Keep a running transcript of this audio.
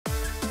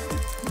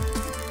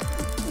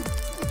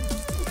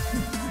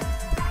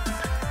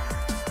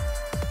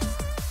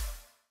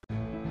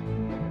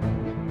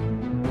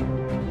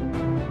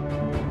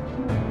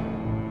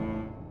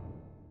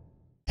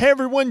Hey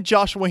everyone,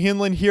 Joshua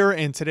Hanlon here,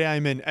 and today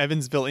I'm in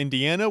Evansville,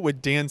 Indiana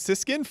with Dan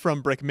Siskin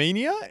from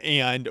Brickmania,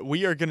 and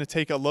we are going to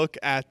take a look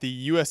at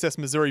the USS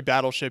Missouri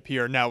battleship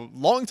here. Now,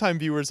 longtime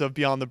viewers of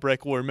Beyond the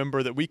Brick will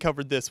remember that we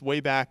covered this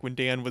way back when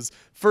Dan was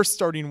first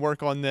starting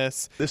work on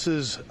this. This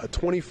is a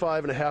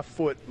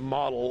 25.5-foot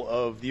model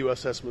of the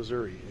USS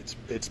Missouri.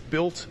 It's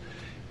built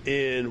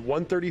in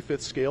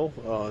 1/35th scale,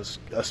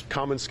 a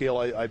common scale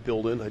I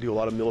build in. I do a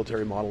lot of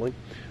military modeling.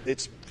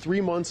 It's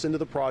 3 months into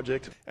the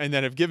project. And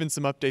then have given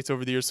some updates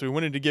over the years, so we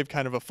wanted to give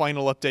kind of a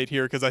final update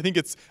here because I think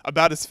it's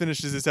about as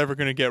finished as it's ever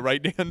going to get,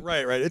 right, Dan?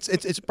 Right.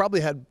 It's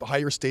probably had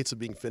higher states of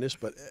being finished,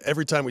 but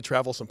every time we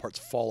travel, some parts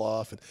fall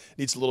off and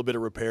needs a little bit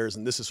of repairs,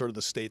 and this is sort of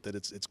the state that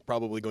it's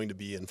probably going to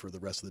be in for the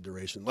rest of the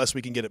duration, unless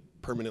we can get it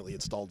permanently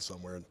installed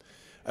somewhere and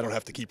I don't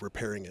have to keep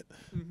repairing it.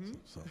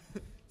 So.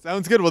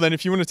 Sounds good. Well, then,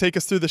 if you want to take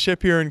us through the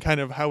ship here and kind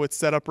of how it's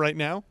set up right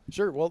now.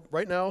 Sure. Well,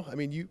 right now, I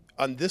mean,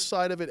 on this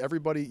side of it,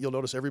 you'll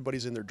notice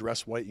everybody's in their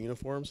dress white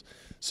uniforms.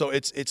 So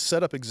it's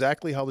set up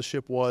exactly how the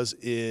ship was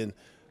in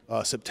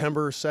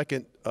September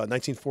 2nd,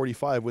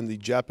 1945, when the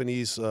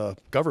Japanese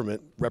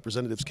government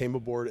representatives came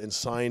aboard and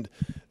signed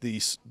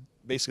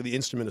basically the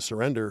instrument of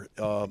surrender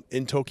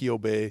in Tokyo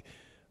Bay,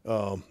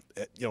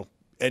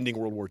 ending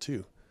World War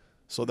II.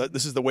 So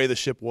this is the way the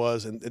ship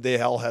was, and they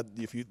all had.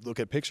 If you look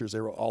at pictures,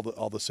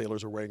 all the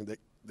sailors were wearing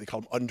they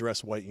call them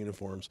undress white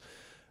uniforms,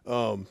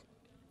 and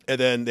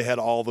then they had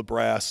all the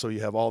brass. So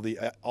you have all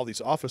these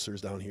officers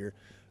down here.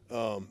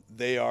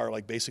 They are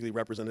like basically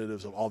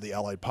representatives of all the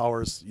Allied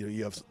powers.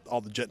 You have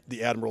all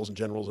the admirals and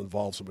generals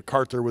involved. So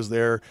MacArthur was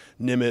there,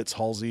 Nimitz,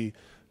 Halsey,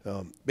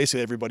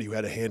 basically everybody who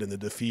had a hand in the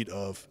defeat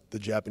of the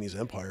Japanese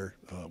Empire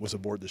was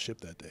aboard the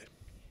ship that day.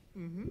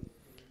 Mm-hmm.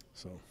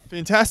 So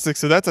fantastic.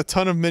 So that's a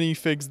ton of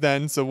minifigs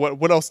then. So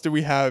what else do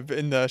we have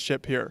in the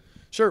ship here?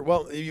 Sure.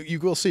 Well, you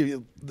will see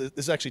this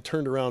is actually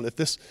turned around.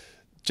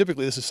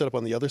 Typically this is set up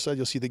on the other side.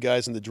 You'll see the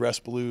guys in the dress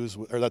blues,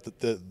 or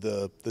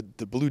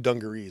the blue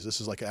dungarees. This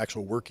is like an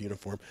actual work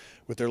uniform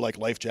with their like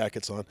life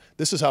jackets on.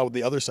 This is how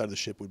the other side of the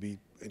ship would be,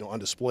 on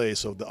display.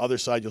 So the other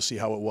side, you'll see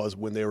how it was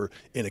when they were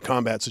in a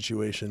combat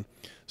situation.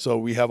 So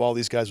we have all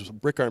these guys with some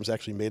brick arms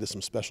actually made of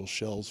some special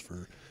shells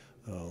for.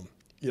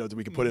 That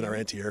we can put in our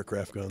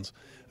anti-aircraft guns,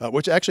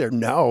 which actually are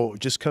now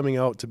just coming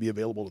out to be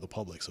available to the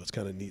public. So it's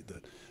kind of neat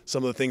that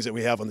some of the things that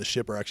we have on the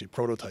ship are actually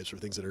prototypes for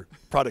things that are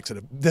products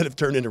that have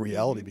turned into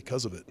reality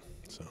because of it.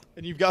 So.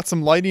 And you've got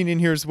some lighting in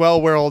here as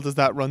well. Where all does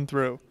that run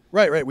through?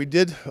 Right. We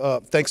did.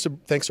 Thanks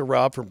to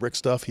Rob from Brick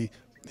Stuff.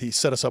 He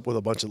set us up with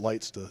a bunch of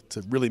lights to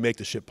really make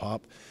the ship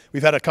pop.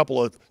 We've had a couple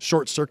of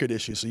short circuit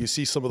issues, so you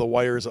see some of the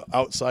wires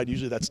outside.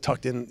 Usually that's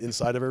tucked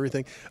inside of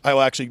everything. I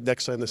will actually,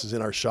 next time this is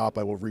in our shop,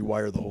 I will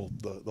rewire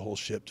the whole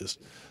ship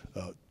just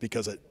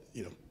because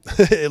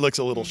it looks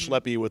a little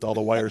schleppy with all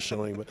the wires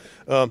showing.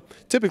 But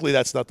typically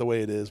that's not the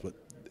way it is. But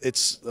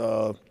it's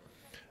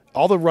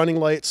all the running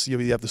lights. You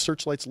have the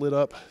searchlights lit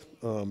up,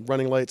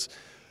 running lights.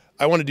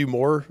 I want to do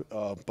more,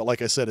 but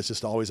like I said, it's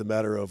just always a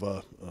matter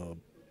of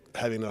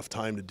having enough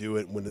time to do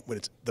it when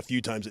it's the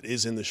few times it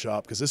is in the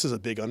shop, because this is a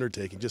big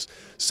undertaking. Just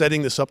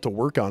setting this up to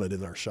work on it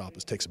in our shop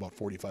takes about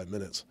 45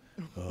 minutes.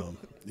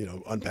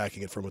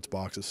 Unpacking it from its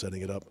boxes,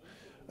 setting it up.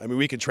 I mean,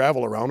 we can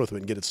travel around with it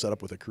and get it set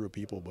up with a crew of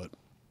people, but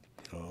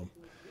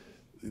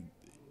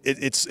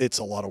it's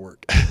a lot of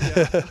work.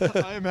 Yeah,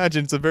 I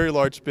imagine it's a very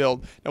large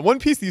build. Now, one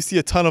piece that you see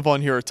a ton of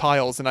on here are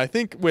tiles, and I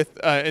think with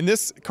in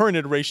this current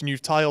iteration,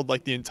 you've tiled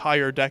like the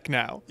entire deck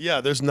now.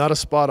 Yeah, there's not a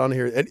spot on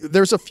here. And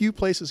there's a few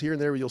places here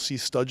and there where you'll see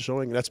studs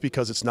showing, and that's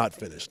because it's not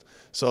finished.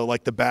 So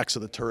like the backs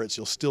of the turrets,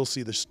 you'll still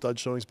see the stud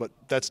showings, but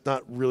that's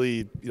not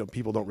really,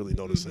 people don't really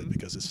notice it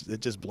because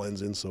it just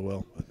blends in so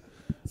well.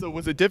 So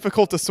was it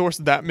difficult to source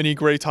that many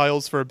gray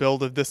tiles for a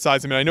build of this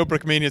size? I mean, I know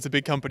Brickmania is a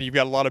big company. You've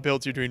got a lot of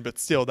builds you're doing, but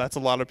still, that's a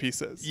lot of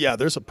pieces. Yeah,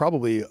 there's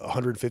probably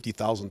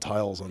 150,000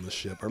 tiles on the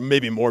ship, or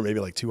maybe more, maybe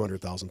like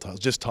 200,000 tiles,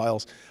 just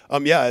tiles.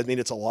 Yeah, I mean,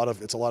 it's a lot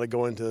of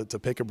going to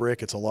pick a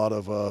brick. It's a lot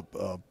of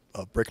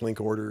bricklink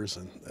orders,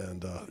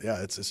 and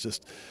yeah, it's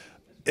just.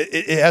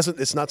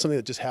 It's not something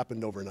that just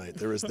happened overnight.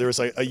 There was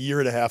like a year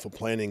and a half of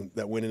planning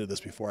that went into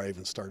this before I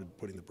even started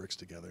putting the bricks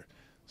together.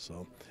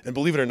 So, and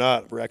believe it or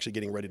not, we're actually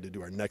getting ready to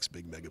do our next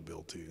big mega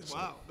build too. So,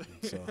 wow!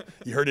 So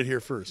you heard it here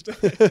first.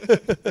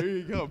 There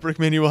you go.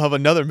 Brickmania will have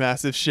another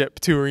massive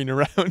ship touring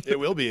around. It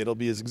will be. It'll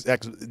be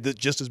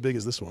just as big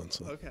as this one.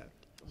 So. Okay.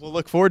 We'll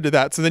look forward to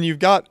that. So then you've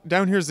got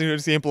down here's an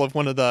example of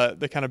one of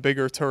the kind of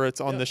bigger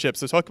turrets on the ship.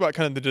 So talk about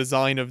kind of the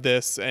design of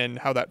this and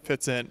how that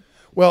fits in.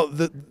 Well,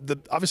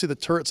 obviously the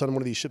turrets on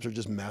one of these ships are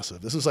just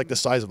massive. This is like the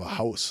size of a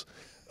house,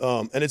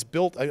 and it's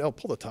built. I'll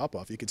pull the top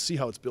off. You can see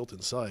how it's built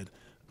inside.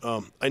 I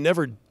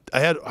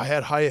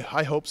had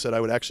high hopes that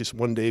I would actually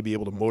one day be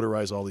able to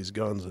motorize all these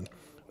guns, and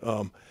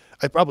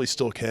I probably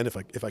still can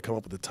if I come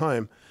up with the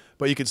time.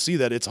 But you can see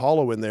that it's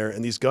hollow in there,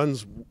 and these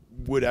guns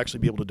would actually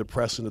be able to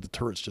depress into the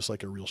turrets just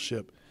like a real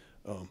ship.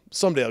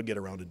 Someday I'll get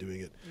around to doing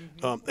it,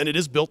 and it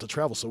is built to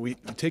travel. So we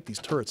take these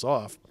turrets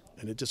off,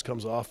 and it just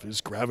comes off.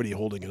 There's gravity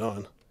holding it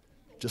on,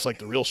 just like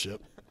the real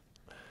ship.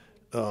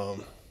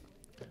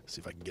 See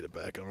if I can get it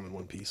back on in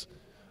one piece.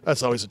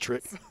 That's always a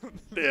trick.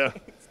 Yeah.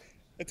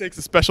 It takes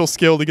a special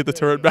skill to get the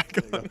turret back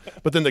on.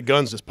 But then the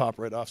guns just pop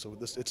right off. So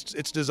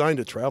it's designed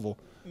to travel.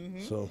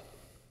 So.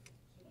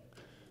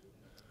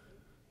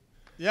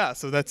 Yeah,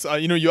 so that's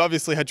you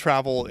obviously had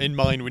travel in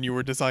mind when you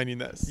were designing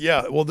this.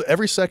 Yeah, well,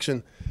 every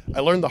section, I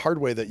learned the hard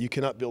way that you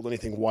cannot build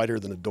anything wider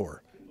than a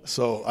door.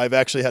 So I've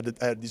actually I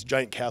had these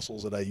giant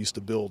castles that I used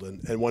to build,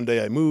 and one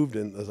day I moved,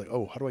 and I was like,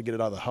 oh, how do I get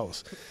it out of the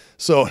house?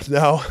 So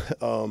now,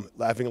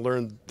 having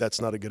learned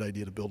that's not a good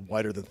idea to build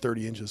wider than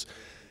 30 inches,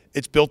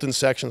 it's built in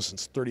sections,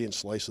 it's 30-inch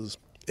slices.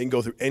 It can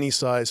go through any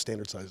size,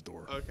 standard size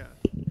door. Okay.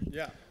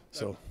 Yeah.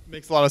 So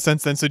makes a lot of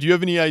sense then. So do you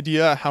have any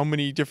idea how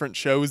many different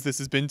shows this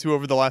has been to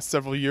over the last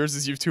several years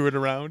as you've toured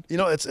around? You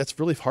know, it's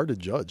really hard to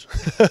judge.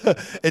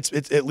 it's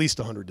at least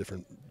 100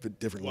 different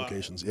Wow.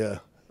 locations. Yeah.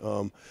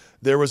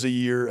 There was a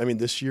year. I mean,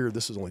 this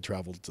has only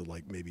traveled to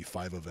like maybe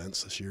 5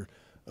 events this year.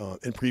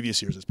 In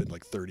previous years, it's been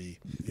like 30.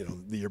 You know,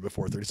 the year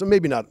before 30. So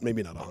maybe not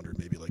 100.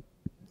 Maybe like,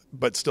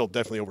 but still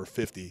definitely over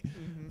 50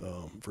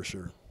 for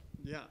sure.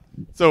 Yeah.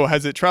 So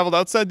has it traveled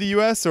outside the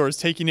U.S. or is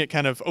taking it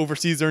kind of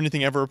overseas or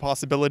anything ever a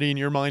possibility in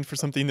your mind for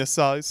something this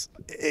size?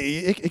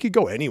 It could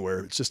go anywhere.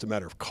 It's just a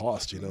matter of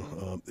cost, you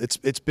know. It's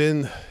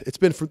been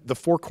for the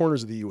 4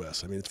 corners of the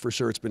U.S. I mean, for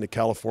sure, it's been to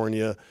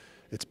California,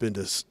 it's been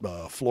to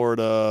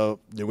Florida,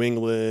 New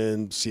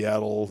England,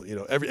 Seattle, you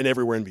know,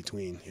 everywhere in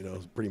between, you know,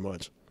 pretty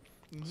much.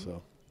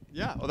 So.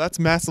 Yeah, well, that's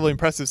massively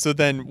impressive. So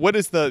then what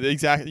is the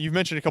exact, you've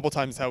mentioned a couple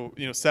times how,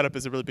 setup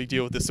is a really big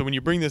deal with this. So when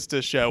you bring this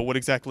to show, what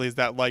exactly is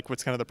that like?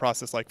 What's kind of the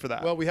process like for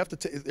that? Well, we have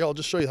to, I'll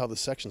just show you how the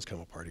sections come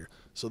apart here.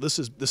 So this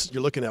is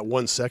you're looking at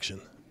one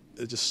section.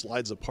 It just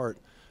slides apart.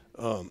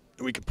 And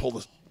we can pull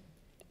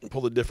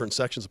the different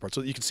sections apart.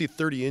 So you can see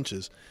 30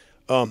 inches.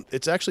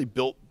 It's actually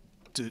built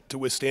to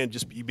withstand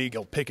just you being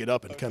able to pick it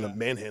up and kind of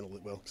manhandle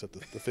it, well, except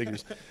the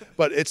figures.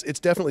 But it's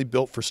definitely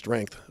built for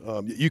strength.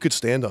 You could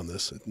stand on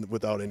this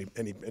without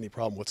any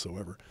problem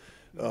whatsoever.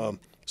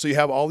 So you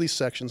have all these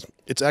sections.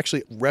 It's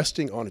actually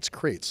resting on its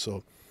crates.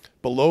 So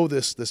below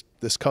this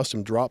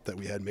custom drop that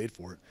we had made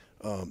for it,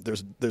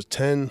 there's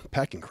 10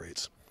 packing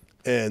crates,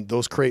 and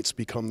those crates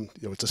become,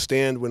 it's a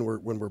stand when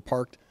we're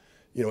parked,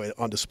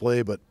 on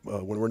display. But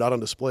when we're not on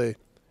display,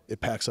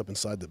 it packs up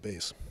inside the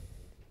base.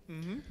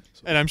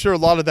 So. And I'm sure a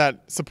lot of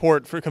that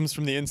support comes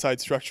from the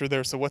inside structure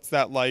there. So what's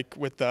that like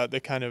with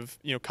the kind of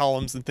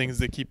columns and things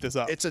that keep this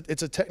up? It's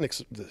a Technic.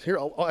 Here,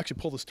 I'll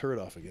actually pull this turret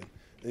off again,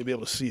 and you'll be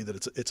able to see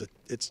that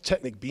it's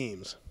Technic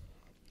beams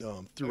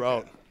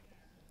throughout. Okay.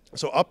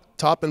 So up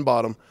top and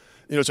bottom,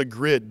 it's a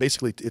grid.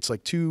 Basically, it's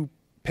like 2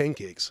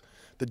 pancakes.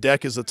 The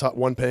deck is the top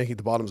one pancake.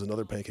 The bottom is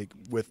another pancake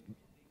with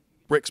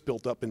bricks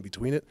built up in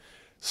between it.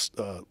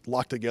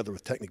 Locked together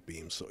with Technic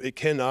beams, so you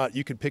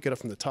can pick it up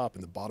from the top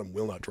and the bottom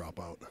will not drop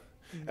out.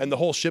 And the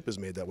whole ship is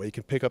made that way. You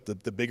can pick up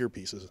the bigger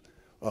pieces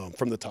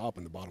from the top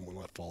and the bottom will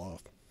not fall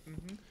off.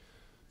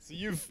 So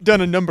you've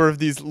done a number of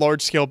these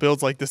large scale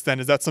builds like this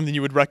then. Is that something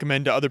you would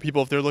recommend to other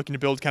people if they're looking to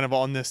build kind of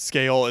on this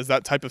scale? Is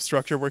that type of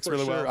structure works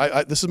really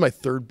well? This is my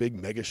 3rd big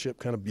mega ship,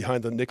 kind of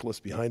behind the Nicholas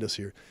behind us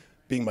here.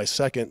 Being my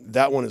 2nd,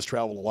 that one has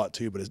traveled a lot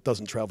too, but it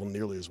doesn't travel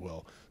nearly as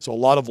well. So a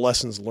lot of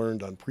lessons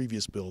learned on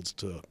previous builds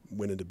to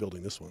went into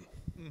building this one.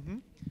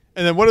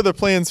 And then what are the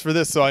plans for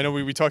this? So I know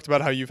we talked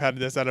about how you've had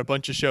this at a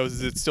bunch of shows.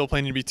 Is it still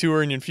planning to be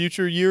touring in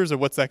future years, or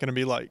what's that going to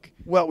be like?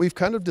 Well, we've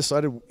kind of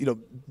decided,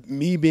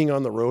 me being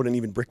on the road and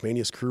even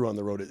Brickmania's crew on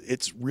the road,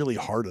 it's really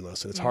hard on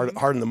us. And it's hard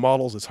on the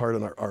models, it's hard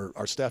on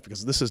our staff,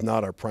 because this is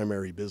not our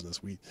primary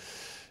business. We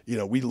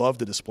love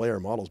to display our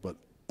models, but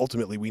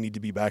ultimately we need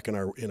to be back in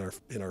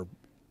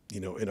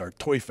our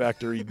toy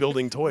factory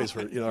building toys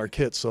for our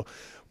kits. So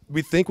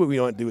we think what we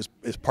want to do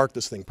is park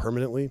this thing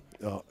permanently,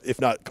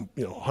 if not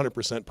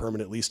 100%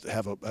 permanent, at least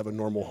have a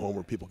normal home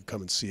where people can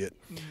come and see it.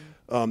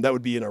 That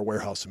would be in our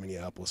warehouse in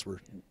Minneapolis,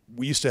 where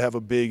we used to have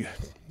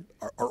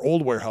our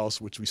old warehouse,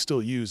 which we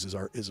still use,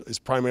 is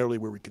primarily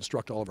where we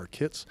construct all of our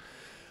kits.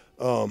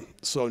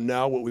 So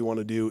now what we want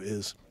to do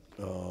is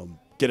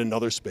get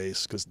another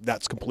space, because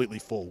that's completely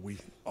full. We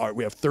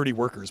have 30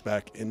 workers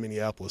back in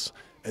Minneapolis,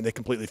 and they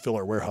completely fill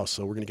our warehouse.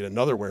 So we're going to get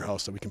another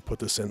warehouse that we can put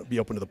this in, be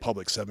open to the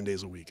public 7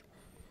 days a week.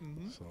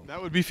 So.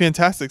 That would be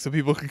fantastic, so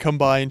people can come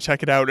by and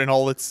check it out in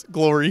all its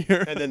glory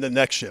here. And then the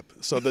next ship.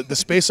 So the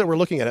space that we're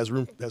looking at has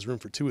room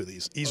for 2 of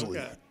these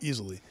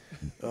easily.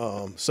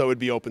 So it'd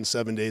be open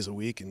 7 days a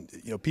week, and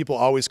people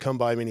always come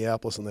by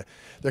Minneapolis, and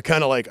they're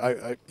kind of like,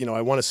 I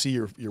want to see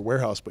your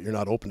warehouse, but you're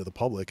not open to the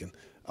public, and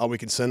all we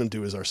can send them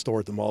to is our store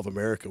at the Mall of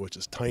America, which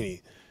is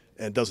tiny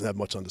and doesn't have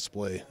much on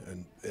display.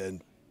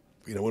 And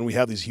when we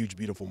have these huge,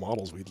 beautiful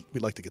models,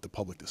 we'd like to get the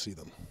public to see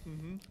them.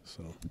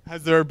 So,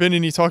 has there been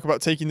any talk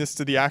about taking this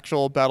to the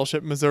actual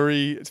Battleship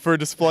Missouri for a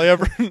display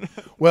ever?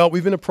 Well,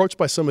 we've been approached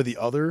by some of the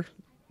other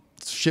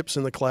ships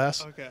in the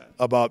class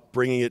about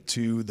bringing it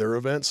to their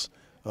events.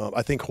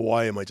 I think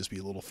Hawaii might just be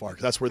a little far,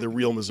 because that's where the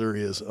real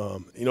Missouri is.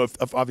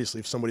 Obviously,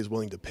 if somebody's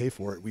willing to pay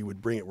for it, we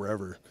would bring it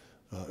wherever.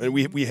 And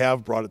we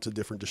have brought it to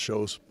different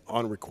shows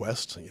on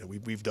request.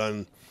 We've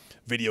done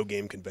video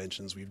game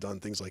conventions, we've done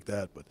things like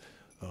that, but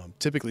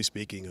Typically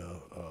speaking,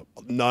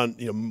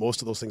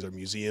 most of those things are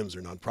museums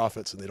or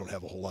nonprofits, and they don't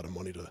have a whole lot of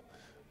money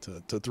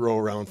to throw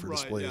around for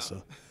displays. Yeah.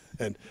 So,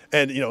 and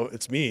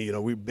it's me.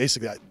 We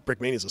basically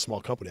Brickmania is a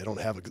small company. I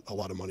don't have a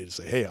lot of money to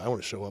say, hey, I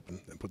want to show up and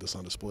put this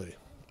on display.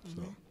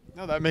 So.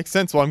 No, that makes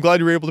sense. Well, I'm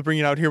glad you were able to bring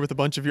it out here with a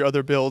bunch of your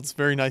other builds.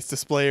 Very nice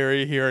display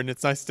area here, and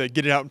it's nice to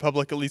get it out in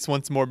public at least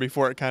once more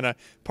before it kind of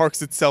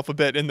parks itself a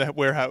bit in that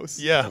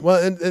warehouse. Yeah,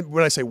 well, and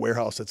when I say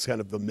warehouse, that's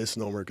kind of a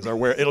misnomer because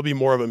it'll be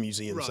more of a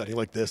museum setting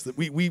like this. That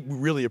we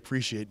really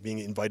appreciate being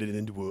invited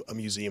into a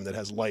museum that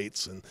has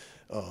lights and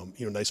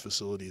nice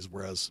facilities.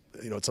 Whereas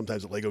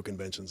sometimes at Lego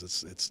conventions,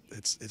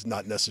 it's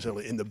not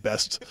necessarily in the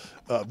best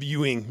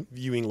viewing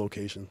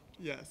location.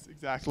 Yes,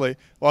 exactly.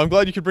 Well, I'm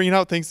glad you could bring it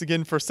out. Thanks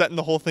again for setting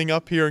the whole thing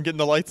up here and getting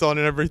the lights on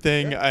and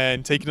everything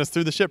and taking us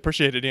through the ship.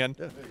 Appreciate it, Ian.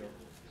 Yeah, there you go.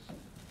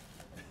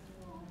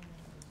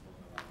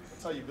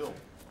 That's how you build.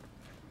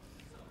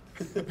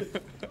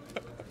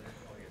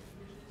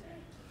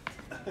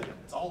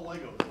 It's all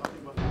Legos.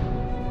 Nothing but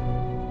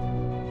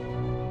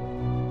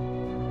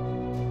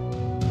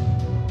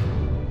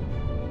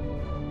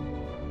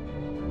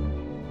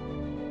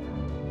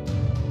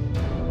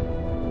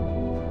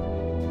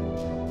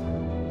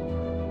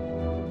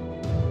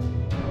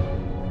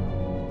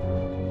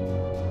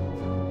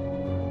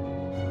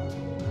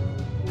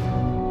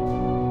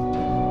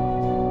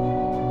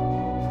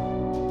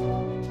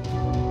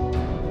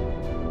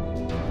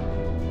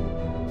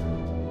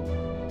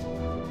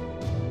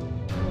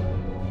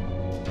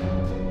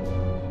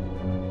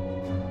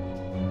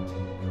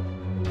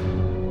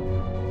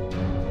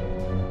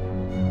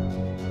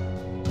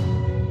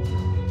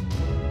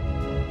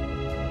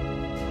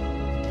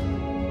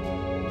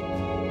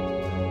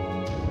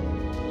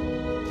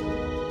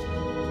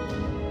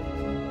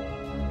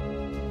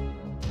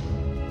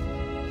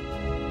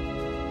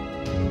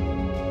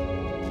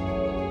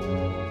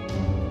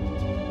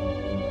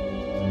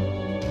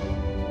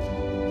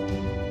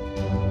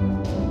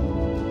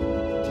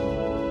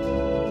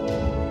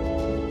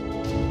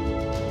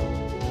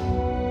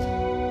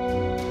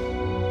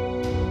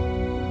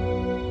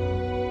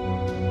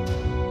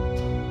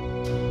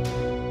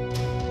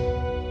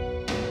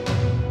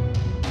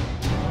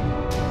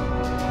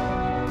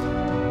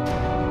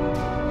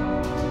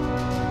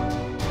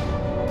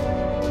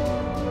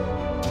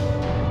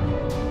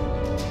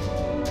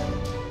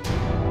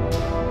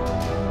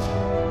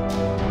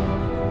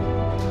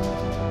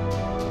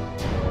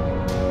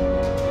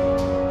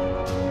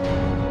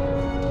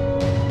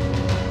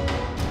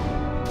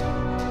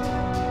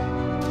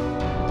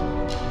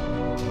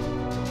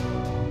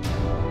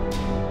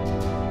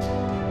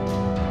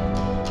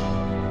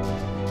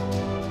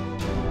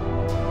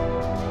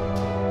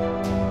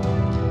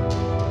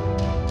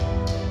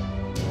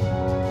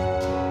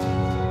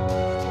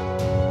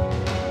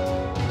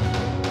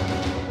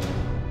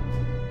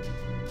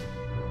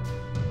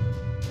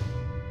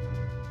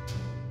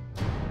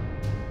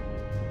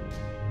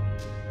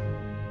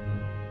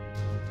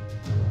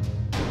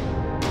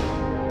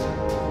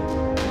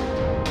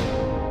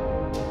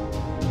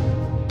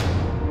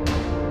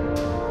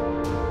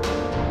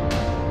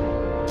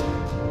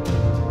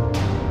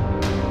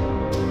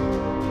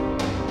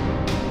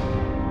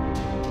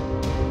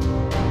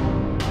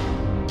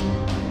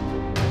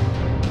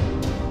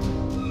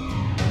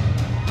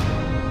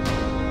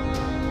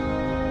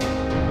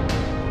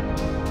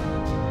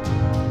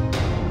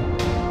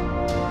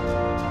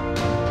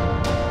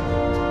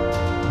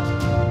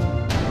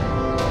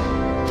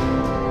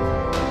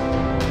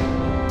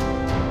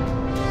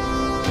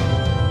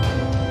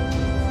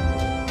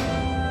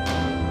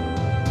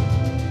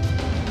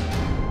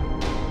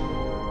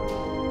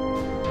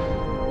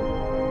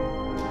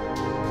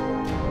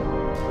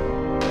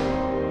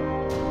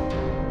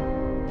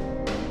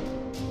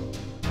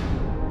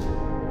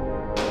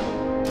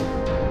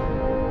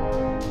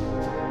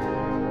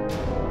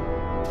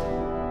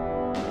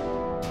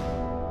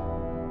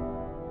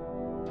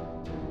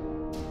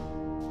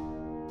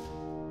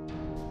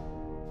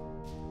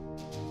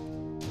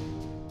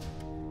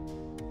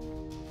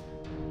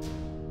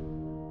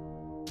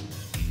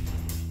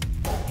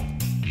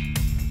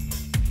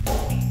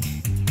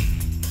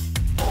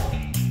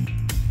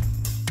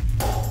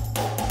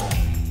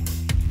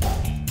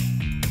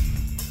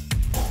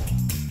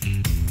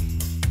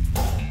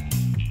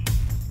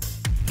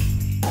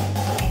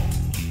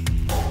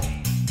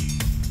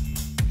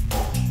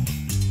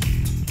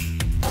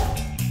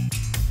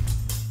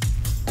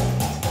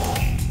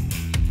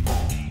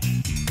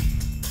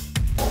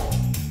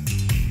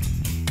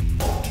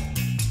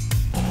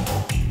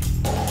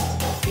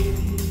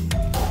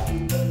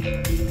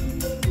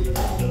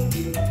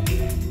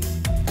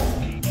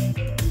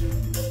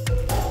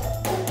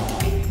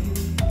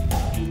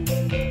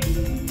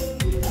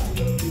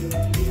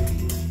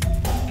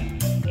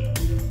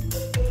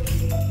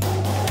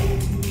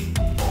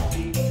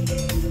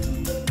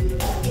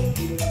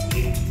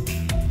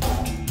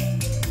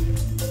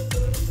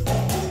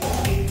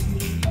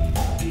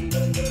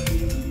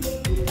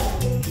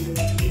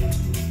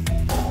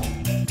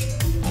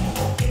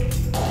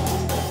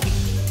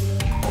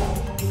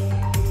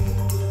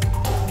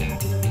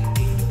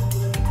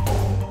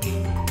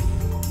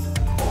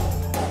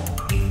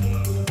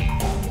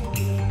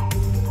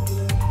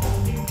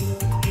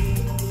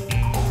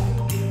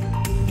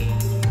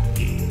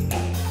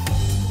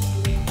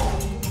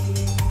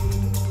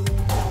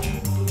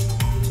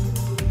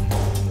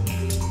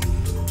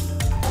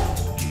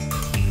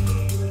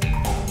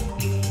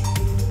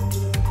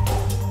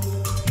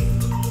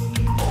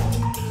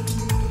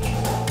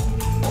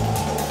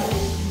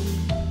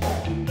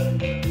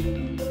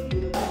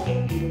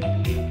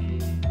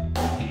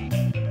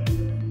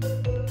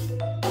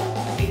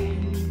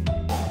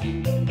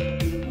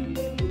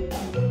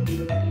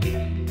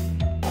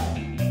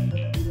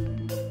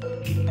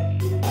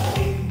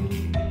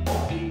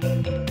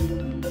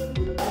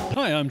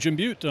I'm Jim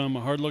Beute. I'm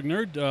a hard luck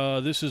nerd.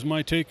 This is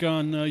my take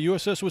on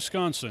USS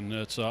Wisconsin.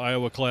 It's an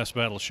Iowa-class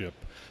battleship.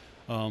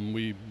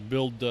 We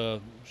build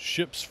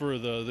ships for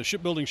the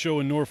shipbuilding show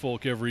in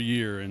Norfolk every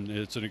year, and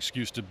it's an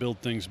excuse to build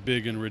things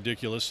big and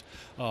ridiculous.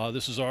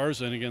 This is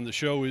ours, and again, the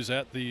show is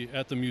at the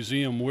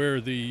museum where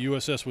the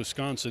USS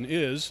Wisconsin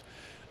is,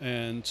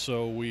 and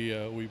so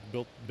we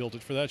built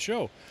it for that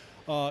show.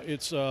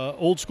 It's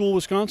old school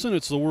Wisconsin.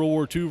 It's the World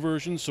War II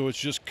version, so it's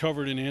just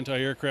covered in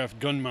anti-aircraft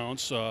gun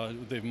mounts.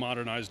 They've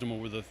modernized them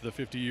over the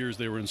 50 years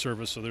they were in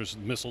service, so there's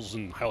missiles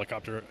and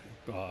helicopter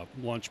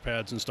launch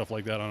pads and stuff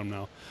like that on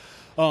them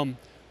now.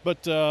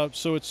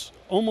 So it's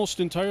almost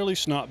entirely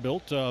snot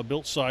built,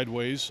 built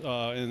sideways,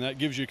 and that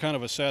gives you kind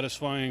of a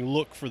satisfying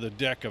look for the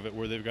deck of it,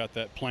 where they've got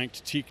that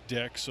planked teak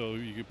deck, so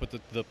you can put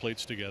the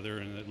plates together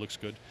and it looks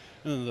good.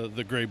 And then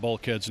the gray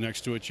bulkheads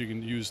next to it, you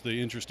can use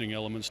the interesting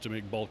elements to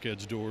make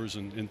bulkheads, doors,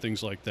 and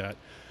things like that.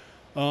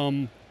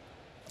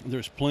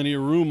 There's plenty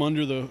of room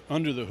under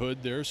the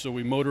hood there, so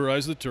we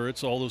motorize the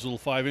turrets. All those little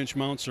 5-inch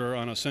mounts are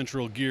on a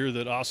central gear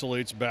that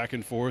oscillates back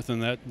and forth,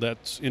 and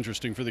that's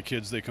interesting for the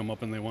kids. They come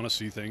up and they want to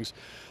see things.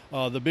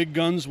 The big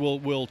guns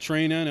will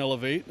train and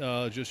elevate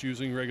just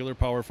using regular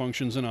power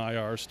functions and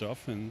IR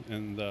stuff,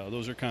 and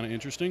those are kind of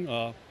interesting.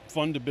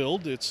 Fun to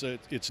build. It's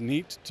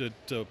neat to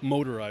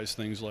motorize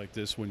things like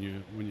this when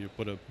you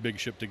put a big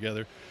ship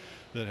together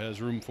that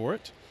has room for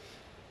it.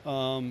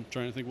 Trying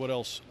to think what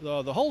else.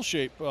 The hull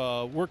shape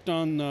worked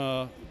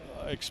on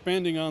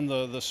expanding on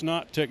the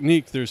snot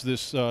technique. There's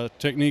this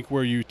technique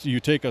where you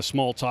take a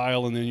small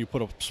tile and then you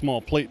put a small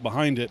plate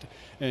behind it,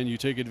 and you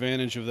take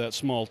advantage of that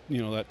small,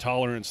 that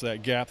tolerance,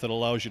 that gap that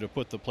allows you to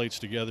put the plates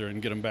together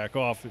and get them back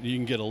off. You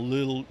can get a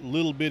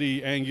little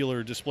bitty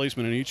angular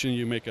displacement in each, and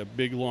you make a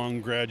big,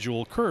 long,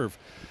 gradual curve.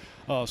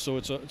 So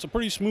it's a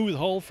pretty smooth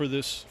hull for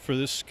this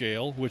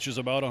scale, which is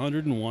about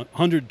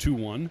 100 to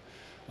 1.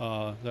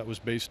 That was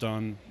based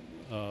on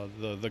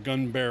the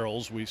gun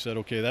barrels. We said,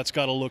 okay, that's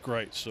got to look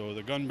right. So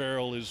the gun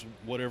barrel is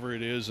whatever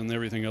it is, and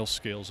everything else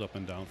scales up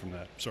and down from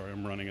that. Sorry,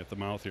 I'm running at the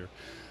mouth here.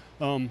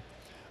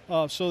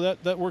 So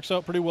that works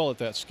out pretty well at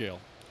that scale.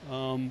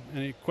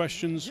 Any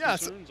questions?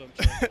 Yes.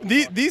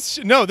 Concerns?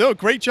 No,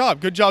 great job.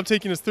 Good job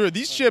taking us through it.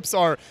 These ships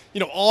are,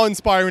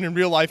 awe-inspiring in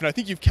real life, and I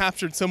think you've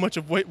captured so much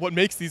of what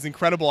makes these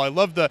incredible. I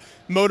love the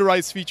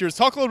motorized features.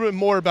 Talk a little bit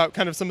more about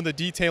kind of some of the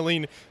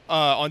detailing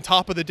on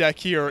top of the deck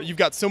here. You've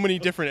got so many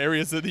different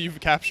areas that you've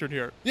captured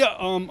here. Yeah.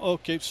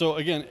 Okay. So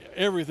again,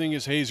 everything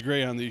is haze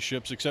gray on these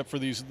ships except for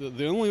these.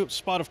 The only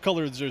spot of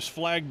color is there's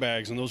flag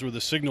bags, and those where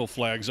the signal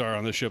flags are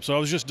on the ship. So I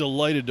was just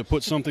delighted to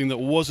put something that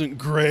wasn't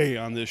gray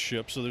on this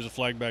ship. So there's a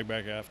flag bag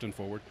back aft and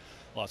forward.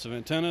 Lots of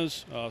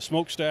antennas,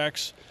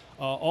 smokestacks,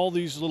 all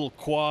these little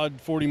quad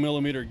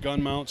 40-millimeter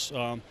gun mounts.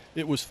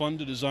 It was fun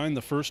to design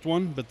the first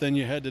one, but then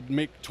you had to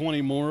make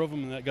 20 more of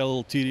them, and that got a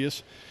little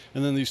tedious.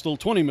 And then these little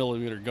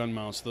 20-millimeter gun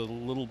mounts, the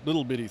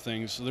little bitty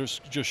things. There's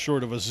just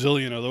short of a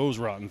zillion of those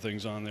rotten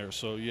things on there.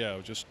 So yeah,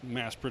 just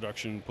mass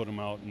production, put them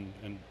out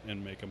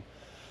and make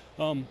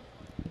them.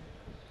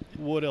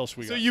 What else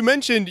we got? So you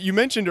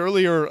mentioned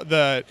earlier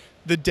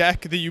the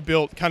deck that you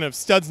built, kind of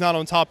studs not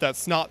on top, that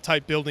snot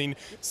type building.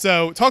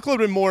 So talk a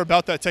little bit more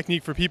about that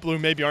technique for people who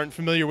maybe aren't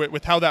familiar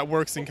with how that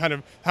works and kind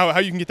of how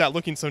you can get that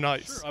looking so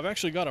nice. Sure. I've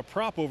actually got a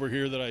prop over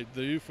here that I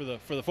do for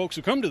the folks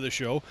who come to the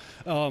show.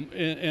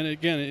 And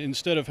again,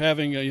 instead of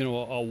having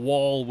a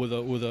wall with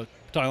a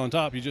tile on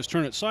top, you just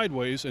turn it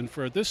sideways, and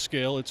for this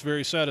scale, it's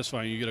very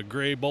satisfying. You get a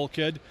gray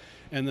bulkhead,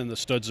 and then the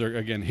studs are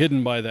again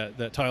hidden by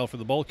that tile for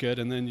the bulkhead,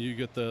 and then you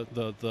get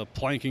the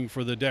planking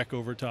for the deck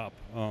over top.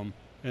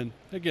 And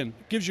again,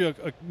 gives you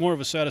a more of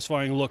a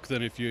satisfying look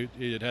than if you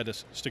had to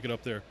stick it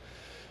up there.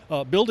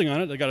 Building on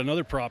it, I got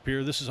another prop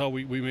here. This is how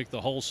we make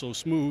the hull so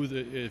smooth.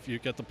 If you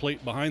get the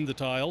plate behind the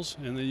tiles,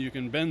 and then you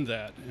can bend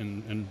that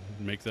and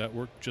make that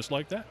work just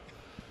like that.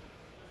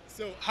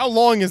 So how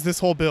long is this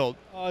whole build?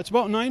 It's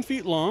about 9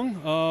 feet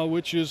long,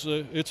 which is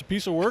it's a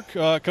piece of work.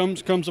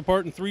 Comes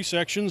apart in 3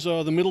 sections.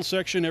 The middle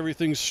section,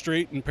 everything's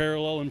straight and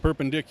parallel and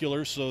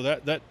perpendicular, so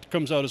that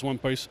comes out as one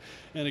piece.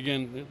 And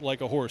again,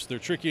 like a horse, they're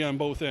tricky on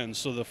both ends.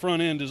 So the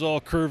front end is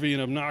all curvy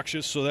and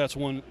obnoxious, so that's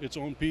its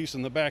own piece,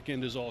 and the back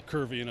end is all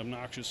curvy and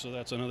obnoxious, so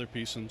that's another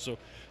piece. And so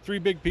 3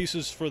 big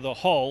pieces for the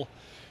hull.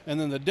 And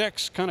then the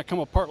decks kind of come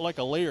apart like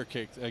a layer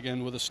cake.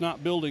 Again, with a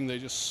snot building, they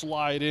just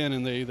slide in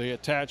and they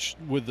attach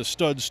with the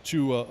studs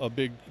to a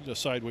big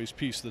sideways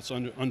piece that's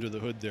under the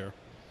hood there.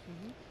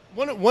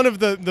 One of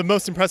the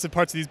most impressive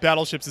parts of these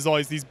battleships is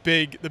always the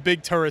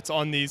big turrets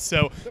on these.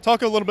 So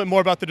talk a little bit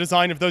more about the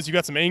design of those. You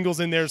got some angles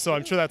in there, so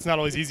I'm sure that's not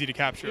always easy to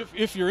capture.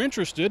 If you're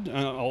interested,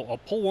 I'll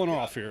pull one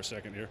off here a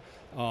second here.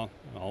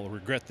 I'll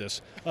regret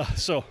this.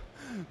 So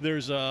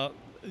there's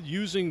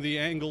using the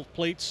angle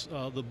plates,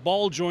 the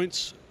ball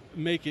joints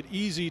make it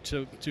easy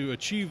to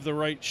achieve the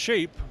right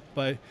shape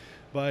by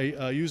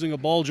using a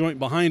ball joint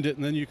behind it,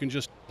 and then you can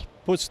just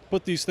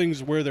put these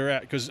things where they're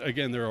at, because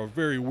again, they're a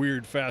very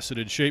weird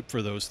faceted shape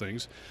for those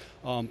things.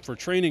 For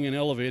training and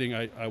elevating,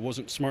 I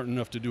wasn't smart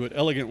enough to do it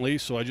elegantly,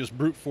 so I just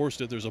brute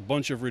forced it. There's a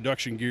bunch of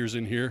reduction gears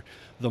in here.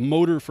 The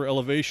motor for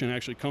elevation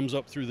actually comes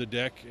up through the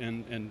deck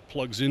and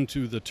plugs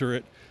into the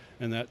turret,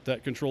 and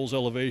that controls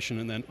elevation.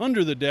 And then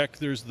under the deck,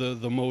 there's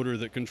the motor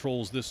that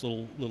controls this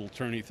little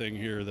turny thing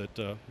here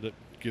that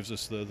gives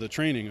us the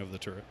training of the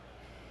turret.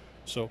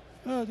 So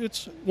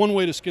it's one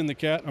way to skin the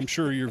cat. I'm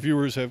sure your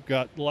viewers have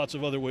got lots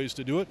of other ways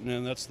to do it,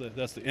 and that's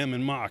the M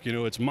in mock. You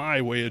know, it's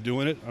my way of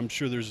doing it. I'm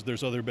sure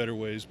there's other better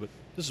ways, but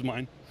this is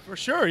mine. For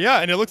sure,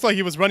 yeah, and it looks like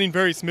he was running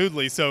very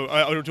smoothly. So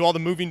do all the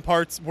moving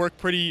parts work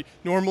pretty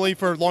normally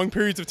for long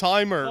periods of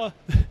time, or?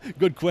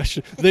 Good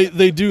question.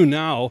 They do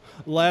now.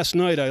 Last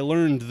night I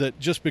learned that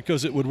just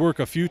because it would work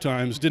a few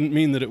times didn't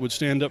mean that it would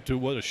stand up to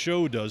what a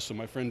show does. So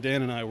my friend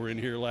Dan and I were in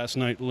here last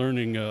night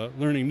learning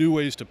new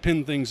ways to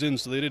pin things in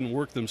so they didn't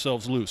work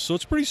themselves loose. So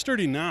it's pretty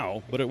sturdy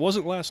now, but it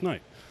wasn't last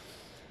night.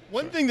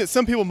 One thing that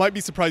some people might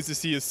be surprised to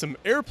see is some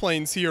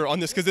airplanes here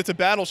on this, because it's a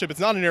battleship. It's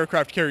not an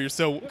aircraft carrier.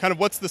 So kind of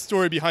what's the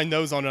story behind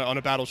those on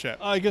a battleship?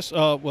 I guess,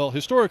 well,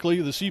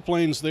 historically, the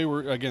seaplanes, they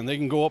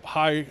can go up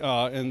high,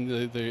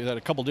 and they had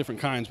a couple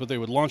different kinds, but they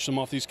would launch them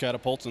off these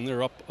catapults, and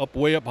they're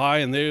way up high,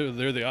 and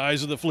they're the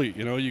eyes of the fleet.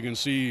 You know, you can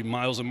see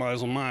miles and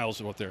miles and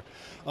miles out there.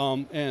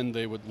 And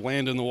they would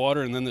land in the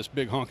water, and then this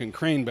big honking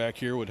crane back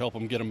here would help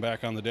them get them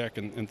back on the deck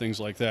and things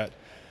like that.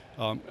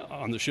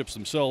 On the ships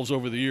themselves,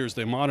 over the years,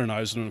 they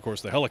modernized them, and of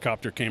course the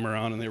helicopter came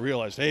around, and they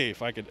realized, hey,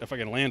 if I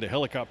can land a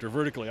helicopter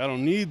vertically, I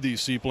don't need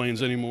these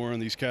seaplanes anymore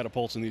and these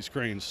catapults and these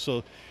cranes.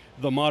 So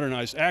the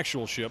modernized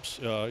actual ships,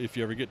 if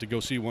you ever get to go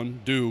see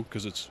one, do,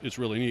 because it's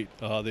really neat.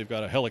 They've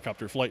got a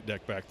helicopter flight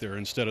deck back there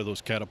instead of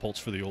those catapults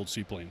for the old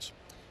seaplanes.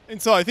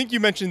 And so I think you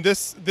mentioned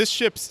this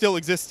ship still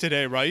exists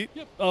today, right?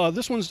 Yep.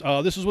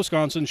 This is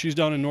Wisconsin. She's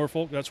down in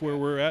Norfolk. That's where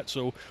we're at.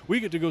 So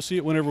we get to go see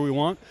it whenever we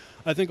want.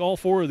 I think all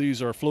 4 of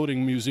these are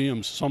floating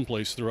museums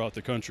someplace throughout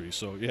the country.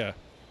 So yeah,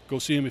 go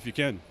see them if you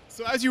can.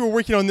 So as you were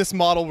working on this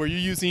model, were you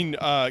using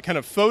kind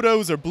of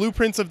photos or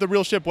blueprints of the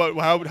real ship?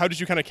 How did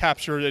you kind of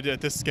capture it at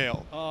this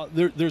scale?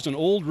 There's an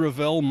old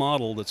Revell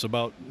model that's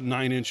about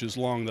 9 inches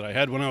long that I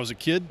had when I was a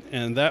kid,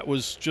 and that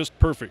was just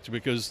perfect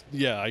because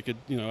I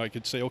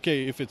could say,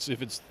 okay,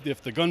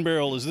 if the gun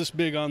barrel is this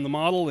big on the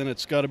model and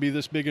it's got to be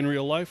this big in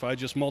real life, I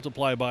just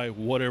multiply by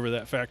whatever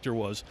that factor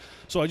was.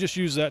 So I just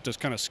used that to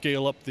kind of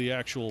scale up the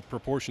actual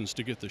proportions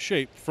to get the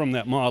shape from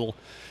that model,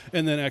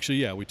 and then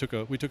actually we took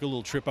a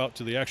little trip out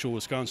to the actual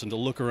Wisconsin to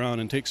look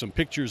around and take some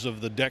pictures of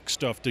the deck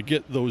stuff to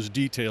get those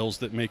details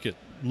that make it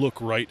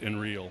look right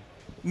and real.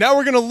 Now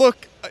we're going to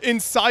look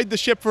inside the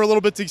ship for a little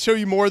bit to show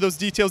you more of those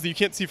details that you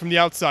can't see from the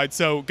outside.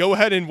 So go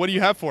ahead, and what do you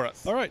have for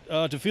us? All right,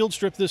 to field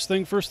strip this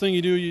thing, first thing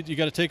you do, you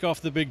got to take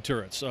off the big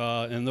turrets,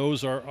 and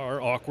those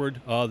are awkward.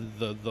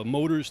 The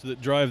motors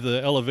that drive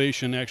the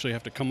elevation actually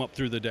have to come up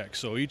through the deck.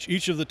 So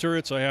each of the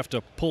turrets I have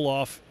to pull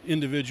off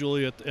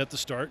individually at the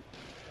start,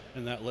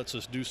 and that lets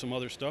us do some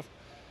other stuff.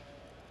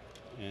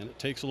 And it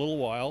takes a little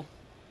while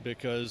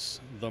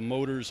because the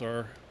motors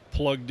are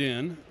plugged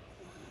in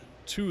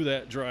to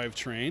that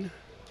drivetrain.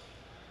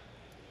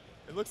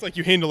 It looks like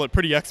you handle it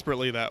pretty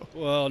expertly, though.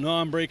 Well, no,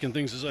 I'm breaking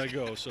things as I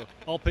go, so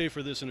I'll pay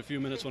for this in a few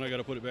minutes when I got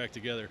to put it back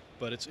together.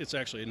 But it's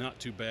actually not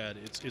too bad.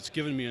 It's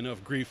given me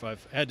enough grief.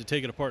 I've had to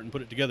take it apart and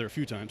put it together a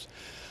few times.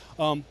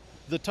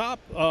 The top,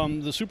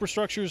 the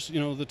superstructures,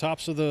 the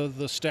tops of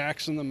the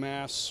stacks and the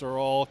masts are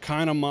all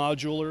kind of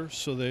modular,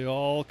 so they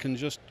all can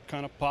just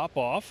kind of pop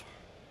off.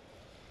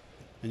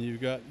 And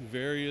you've got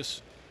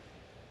various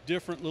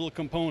different little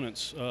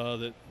components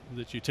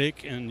that you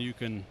take, and you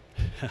can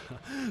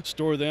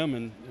store them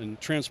and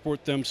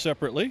transport them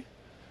separately.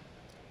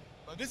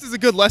 This is a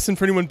good lesson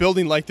for anyone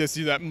building like this.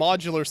 That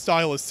modular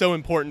style is so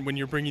important when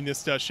you're bringing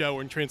this to a show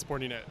and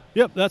transporting it.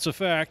 Yep, that's a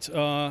fact,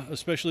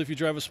 especially if you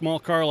drive a small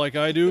car like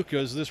I do,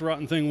 because this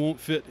rotten thing won't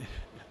fit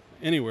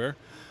anywhere.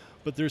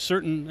 But there's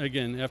certain,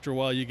 again, after a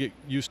while you get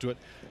used to it.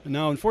 And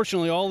now,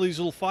 unfortunately, all these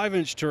little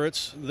 5-inch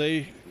turrets,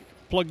 they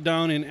plug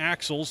down in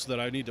axles that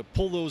I need to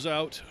pull those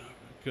out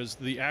because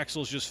the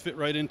axles just fit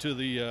right into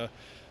the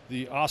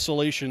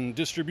oscillation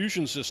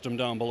distribution system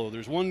down below.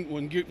 There's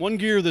one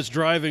gear that's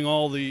driving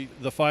all the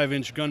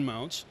 5-inch gun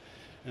mounts,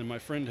 and my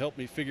friend helped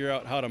me figure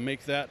out how to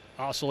make that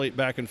oscillate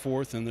back and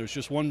forth, and there's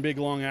just one big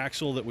long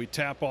axle that we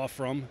tap off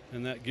from,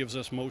 and that gives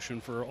us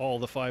motion for all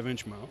the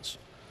 5-inch mounts.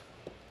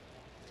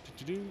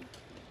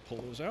 Pull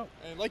those out.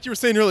 And like you were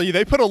saying earlier,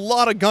 they put a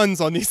lot of guns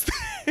on these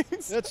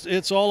things.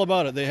 It's all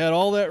about it. They had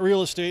all that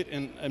real estate,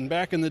 and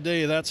back in the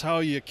day, that's how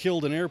you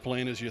killed an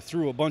airplane, is you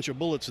threw a bunch of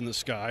bullets in the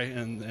sky,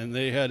 and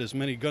they had as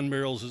many gun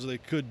barrels as they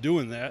could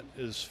doing that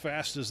as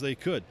fast as they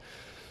could.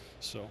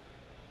 So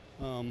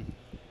I'm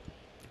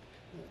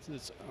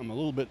a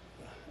little bit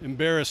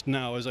embarrassed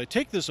now. As I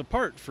take this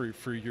apart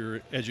for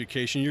your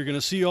education, you're going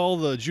to see all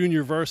the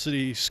junior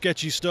varsity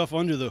sketchy stuff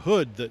under the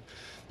hood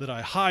that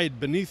I hide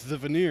beneath the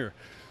veneer.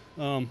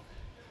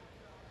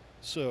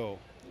 So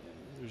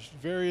there's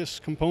various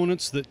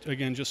components that,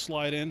 again, just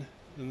slide in.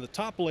 And the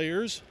top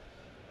layers,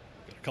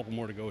 got a couple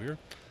more to go here.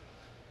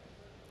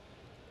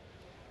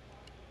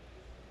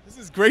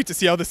 This is great to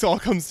see how this all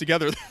comes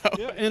together, though.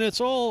 Yeah, and it's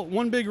all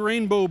one big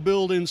rainbow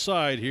build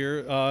inside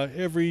here.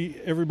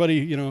 Everybody,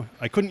 you know,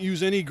 I couldn't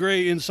use any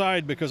gray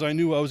inside because I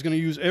knew I was going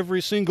to use every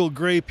single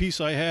gray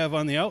piece I have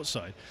on the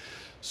outside.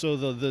 So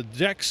the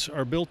decks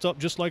are built up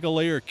just like a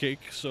layer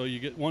cake. So you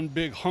get one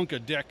big hunk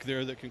of deck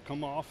there that can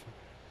come off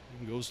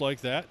and goes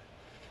like that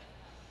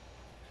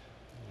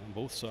on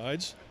both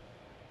sides.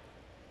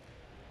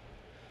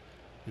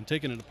 And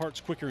taking it apart's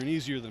quicker and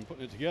easier than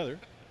putting it together.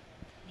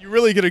 You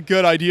really get a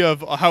good idea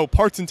of how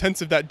parts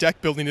intensive that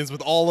deck building is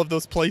with all of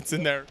those plates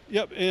in there.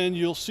 Yep, and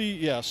you'll see,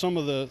 yeah, some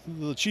of the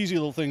cheesy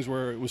little things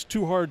where it was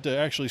too hard to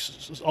actually,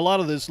 a lot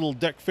of these little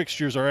deck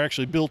fixtures are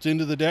actually built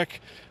into the deck.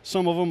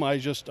 Some of them I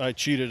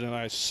cheated and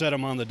I set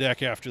them on the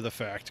deck after the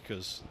fact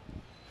because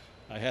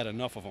I had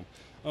enough of them.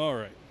 All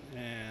right,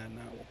 and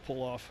now we'll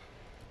pull off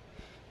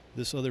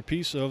this other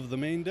piece of the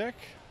main deck.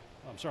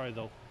 I'm sorry,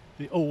 though,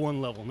 the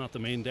O1 level, not the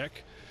main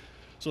deck.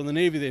 So in the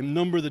Navy, they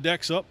number the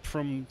decks up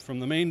from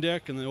the main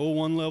deck and the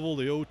O1 level,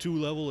 the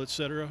O2 level,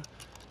 etc.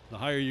 The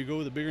higher you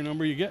go, the bigger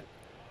number you get.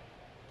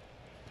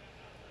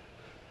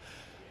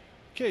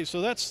 Okay,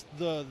 so that's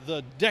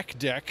the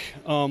deck.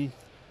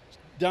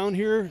 Down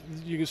here,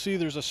 you can see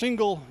there's a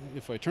single,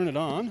 if I turn it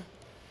on,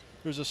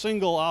 there's a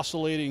single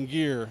oscillating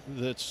gear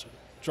that's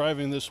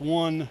driving this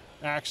one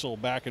axle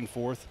back and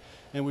forth.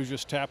 And we've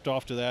just tapped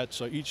off to that,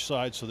 so each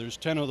side, so there's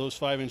 10 of those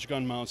 5-inch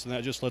gun mounts, and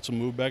that just lets them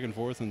move back and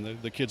forth, and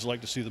the kids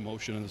like to see the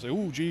motion, and they say,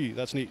 ooh, gee,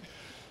 that's neat.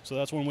 So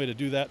that's one way to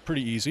do that,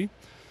 pretty easy.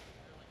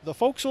 The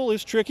forecastle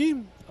is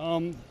tricky,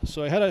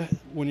 so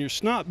when you're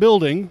snot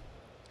building,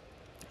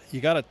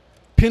 you got to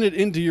pin it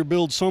into your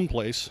build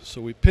someplace.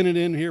 So we pin it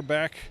in here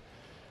back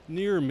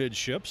near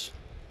midships.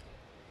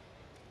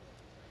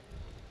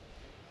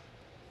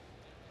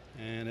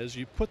 And as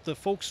you put the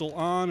forecastle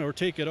on or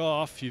take it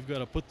off, you've got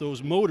to put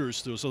those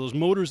motors through. So those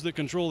motors that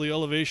control the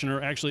elevation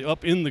are actually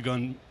up in the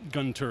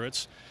gun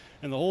turrets.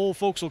 And the whole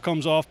forecastle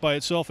comes off by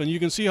itself, and you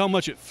can see how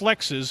much it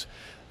flexes.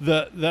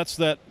 That's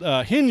that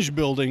hinge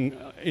building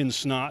in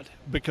snot,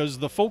 because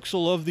the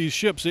forecastle of these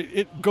ships,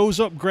 it goes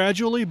up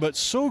gradually, but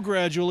so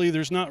gradually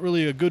there's not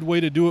really a good way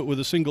to do it with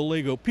a single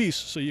Lego piece.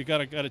 So you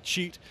gotta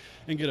cheat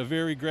and get a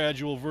very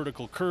gradual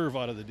vertical curve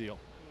out of the deal.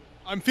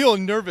 I'm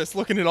feeling nervous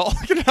looking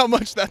at how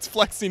much that's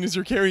flexing as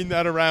you're carrying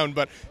that around,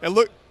 but it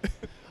look.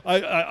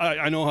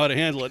 I know how to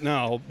handle it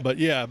now, but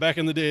yeah, back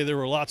in the day there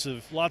were lots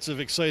of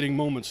exciting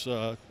moments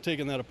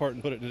taking that apart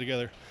and putting it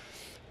together.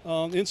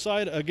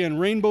 Inside, again,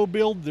 rainbow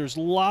build. There's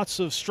lots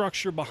of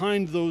structure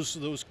behind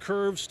those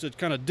curves to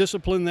kind of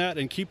discipline that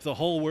and keep the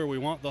hull where we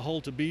want the hull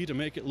to be to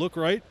make it look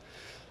right.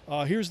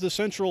 Here's the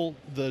central,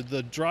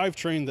 the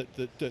drivetrain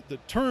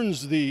that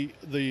turns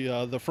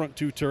the front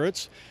two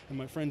turrets. And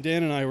my friend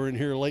Dan and I were in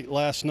here late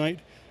last night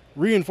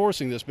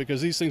reinforcing this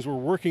because these things were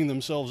working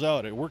themselves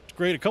out. It worked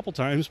great a couple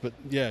times, but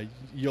yeah,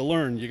 you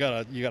learn. You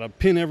gotta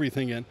pin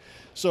everything in.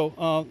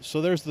 So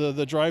there's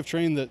the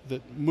drivetrain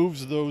that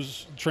moves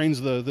those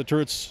trains the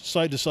turrets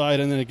side to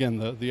side, and then again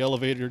the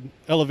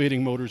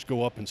elevating motors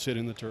go up and sit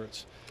in the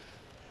turrets.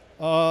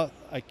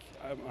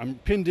 I'm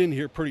pinned in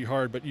here pretty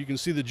hard, but you can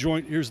see the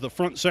joint. Here's the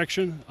front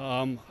section.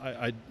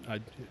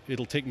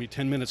 It'll take me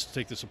 10 minutes to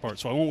take this apart,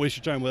 so I won't waste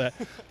your time with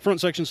that. Front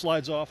section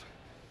slides off.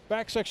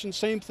 Back section,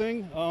 same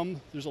thing.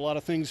 There's a lot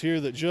of things here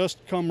that just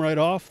come right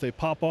off. They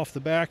pop off the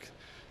back.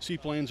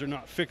 Seaplanes are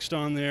not fixed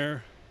on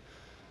there.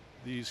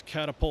 These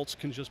catapults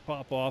can just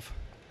pop off.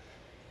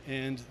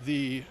 And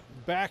the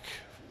back,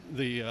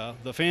 the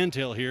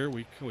fantail here,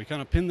 we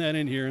kind of pin that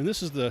in here, and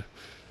this is the,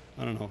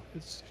 I don't know,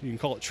 you can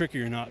call it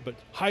tricky or not, but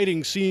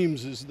hiding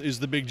seams is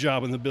the big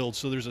job in the build.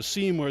 So there's a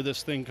seam where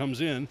this thing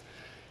comes in,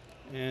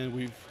 and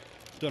we've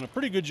done a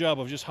pretty good job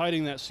of just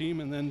hiding that seam.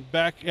 And then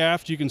back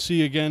aft, you can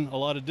see again a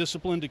lot of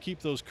discipline to keep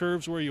those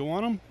curves where you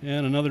want them,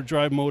 and another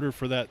drive motor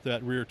for that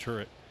rear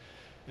turret.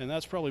 And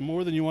that's probably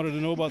more than you wanted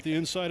to know about the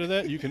inside of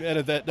that. You can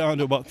edit that down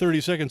to about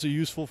 30 seconds of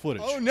useful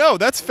footage. Oh no,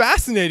 that's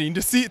fascinating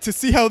to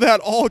see how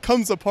that all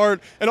comes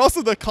apart, and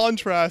also the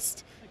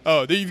contrast.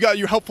 Oh, you've got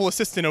your helpful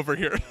assistant over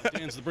here.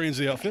 Dan's the brains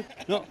of the outfit.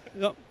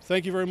 No,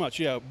 thank you very much.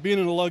 Yeah, being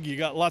in a lug, you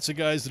got lots of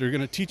guys that are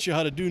going to teach you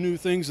how to do new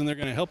things, and they're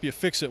going to help you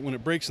fix it when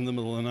it breaks in the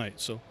middle of the night.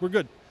 So we're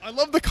good. I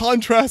love the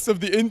contrast of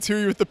the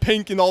interior with the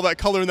pink and all that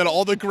color, and then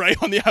all the gray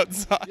on the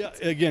outside. Yeah,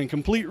 again,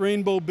 complete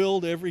rainbow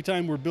build. Every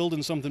time we're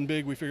building something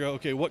big, we figure out,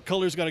 okay, what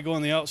color's got to go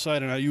on the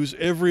outside, and I use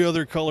every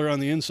other color on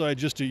the inside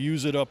just to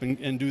use it up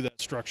and do that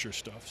structure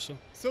stuff.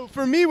 So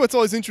for me, what's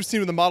always interesting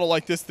with a model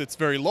like this that's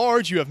very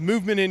large, you have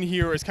movement in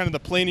here as kind of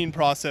the planning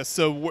process.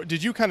 So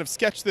did you kind of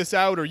sketch this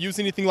out or use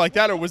anything like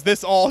that, or was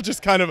this all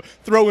just kind of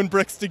throwing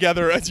bricks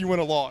together as you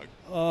went along?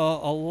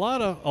 A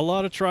lot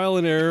of trial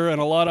and error, and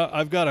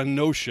I've got a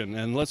notion,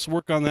 and let's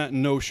work on that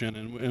notion,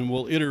 and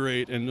we'll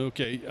iterate. And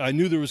okay, I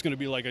knew there was going to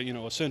be like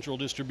a central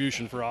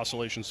distribution for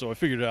oscillation, so I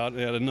figured it out.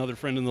 I had another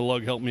friend in the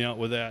lug help me out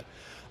with that.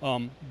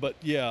 But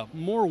yeah,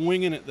 more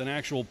winging it than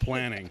actual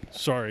planning.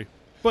 Sorry.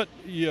 But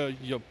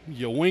you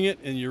wing it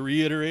and you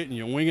reiterate and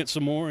you wing it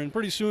some more, and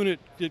pretty soon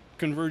it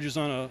converges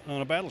on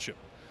a battleship.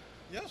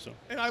 Yeah, So.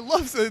 and I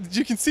love that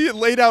you can see it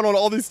laid out on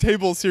all these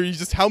tables here.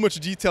 Just how much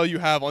detail you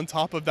have on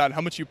top of that,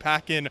 how much you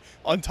pack in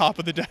on top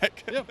of the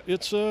deck. Yeah,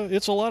 it's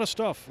a lot of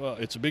stuff.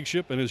 It's a big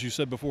ship, and as you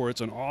said before,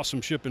 it's an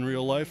awesome ship in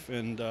real life.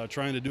 And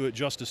trying to do it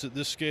justice at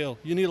this scale,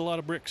 you need a lot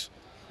of bricks.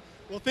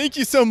 Well, thank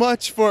you so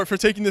much for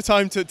taking the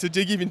time to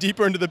dig even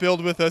deeper into the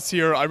build with us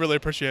here. I really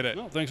appreciate it.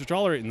 No, thanks for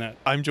tolerating that.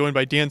 I'm joined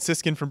by Dan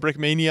Siskin from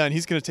Brickmania, and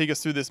he's going to take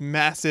us through this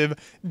massive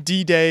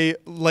D-Day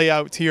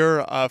layout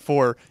here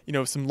for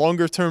some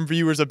longer-term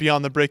viewers of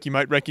Beyond the Brick. You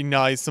might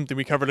recognize something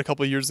we covered a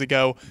couple of years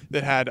ago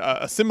that had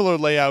a similar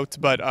layout,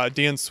 but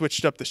Dan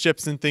switched up the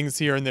ships and things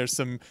here, and there's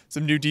some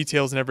new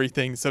details and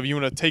everything. So, you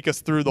want to take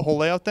us through the whole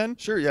layout then?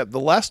 Sure. Yeah.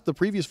 The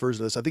previous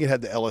version of this, I think it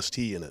had the LST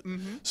in it.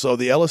 So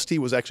the LST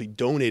was actually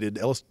donated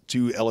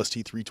to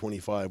LST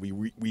 325.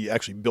 We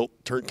actually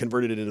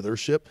converted it into their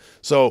ship.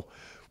 So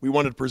we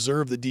wanted to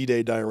preserve the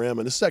D-Day diorama,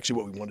 and this is actually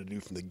what we wanted to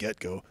do from the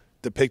get-go,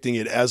 depicting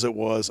it as it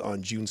was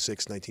on June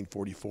 6,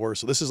 1944.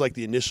 So this is like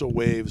the initial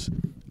waves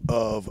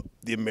of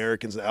the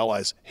Americans and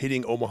Allies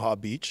hitting Omaha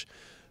Beach.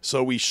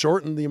 So we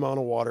shortened the amount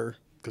of water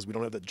because we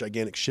don't have that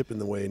gigantic ship in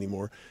the way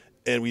anymore,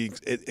 and we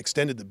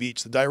extended the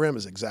beach. The diorama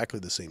is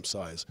exactly the same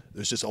size.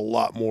 There's just a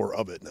lot more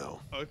of it now.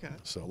 Okay.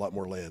 So a lot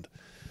more land.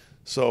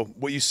 So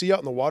what you see out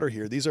in the water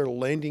here, these are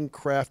landing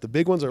craft. The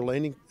big ones are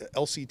landing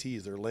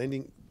LCTs. They're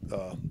landing,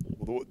 the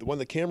one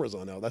the camera's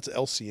on now, that's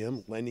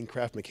LCM, landing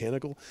craft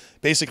mechanical.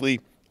 Basically,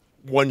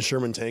 one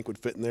Sherman tank would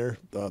fit in there.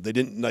 They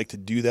didn't like to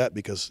do that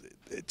because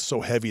it's so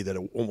heavy that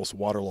it almost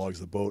waterlogs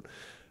the boat.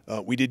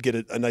 We did get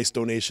a nice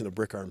donation of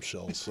brick arm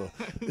shells. So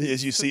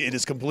as you see, it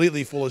is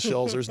completely full of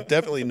shells. There's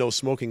definitely no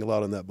smoking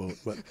allowed on that boat,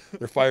 but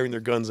they're firing their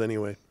guns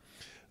anyway.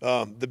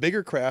 The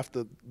bigger craft,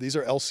 these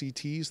are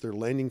LCTs. They're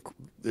landing.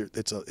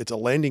 It's a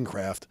landing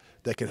craft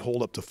that can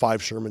hold up to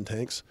 5 Sherman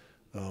tanks.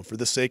 For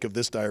the sake of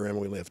this diorama,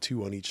 we only have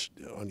 2 on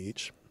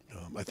each.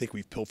 I think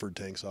we've pilfered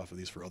tanks off of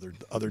these for other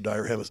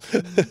dioramas.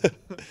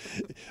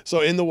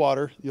 So in the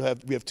water, we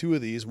have 2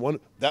 of these. One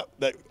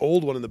that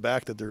old one in the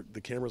back that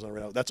the camera's on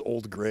right now. That's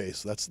old gray.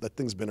 So that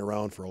thing's been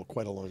around for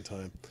quite a long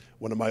time.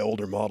 One of my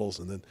older models,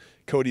 and then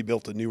Cody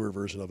built a newer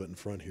version of it in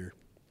front here.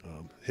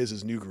 His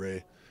is new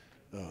gray.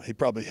 He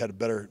probably had a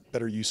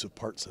better use of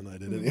parts than I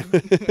did.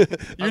 Anyway.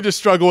 You just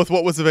struggle with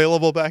what was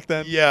available back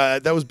then? Yeah,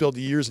 that was built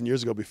years and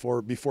years ago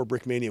before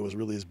Brickmania was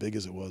really as big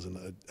as it was,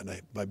 and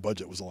my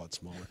budget was a lot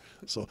smaller.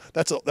 So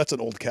that's an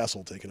old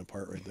castle taken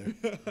apart right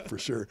there, for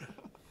sure.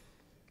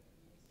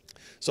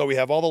 So we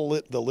have all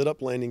the lit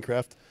up landing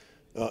craft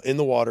in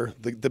the water.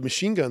 The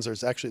machine guns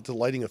it's a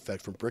lighting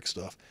effect from Brick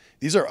Stuff.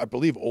 These are, I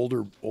believe,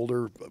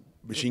 older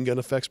machine gun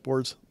effects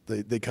boards.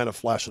 They kind of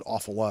flash an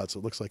awful lot, so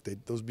it looks like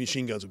those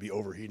machine guns would be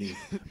overheating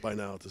by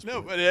now at this point.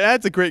 No, but it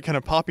adds a great kind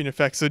of popping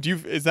effect. So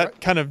is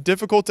that kind of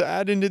difficult to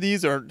add into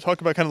these, or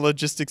talk about kind of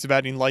logistics of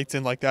adding lights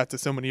in like that to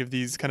so many of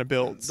these kind of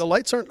builds? The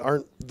lights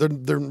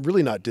they're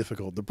really not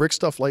difficult. The Brick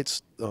Stuff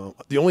lights,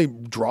 the only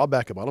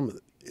drawback about them,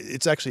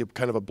 it's actually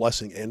kind of a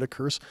blessing and a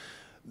curse.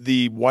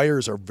 The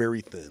wires are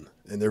very thin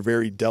and they're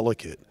very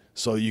delicate,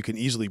 so you can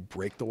easily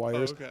break the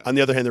wires. Oh, okay. On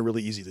the other hand, they're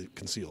really easy to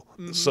conceal.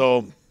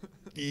 So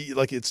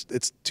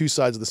it's 2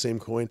 sides of the same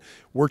coin.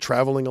 We're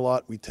traveling a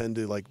lot. We tend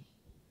to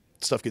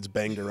stuff gets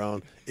banged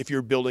around. If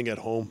you're building at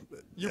home,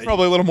 you're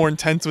probably a little more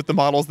intense with the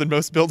models than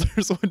most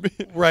builders would be.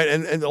 Right,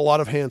 and a lot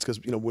of hands,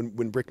 because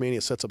when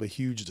Brickmania sets up a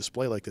huge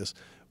display like this,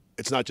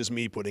 it's not just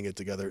me putting it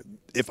together.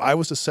 If I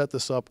was to set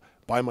this up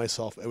by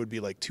myself, it would be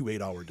like 2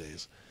 8-hour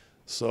days.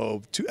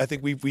 So I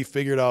think we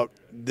figured out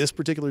this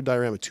particular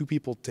diorama, 2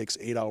 people takes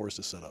 8 hours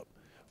to set up.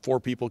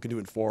 4 people can do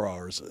it in 4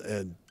 hours,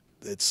 and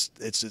it's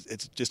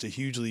just a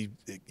hugely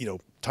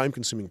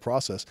time-consuming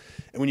process.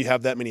 And when you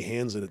have that many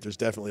hands in it, there's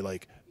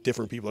definitely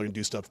different people are going to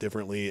do stuff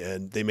differently,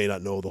 and they may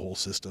not know the whole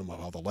system of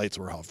how the lights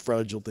work, how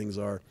fragile things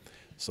are.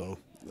 So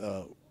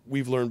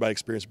we've learned by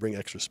experience to bring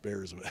extra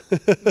spares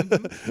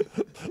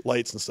of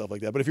lights and stuff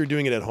like that. But if you're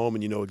doing it at home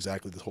and you know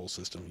exactly the whole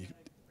system,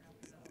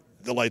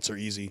 the lights are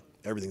easy.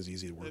 Everything's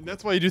easy to work with. And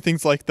that's why you do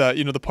things like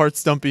the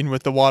parts dumping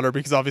with the water,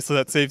 because obviously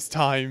that saves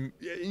time.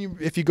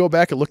 If you go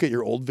back and look at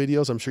your old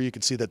videos, I'm sure you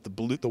can see that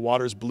the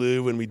water's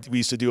blue, and we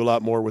used to do a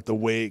lot more with the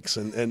wakes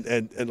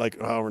and like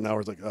now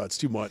it's like, oh, it's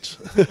too much.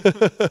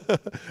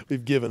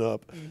 We've given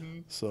up.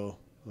 So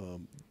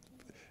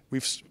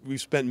we've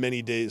spent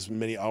many days,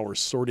 many hours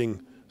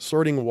sorting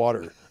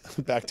water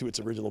back to its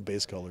original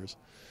base colors.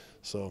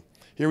 So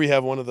here we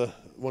have one of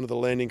the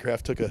landing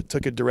craft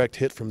took a direct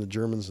hit from the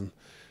Germans, and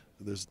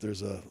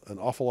there's an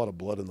awful lot of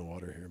blood in the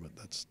water here, but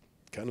that's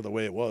kind of the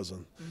way it was.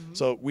 And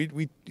so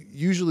we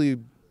usually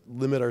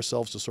limit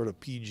ourselves to sort of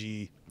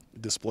PG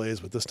displays,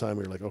 but this time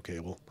we were like, okay,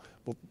 well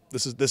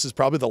this is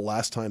probably the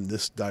last time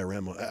this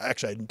diorama,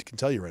 actually I can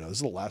tell you right now, this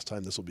is the last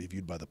time this will be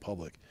viewed by the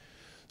public.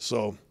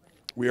 So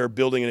we are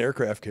building an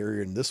aircraft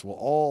carrier, and this will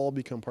all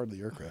become part of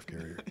the aircraft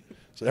carrier.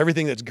 So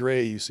everything that's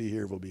gray you see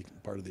here will be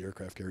part of the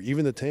aircraft carrier.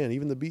 Even the tan,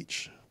 even the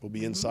beach will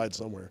be inside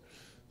somewhere.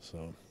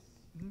 So.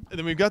 And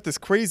then we've got this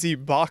crazy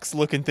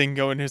box-looking thing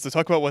going here. So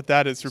talk about what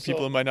that is for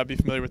people who might not be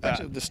familiar with that.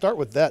 Actually, to start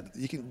with that,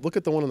 you can look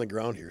at the one on the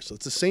ground here. So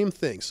it's the same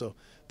thing. So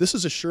this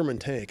is a Sherman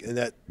tank, and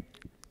that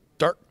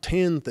dark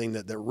tan thing,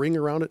 that ring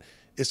around it,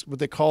 is what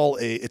they call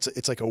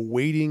it's like a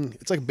weighting.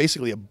 It's like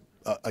basically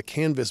a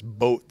canvas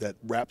boat that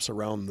wraps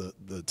around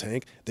the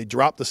tank. They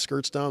drop the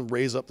skirts down,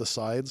 raise up the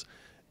sides,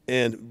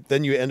 and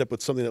then you end up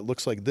with something that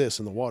looks like this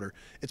in the water.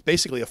 It's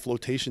basically a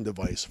flotation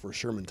device for a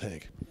Sherman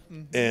tank.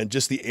 And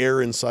just the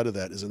air inside of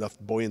that is enough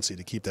buoyancy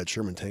to keep that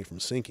Sherman tank from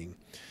sinking.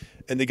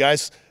 And the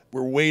guys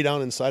were way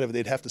down inside of it.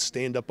 They'd have to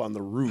stand up on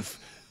the roof,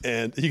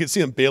 and you can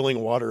see them bailing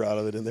water out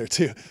of it in there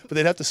too. But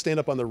they'd have to stand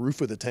up on the roof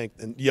of the tank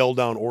and yell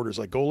down orders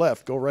like, go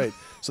left, go right.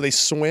 So they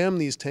swam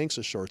these tanks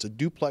ashore. It's a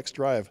duplex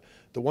drive.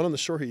 The one on the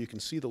shore here, you can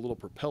see the little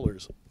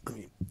propellers.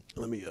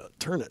 Let me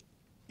turn it.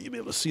 You'll be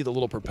able to see the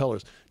little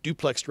propellers.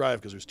 Duplex drive,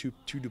 because there's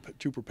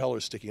two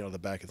propellers sticking out of the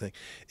back of the thing.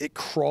 It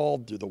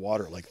crawled through the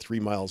water at like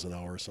 3 miles an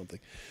hour or something.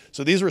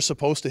 So these were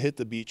supposed to hit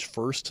the beach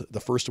first, the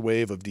first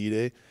wave of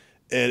D-Day.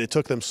 And it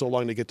took them so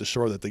long to get to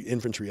shore that the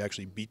infantry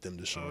actually beat them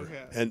to shore.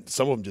 Okay. And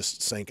some of them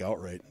just sank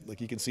outright.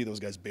 Like you can see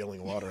those guys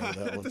bailing water out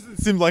of that one. It doesn't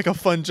seem like a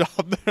fun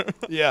job there.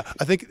 Yeah,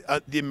 I think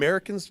the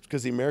Americans,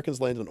 because the Americans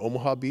landed on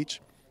Omaha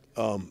Beach,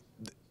 on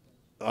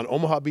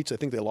Omaha Beach, I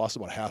think they lost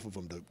about half of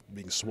them to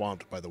being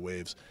swamped by the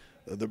waves.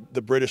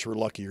 The British were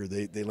luckier.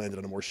 They landed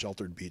on a more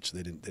sheltered beach.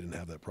 They didn't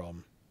have that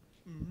problem.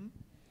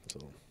 So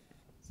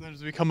then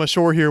as we come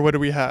ashore here, what do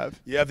we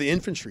have? You have the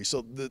infantry.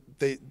 So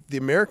the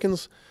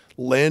Americans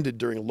landed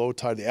during low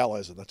tide. The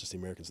Allies, not just the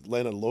Americans,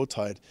 landed on low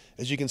tide.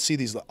 As you can see,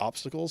 these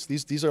obstacles.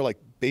 These are like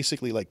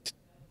basically like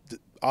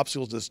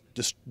obstacles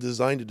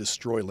designed to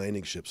destroy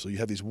landing ships. So you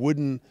have these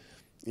wooden,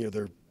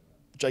 they're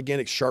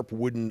gigantic sharp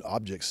wooden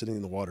objects sitting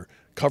in the water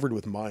covered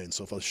with mines.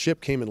 So if a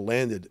ship came and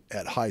landed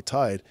at high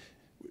tide,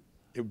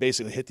 it would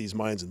basically hit these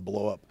mines and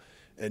blow up.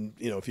 And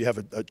if you have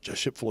a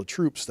ship full of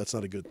troops, that's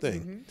not a good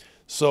thing.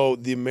 So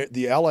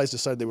the Allies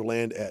decided they would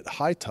land at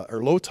high tide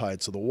or low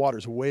tide, so the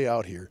water's way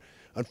out here.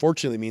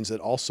 Unfortunately, it means that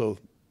also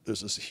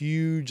there's this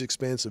huge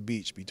expanse of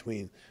beach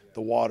between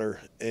the water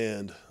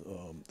and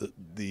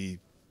the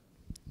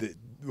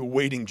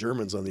waiting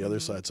Germans on the other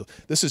side. So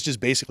this is just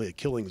basically a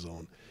killing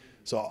zone.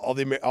 So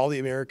all the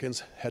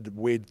Americans had to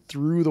wade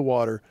through the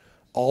water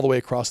all the way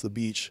across the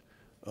beach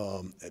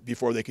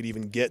before they could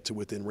even get to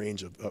within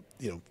range of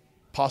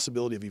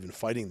possibility of even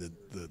fighting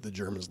the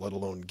Germans, let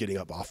alone getting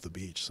up off the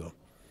beach. So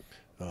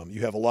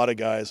you have a lot of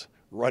guys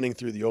running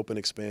through the open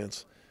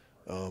expanse.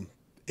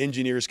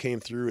 Engineers came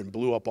through and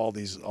blew up all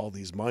these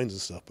mines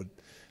and stuff, but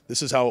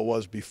this is how it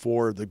was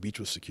before the beach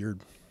was secured.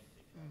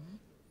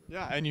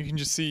 Yeah, and you can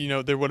just see,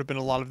 there would have been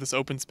a lot of this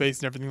open space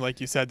and everything,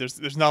 like you said.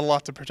 There's not a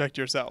lot to protect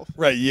yourself.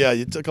 Right. Yeah,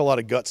 it took a lot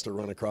of guts to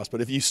run across,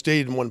 but if you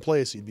stayed in one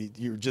place,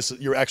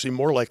 you're actually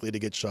more likely to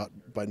get shot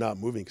by not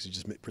moving because you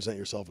just present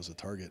yourself as a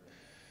target.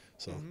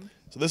 So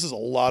this is a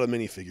lot of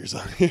minifigures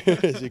on here,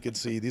 as you can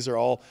see. These are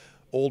all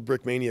old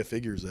Brickmania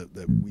figures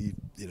that we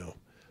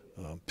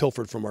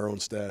pilfered from our own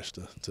stash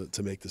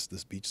to make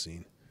this beach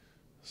scene.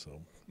 So.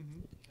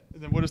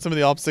 And then what are some of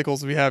the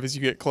obstacles we have as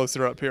you get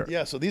closer up here?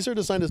 Yeah, so these are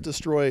designed to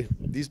destroy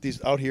these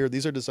out here.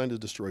 These are designed to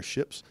destroy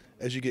ships.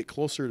 As you get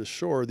closer to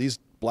shore, these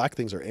black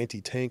things are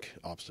anti-tank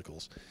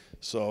obstacles.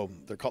 So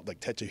they're called like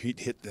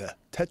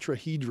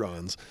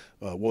tetrahedrons.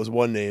 Was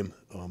one name.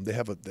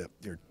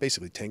 They're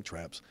basically tank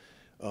traps.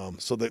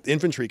 So the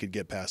infantry could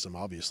get past them,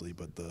 obviously,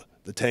 but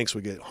the tanks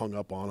would get hung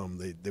up on them.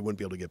 They wouldn't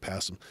be able to get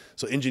past them.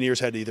 So engineers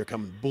had to either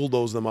come and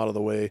bulldoze them out of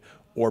the way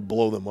or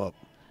blow them up.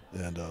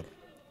 And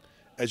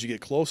as you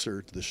get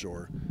closer to the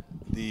shore,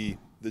 the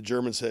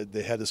Germans had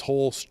this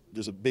whole,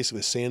 basically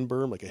a sand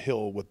berm, like a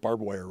hill with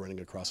barbed wire running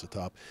across the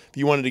top. If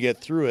you wanted to get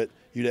through it,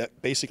 the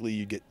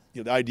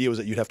idea was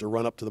that you'd have to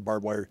run up to the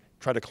barbed wire,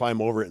 try to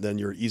climb over it, and then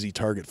you're an easy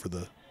target for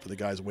the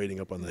guys waiting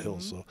up on the hill.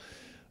 So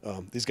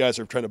these guys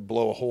are trying to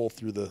blow a hole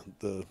through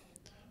the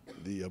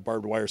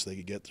barbed wire so they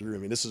could get through. I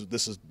mean, this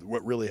is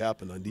what really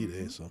happened on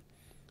D-Day. So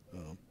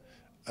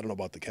I don't know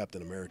about the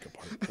Captain America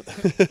part.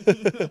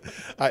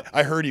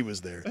 I heard he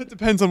was there. It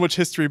depends on which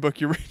history book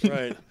you're reading.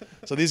 Right.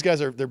 So these guys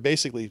they're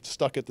basically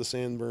stuck at the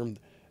sand berm.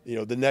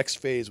 The next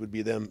phase would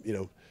be them.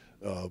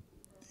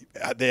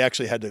 They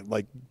actually had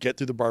to get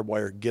through the barbed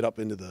wire, get up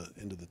into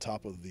the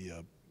top of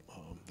the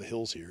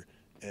hills here,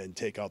 and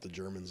take out the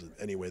Germans in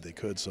any way they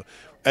could. So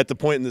at the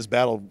point in this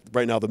battle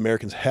right now, the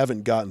Americans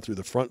haven't gotten through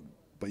the front,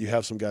 but you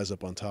have some guys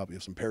up on top. You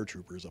have some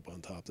paratroopers up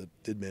on top that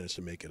did manage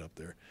to make it up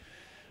there.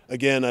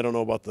 Again, I don't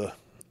know about the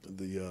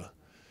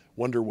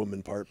Wonder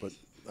Woman part, but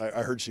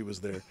I heard she was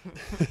there.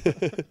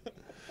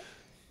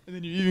 And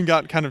then you even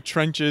got kind of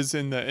trenches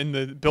built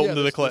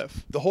into the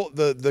cliff.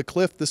 The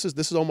cliff. This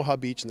is Omaha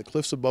Beach, and the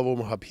cliffs above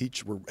Omaha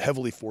Beach were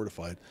heavily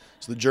fortified.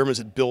 So the Germans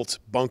had built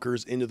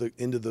bunkers into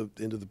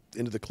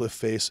the cliff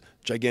face,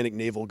 gigantic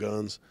naval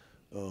guns.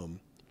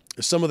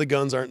 Some of the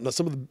guns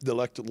some of the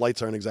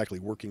lights aren't exactly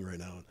working right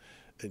now.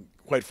 And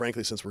quite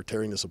frankly, since we're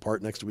tearing this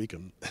apart next week,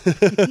 I'm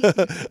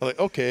like,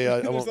 okay,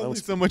 I won't. There's only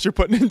so much you're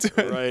putting into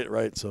it.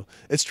 Right. So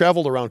it's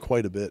traveled around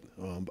quite a bit.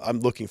 I'm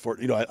looking for,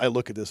 I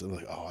look at this and I'm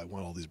like, oh, I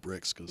want all these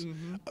bricks because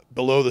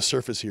below the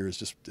surface here is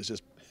just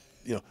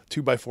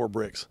 2x4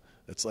 bricks.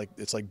 It's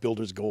like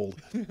builder's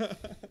gold.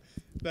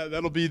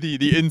 That'll be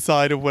the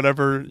inside of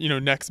whatever,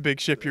 next big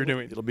ship you're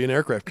doing. It'll be an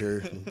aircraft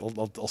carrier.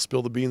 I'll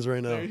spill the beans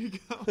right now. There you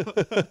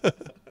go.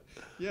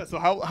 Yeah, so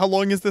how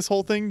long is this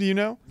whole thing, do you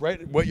know?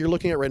 Right, what you're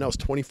looking at right now is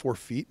 24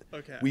 feet.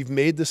 Okay. We've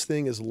made this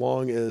thing as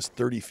long as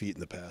 30 feet in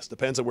the past.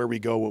 Depends on where we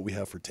go, what we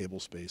have for table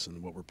space,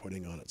 and what we're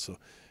putting on it. So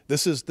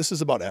this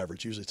is about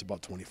average. Usually it's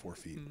about 24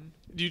 feet.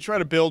 Mm-hmm. Do you try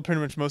to build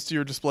pretty much most of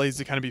your displays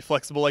to kind of be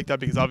flexible like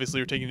that? Because obviously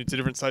you're taking it to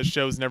different size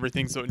shows and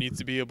everything, so it needs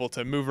to be able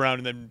to move around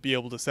and then be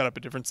able to set up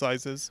at different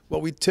sizes?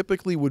 Well, we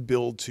typically would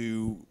build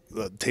to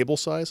table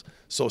size.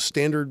 So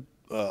standard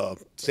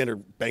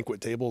banquet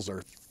tables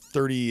are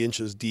 30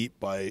 inches deep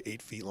by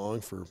 8 feet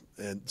long,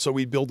 and so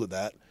we build to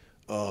that.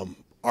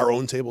 Our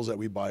own tables that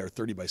we buy are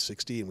 30 by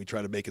 60, and we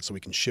try to make it so we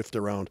can shift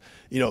around.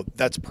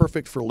 That's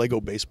perfect for Lego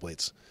base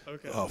plates.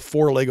 Okay.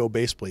 4 Lego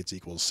base plates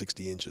equals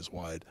 60 inches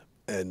wide,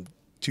 and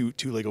two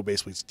Lego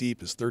base plates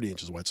deep is 30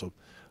 inches wide. So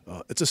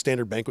it's a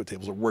standard banquet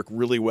table that work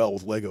really well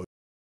with Lego.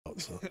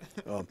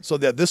 So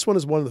this one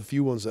is one of the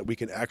few ones that we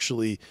can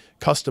actually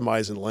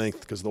customize in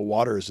length, because the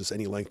water is just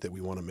any length that we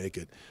want to make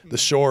it. The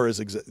shore is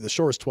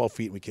 12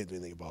 feet, and we can't do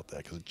anything about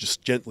that because it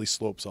just gently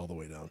slopes all the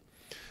way down.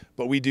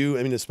 But we do,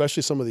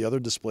 especially some of the other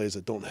displays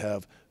that don't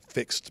have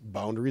fixed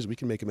boundaries, we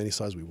can make them any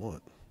size we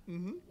want.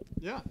 Mm-hmm.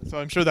 Yeah, so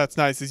I'm sure that's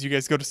nice as you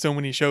guys go to so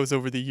many shows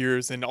over the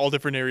years in all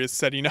different areas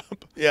setting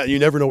up. Yeah, you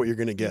never know what you're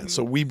going to get. Mm-hmm.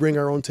 So we bring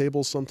our own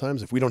tables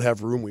sometimes. If we don't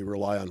have room, we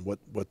rely on what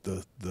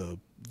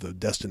the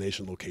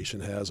destination location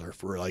has, or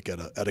for like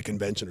at a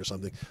convention or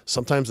something.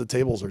 Sometimes the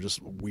tables are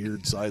just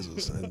weird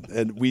sizes,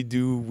 and we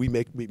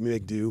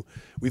make do.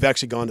 We've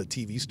actually gone to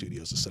TV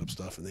studios to set up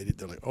stuff, and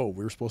they're like, oh,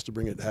 we were supposed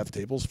to have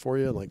tables for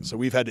you, and so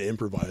we've had to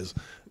improvise.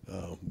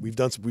 We've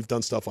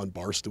done stuff on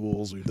bar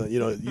stools. We've done,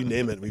 you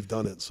name it, we've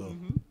done it. So.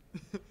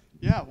 Mm-hmm.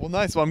 Yeah, well,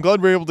 nice. Well, I'm glad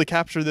we were able to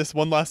capture this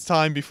one last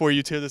time before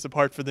you tear this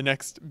apart for the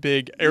next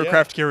big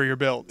aircraft carrier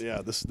build.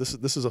 Yeah, this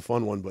is a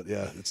fun one, but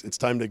yeah, it's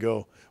time to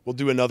go. We'll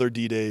do another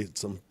D-Day,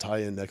 some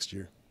tie-in next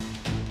year.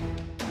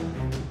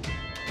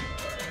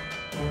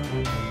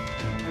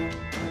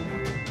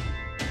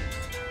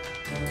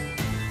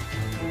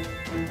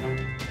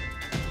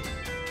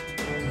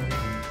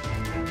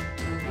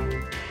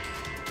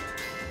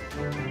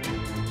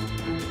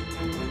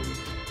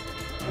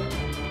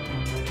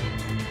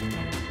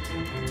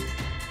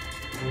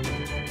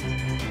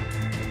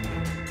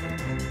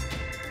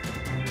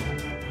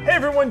 Hey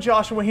everyone,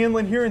 Joshua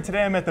Hanlon here, and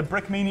today I'm at the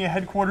Brickmania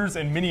headquarters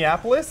in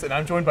Minneapolis, and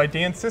I'm joined by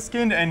Dan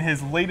Siskind and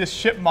his latest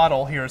ship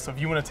model here. So if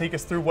you want to take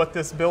us through what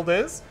this build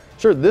is.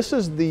 Sure, this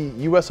is the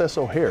USS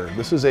O'Hare.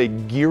 This is a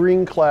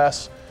Gearing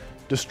class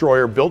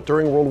destroyer built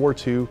during World War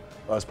II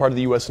as part of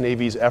the U.S.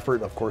 Navy's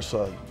effort. Of course,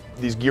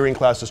 these Gearing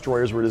class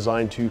destroyers were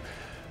designed to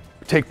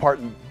take part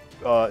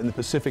in the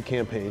Pacific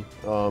campaign.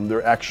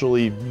 They're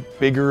actually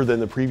bigger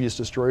than the previous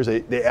destroyers.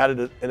 They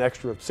added an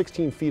extra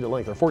 16 feet of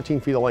length, or 14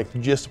 feet of length,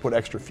 just to put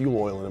extra fuel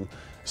oil in them,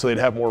 so they'd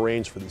have more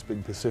range for these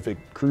big Pacific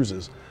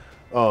cruises.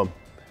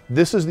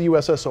 This is the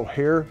USS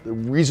O'Hare. The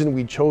reason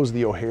we chose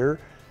the O'Hare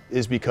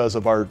is because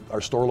of our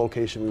store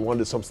location. We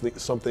wanted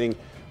something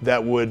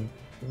that would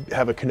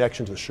have a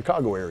connection to the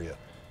Chicago area.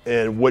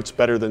 And what's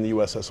better than the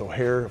USS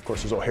O'Hare? Of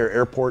course, there's O'Hare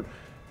Airport.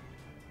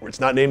 It's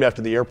not named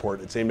after the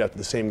airport, it's named after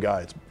the same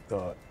guy. It's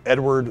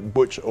Edward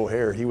Butch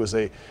O'Hare. He was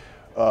a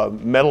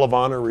Medal of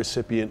Honor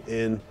recipient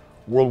in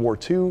World War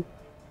II,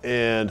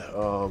 and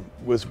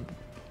was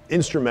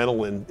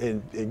instrumental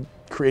in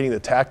creating the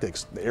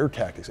tactics, the air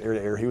tactics, air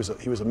to air. He was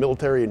a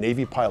military and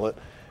Navy pilot,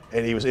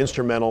 and he was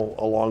instrumental,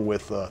 along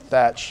with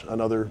Thatch,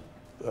 another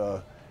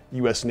famous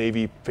U.S.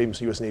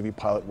 Navy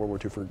pilot in World War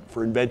II,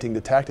 for inventing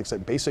the tactics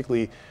that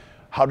basically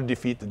how to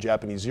defeat the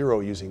Japanese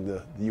Zero using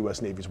the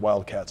U.S. Navy's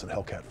Wildcats and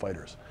Hellcat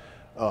fighters.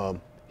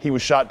 He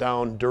was shot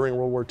down during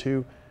World War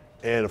II,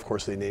 and of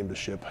course they named the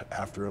ship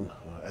after him,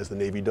 as the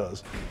Navy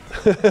does.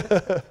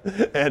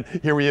 And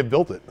here we have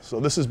built it. So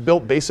this is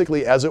built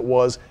basically as it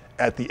was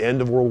at the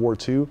end of World War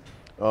II.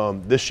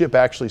 This ship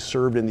actually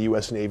served in the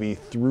U.S. Navy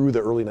through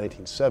the early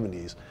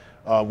 1970s.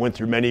 Went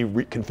through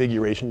many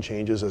configuration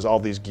changes, as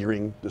all these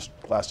Gearing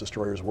class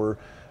destroyers were.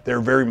 They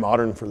were very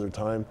modern for their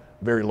time,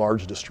 very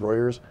large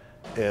destroyers,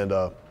 and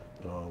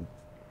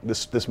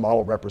this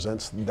model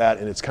represents that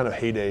in its kind of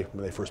heyday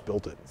when they first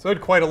built it. So it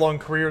had quite a long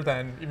career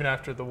then, even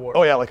after the war.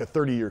 Oh yeah, like a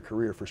 30-year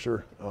career for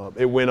sure.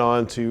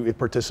 It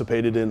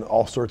participated in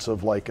all sorts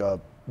of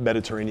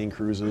Mediterranean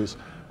cruises,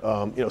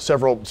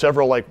 several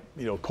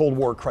Cold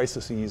War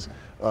crises,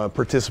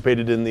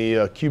 participated in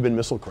the Cuban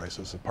Missile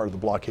Crisis as part of the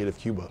blockade of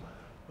Cuba.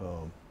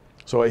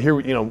 So here,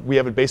 we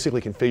have it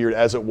basically configured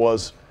as it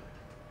was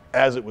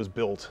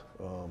built.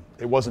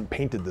 It wasn't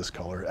painted this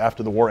color.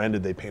 After the war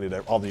ended, they painted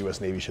all the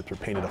U.S. Navy ships were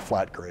painted a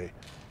flat gray,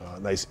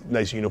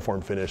 nice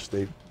uniform finish.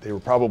 They were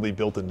probably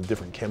built in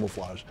different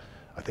camouflage.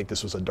 I think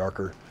this was a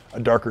darker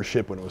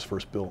ship when it was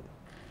first built.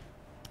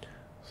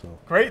 So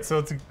great. So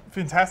it's a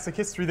fantastic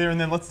history there,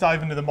 and then let's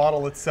dive into the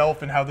model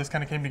itself and how this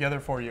kind of came together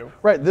for you.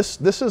 Right. This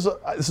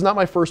is not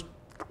my first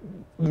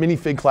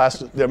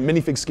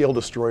minifig scale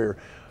destroyer.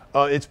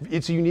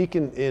 It's unique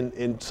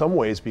in some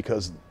ways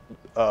because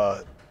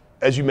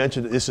as you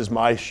mentioned, this is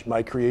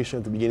my creation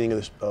at the beginning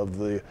of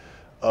the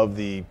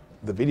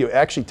video.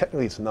 Actually,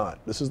 technically, it's not.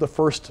 This is the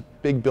first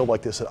big build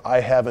like this that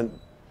I haven't,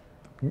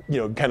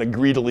 kind of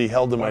greedily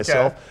held to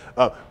myself.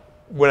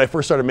 When I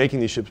first started making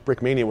these ships,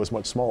 Brickmania was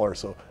much smaller,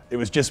 so it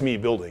was just me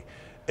building.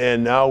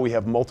 And now we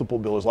have multiple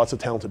builders, lots of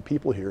talented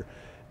people here,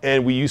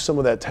 and we use some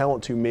of that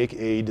talent to make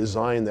a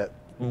design that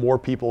more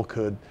people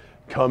could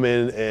come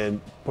in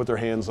and put their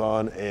hands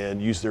on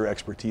and use their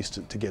expertise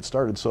to get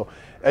started. So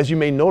as you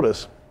may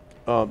notice,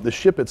 the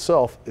ship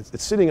itself,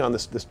 it's sitting on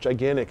this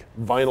gigantic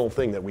vinyl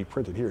thing that we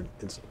printed here.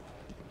 You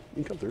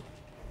can come through.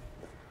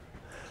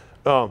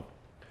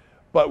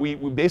 But we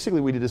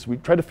basically did this. We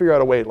tried to figure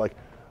out a way, like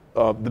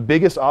the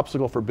biggest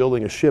obstacle for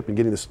building a ship and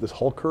getting this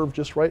hull curve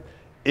just right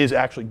is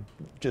actually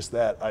just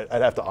that.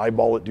 I'd have to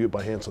eyeball it, do it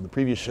by hand. So the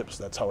previous ships,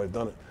 that's how I've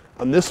done it.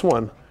 On this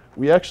one,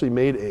 we actually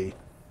made a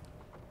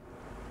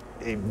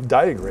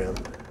diagram.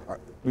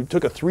 We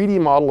took a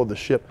 3D model of the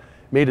ship,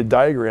 made a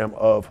diagram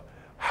of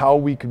how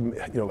we could,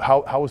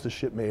 how was the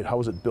ship made, how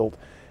was it built,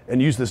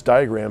 and used this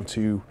diagram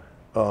to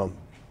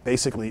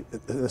basically,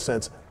 in a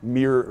sense,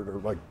 mirror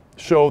or like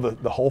show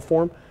the hull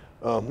form.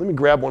 Let me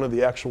grab one of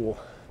the actual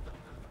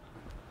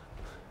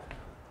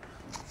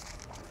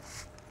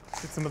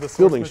Get some of the source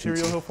building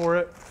material sheets for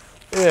it.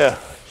 Yeah,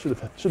 should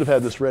have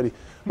had this ready.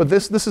 But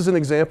this is an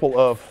example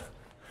of,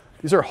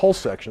 these are hull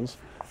sections.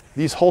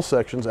 These hull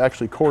sections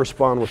actually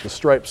correspond with the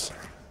stripes.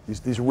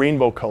 These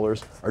rainbow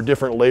colors are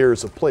different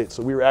layers of plates.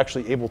 So we were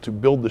actually able to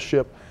build the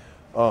ship.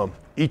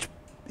 Each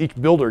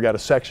builder got a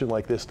section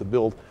like this to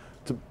build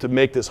to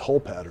make this hull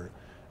pattern.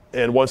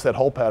 And once that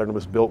hull pattern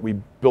was built, we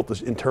built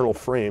this internal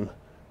frame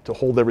to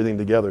hold everything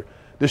together.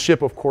 This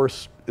ship, of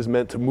course, is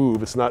meant to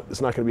move. It's not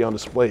going to be on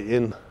display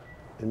in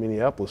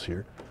Minneapolis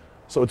here.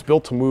 So it's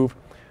built to move.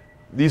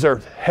 These are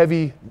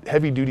heavy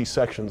duty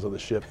sections of the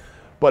ship,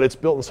 but it's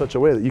built in such a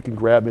way that you can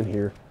grab in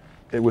here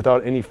and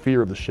without any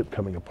fear of the ship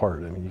coming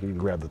apart. I mean, you can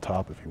grab the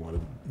top if you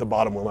wanted. The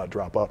bottom will not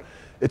drop out.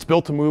 It's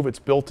built to move. It's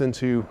built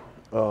into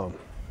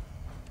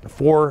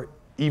 4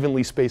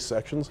 evenly spaced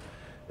sections.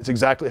 It's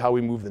exactly how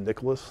we moved the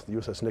Nicholas, the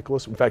USS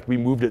Nicholas. In fact, we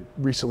moved it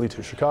recently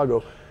to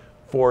Chicago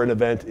for an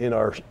event in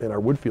our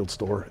Woodfield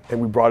store,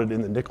 and we brought it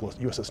in the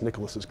USS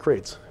Nicholas's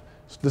crates.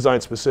 It's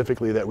designed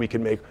specifically that we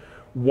can make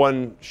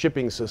one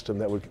shipping system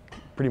that would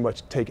pretty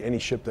much take any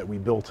ship that we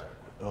built,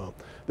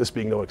 this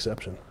being no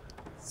exception.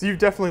 So you've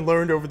definitely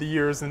learned over the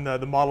years and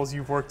the models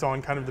you've worked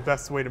on kind of the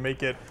best way to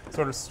make it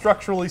sort of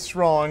structurally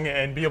strong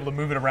and be able to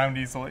move it around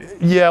easily.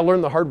 Yeah, I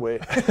learned the hard way.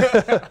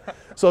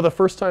 So the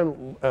first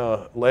time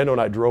Lando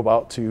and I drove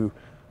out to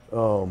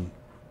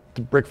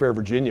Brick Fair,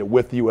 Virginia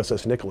with the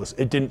USS Nicholas,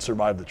 it didn't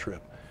survive the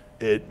trip.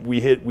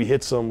 We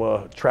hit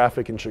some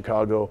traffic in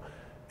Chicago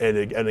and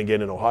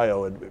again in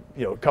Ohio, and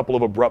a couple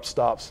of abrupt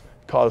stops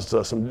caused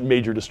some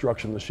major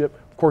destruction of the ship.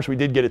 Of course, we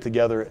did get it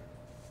together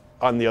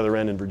on the other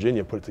end in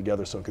Virginia, put it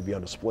together so it could be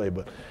on display,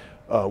 but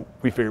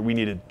we figured we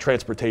needed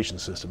transportation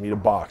system, we need a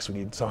box, we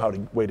need somehow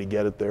way to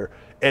get it there,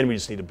 and we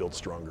just need to build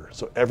stronger.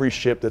 So every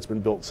ship that's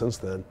been built since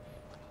then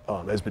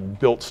has been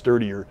built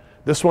sturdier.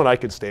 This one I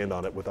could stand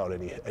on it without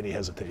any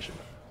hesitation.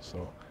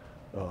 So,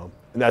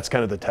 and that's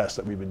kind of the test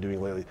that we've been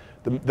doing lately.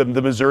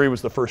 The Missouri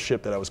was the first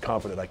ship that I was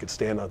confident I could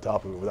stand on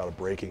top of it without it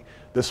breaking.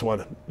 This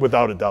one,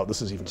 without a doubt,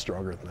 this is even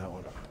stronger than that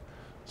one.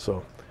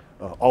 So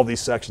all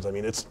these sections, I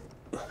mean,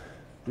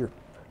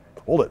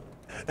 hold it.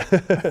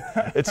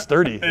 It's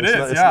sturdy.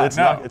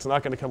 It's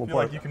not going to come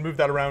apart. Like you can move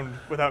that around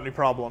without any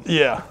problem.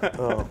 Yeah.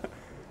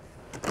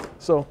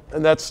 So,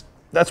 and that's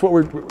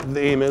what the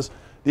aim is.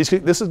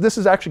 This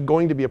is actually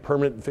going to be a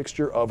permanent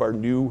fixture of our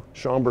new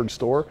Schaumburg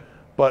store,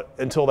 but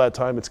until that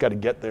time, it's got to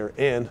get there,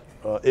 and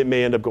it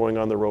may end up going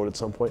on the road at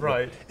some point.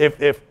 Right.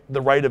 If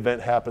the right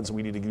event happens,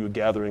 we need to do a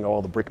gathering of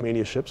all the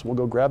Brickmania ships. We'll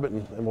go grab it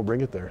and we'll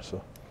bring it there.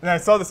 So. And I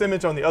saw this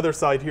image on the other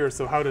side here.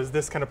 So how does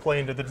this kind of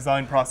play into the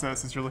design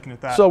process as you're looking at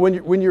that? So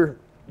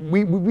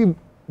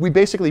we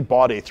basically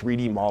bought a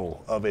 3D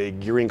model of a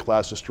Gearing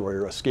class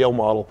destroyer, a scale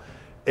model,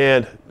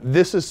 and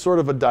this is sort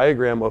of a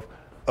diagram of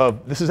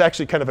this is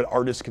actually kind of an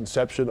artist's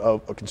conception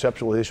of a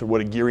conceptualization of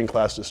what a Gearing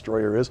class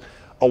destroyer is.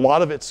 A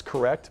lot of it's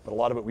correct, but a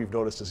lot of it we've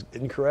noticed is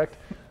incorrect.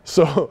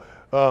 So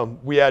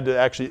we had to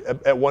actually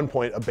at one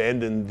point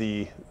abandon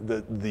the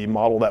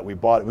model that we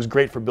bought. It was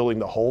great for building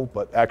the hull,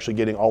 but actually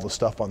getting all the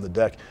stuff on the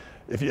deck.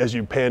 As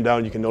you pan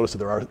down, you can notice that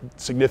there are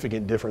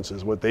significant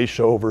differences what they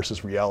show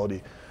versus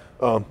reality.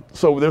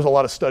 So there's a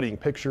lot of studying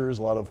pictures,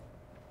 a lot of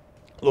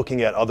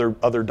looking at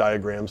other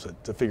diagrams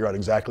to figure out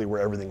exactly where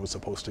everything was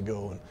supposed to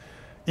go. And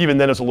even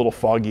then, it's a little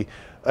foggy.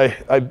 I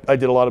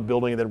did a lot of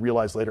building and then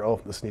realized later,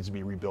 oh, this needs to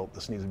be rebuilt.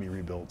 This needs to be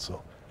rebuilt.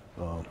 So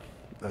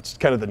that's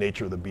kind of the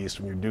nature of the beast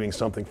when you're doing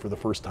something for the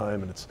first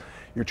time and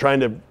you're trying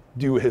to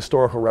do a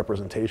historical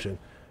representation.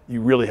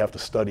 You really have to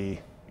study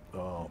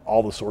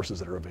all the sources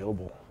that are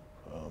available,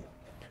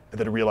 and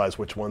then realize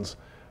which ones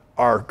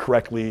are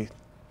correctly.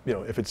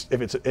 If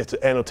it's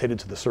annotated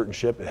to the certain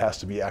ship, it has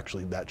to be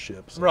actually that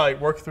ship. So. Right,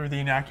 work through the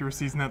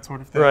inaccuracies and that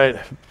sort of thing. Right,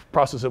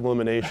 process of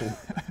elimination.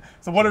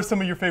 So what are some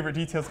of your favorite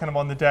details kind of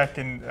on the deck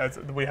and as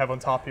we have on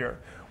top here?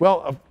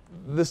 Well,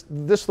 this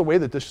the way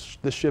that this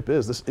ship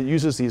is. It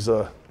uses these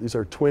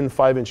are twin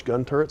 5-inch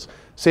gun turrets,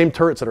 same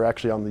turrets that are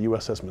actually on the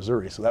USS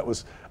Missouri. So that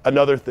was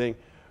another thing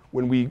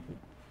when we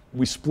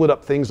split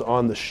up things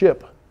on the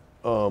ship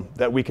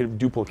that we could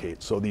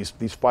duplicate. So these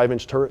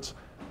 5-inch turrets,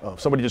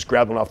 somebody just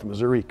grabbed one off the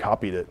Missouri,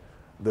 copied it.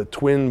 The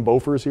twin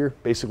Bofors here,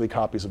 basically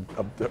copies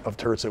of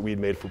turrets that we had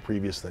made for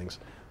previous things.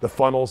 The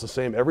funnel's the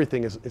same.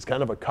 Everything is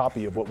kind of a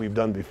copy of what we've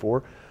done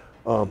before,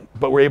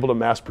 but we're able to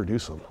mass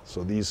produce them.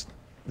 So these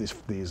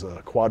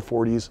quad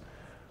 40s,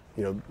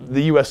 you know,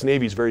 the U.S.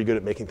 Navy is very good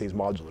at making things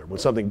modular. When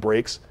something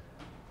breaks,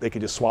 they can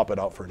just swap it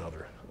out for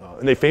another,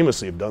 and they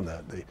famously have done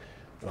that.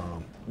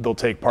 They'll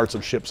take parts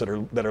of ships that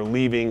are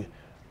leaving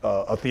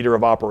a theater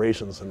of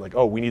operations and like,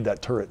 oh, we need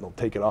that turret, and they'll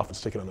take it off and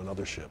stick it on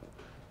another ship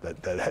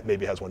that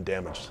maybe has one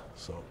damaged.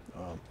 So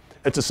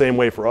it's the same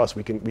way for us.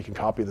 We can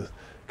copy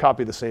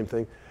the same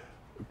thing,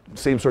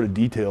 same sort of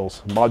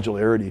details,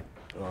 modularity.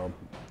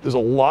 There's a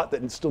lot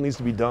that still needs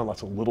to be done,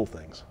 lots of little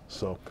things.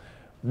 So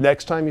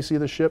next time you see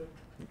the ship,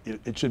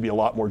 it should be a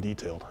lot more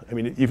detailed. I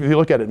mean, if you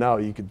look at it now,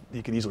 you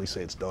could easily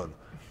say it's done,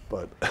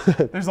 but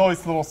there's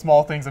always little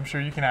small things I'm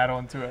sure you can add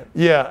on to it.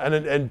 Yeah,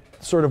 and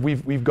sort of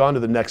we've gone to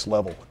the next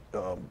level.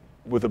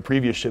 With the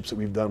previous ships that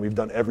we've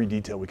done every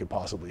detail we could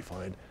possibly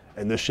find,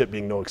 and this ship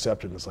being no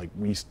exception. It's like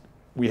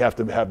we have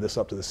to have this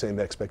up to the same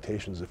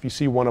expectations. If you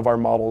see one of our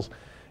models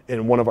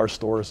in one of our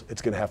stores,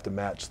 it's going to have to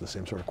match the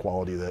same sort of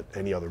quality that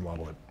any other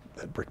model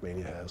that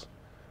Brickmania has.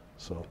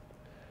 So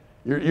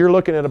you're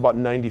looking at about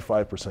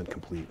 95%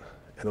 complete,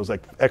 and those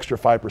like extra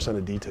 5%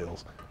 of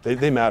details,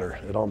 they matter.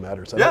 It all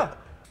matters. Yeah.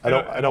 I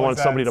don't want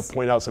somebody to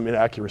point out some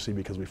inaccuracy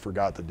because we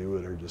forgot to do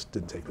it or just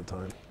didn't take the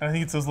time. And I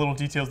think it's those little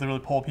details that really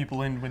pull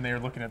people in when they're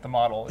looking at the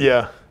model.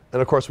 Yeah, and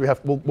of course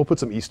we'll put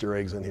some Easter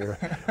eggs in here.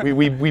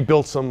 we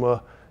built some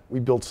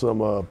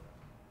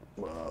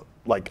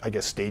like I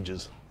guess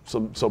stages,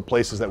 some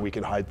places that we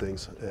can hide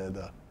things, and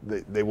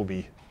they will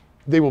be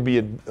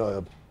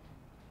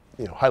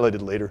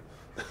highlighted later.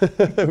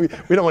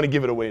 we don't want to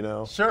give it away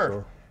now.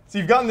 Sure. So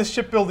you've gotten this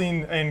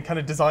shipbuilding and kind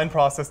of design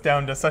process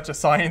down to such a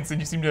science,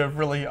 and you seem to have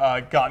really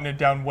gotten it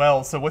down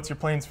well. So what's your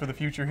plans for the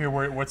future here?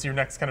 What's your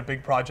next kind of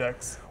big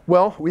projects?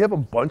 Well, we have a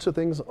bunch of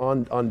things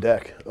on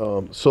deck.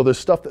 So there's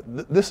stuff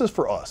that this is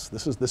for us.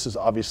 This is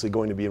obviously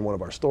going to be in one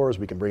of our stores.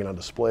 We can bring it on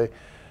display.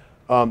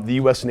 The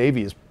U.S.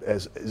 Navy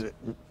is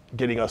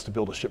getting us to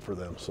build a ship for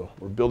them. So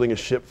we're building a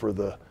ship for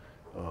the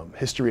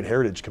History and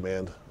Heritage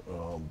Command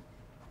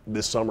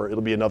this summer.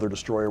 It'll be another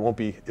destroyer. It won't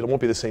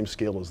be the same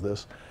scale as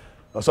this.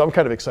 So I'm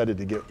kind of excited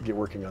to get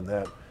working on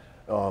that.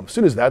 As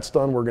soon as that's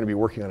done, we're going to be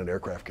working on an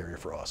aircraft carrier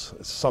for us.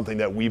 It's something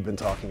that we've been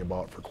talking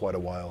about for quite a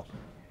while.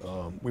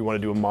 We want to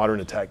do a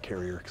modern attack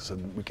carrier because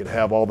we can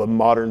have all the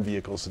modern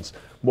vehicles. Since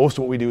most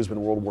of what we do has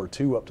been World War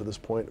II up to this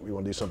point, we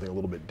want to do something a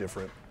little bit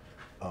different.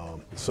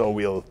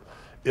 So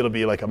it'll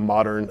be like a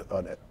modern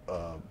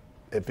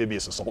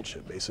amphibious assault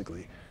ship,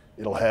 basically.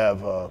 It'll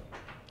have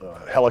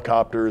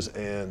helicopters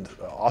and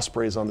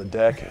Ospreys on the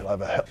deck. It'll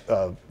have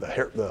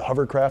the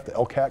hovercraft, the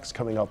LCACs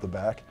coming out the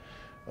back.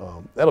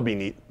 That'll be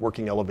neat,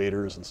 working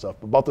elevators and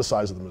stuff, about the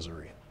size of the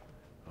Missouri,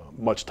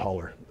 much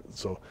taller.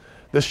 So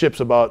this ship's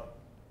about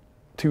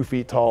 2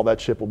 feet tall.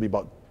 That ship will be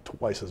about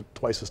twice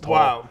as tall.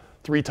 Wow.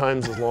 3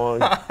 times as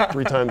long,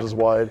 3 times as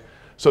wide.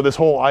 So this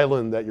whole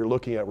island that you're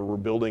looking at where we're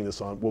building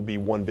this on will be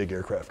one big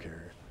aircraft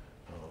carrier.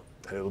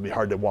 And it'll be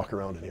hard to walk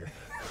around in here.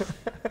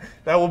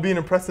 That will be an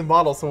impressive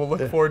model, so we'll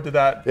look forward to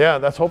that. Yeah,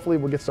 that's hopefully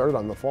we'll get started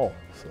on the fall.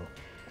 So.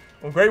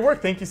 Well, great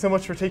work. Thank you so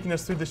much for taking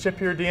us through the ship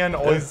here, Dan.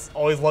 Always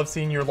love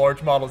seeing your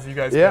large models you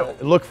guys build.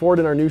 Yeah, look forward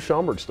in our new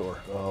Schaumburg store.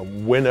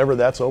 Whenever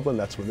that's open,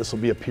 that's when this will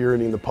be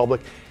appearing in the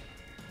public,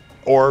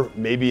 or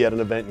maybe at an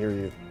event near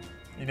you.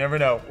 You never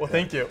know. Well,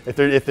 thank you.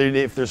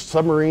 If there's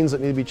submarines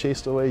that need to be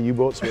chased away,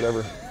 U-boats,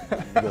 whatever.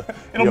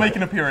 It'll make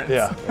an appearance.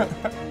 Yeah.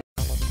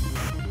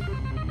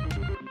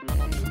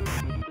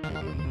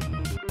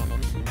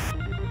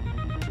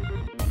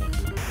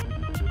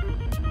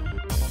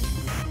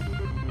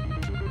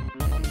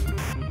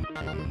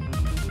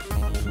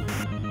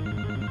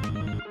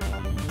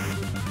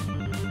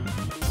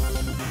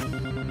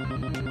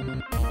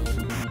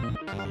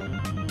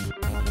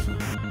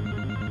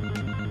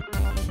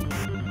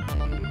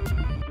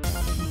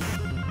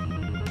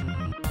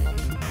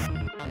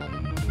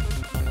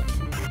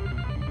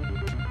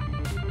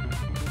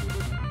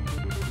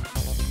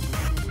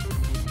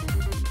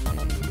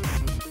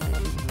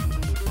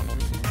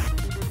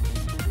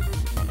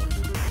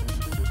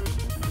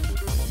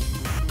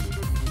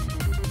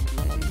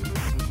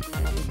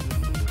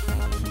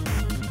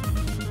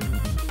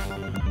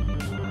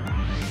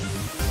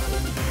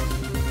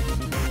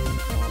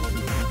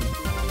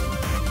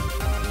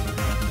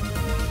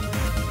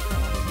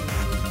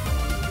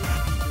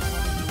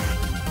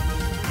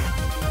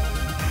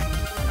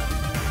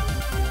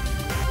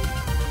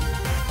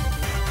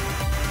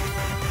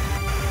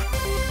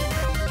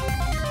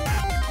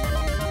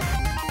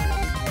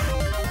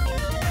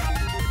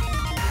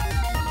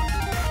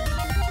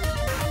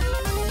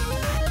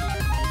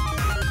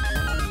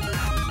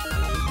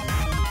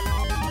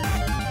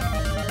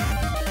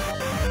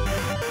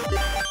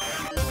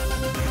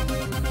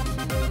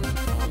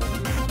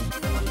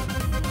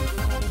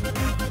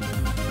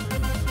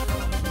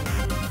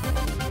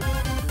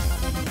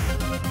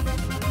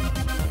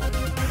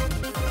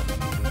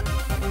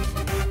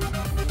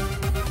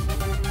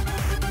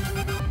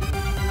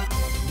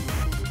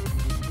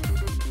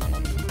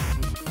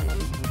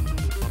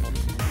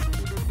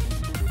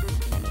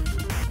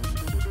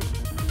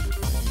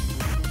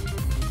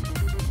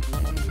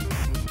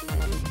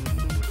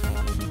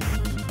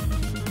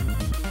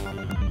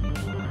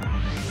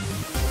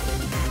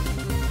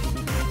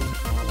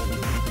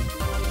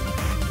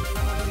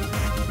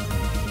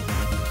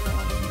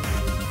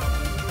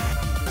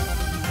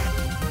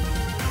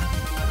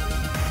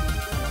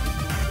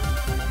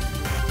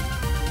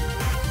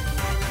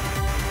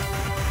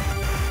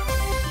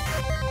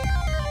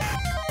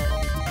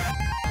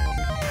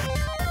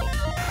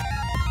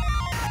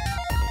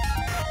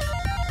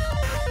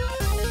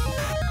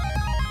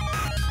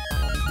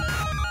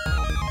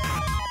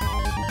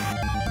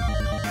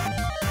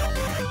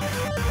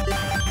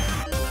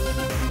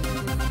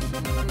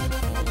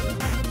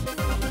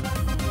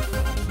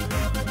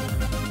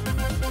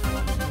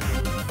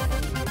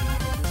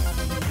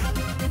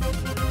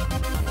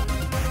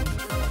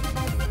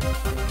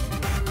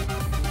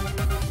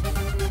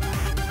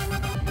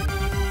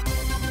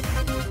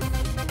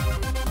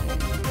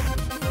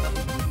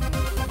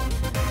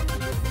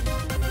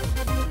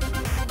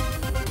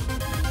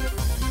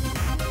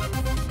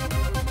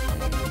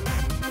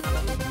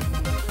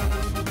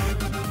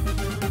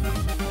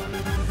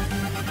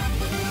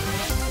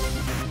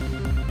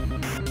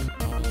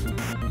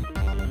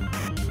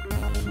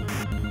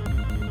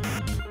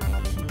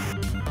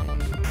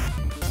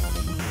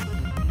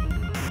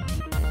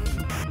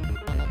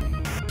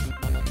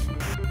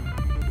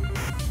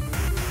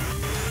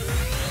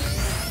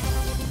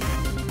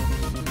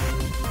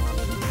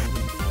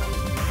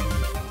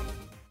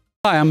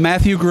 Hi, I'm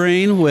Matthew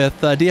Greene with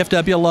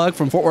DFW Lug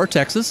from Fort Worth,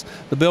 Texas.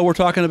 The bill we're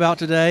talking about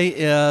today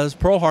is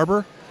Pearl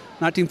Harbor,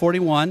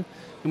 1941,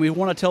 and we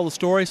want to tell the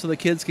story so the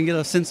kids can get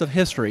a sense of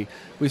history.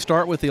 We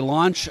start with the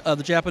launch of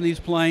the Japanese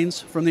planes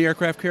from the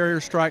aircraft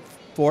carrier strike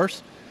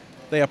force.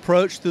 They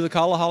approach through the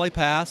Kalahari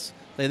Pass.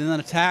 They then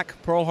attack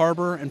Pearl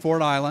Harbor and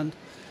Ford Island.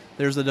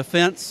 There's a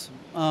defense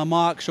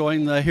mock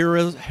showing the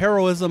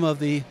heroism of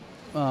the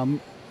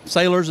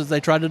sailors as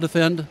they tried to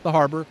defend the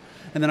harbor.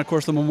 And then, of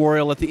course, the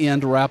memorial at the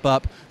end to wrap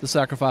up the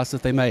sacrifice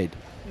that they made.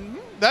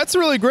 That's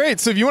really great.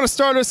 So if you want to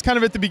start us kind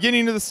of at the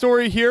beginning of the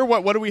story here,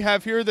 what do we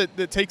have here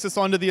that takes us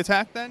on to the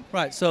attack then?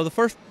 Right. So the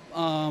first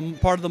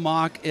part of the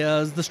mock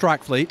is the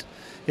strike fleet.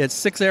 It's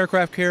 6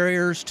 aircraft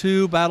carriers,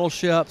 2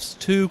 battleships,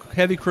 2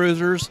 heavy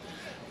cruisers.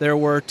 There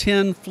were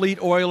 10 fleet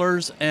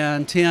oilers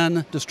and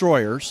 10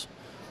 destroyers,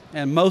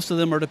 and most of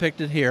them are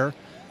depicted here.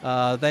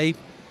 They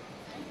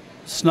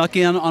snuck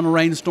in on a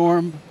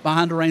rainstorm,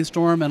 behind a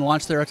rainstorm, and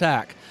launched their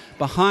attack.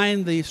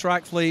 Behind the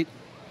strike fleet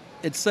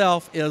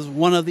itself is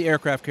one of the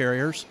aircraft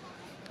carriers,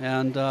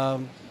 and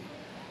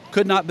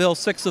could not build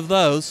 6 of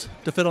those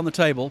to fit on the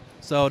table,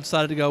 so I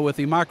decided to go with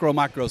the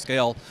micro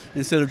scale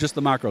instead of just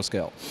the macro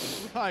scale.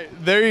 Right,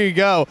 there you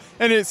go.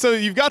 And so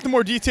you've got the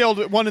more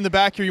detailed one in the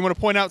back here. You want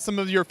to point out some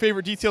of your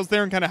favorite details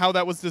there and kind of how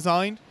that was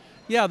designed?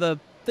 Yeah, the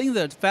thing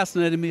that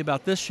fascinated me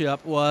about this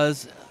ship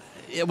was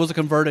it was a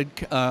converted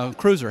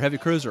cruiser, heavy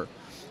cruiser.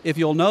 If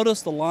you'll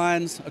notice the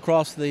lines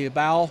across the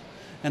bow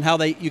and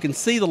how you can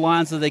see the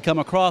lines that they come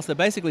across, that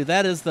basically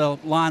that is the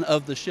line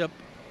of the ship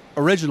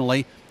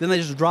originally. Then they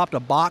just dropped a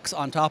box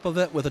on top of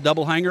it with a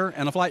double hangar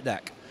and a flight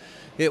deck.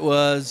 It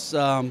was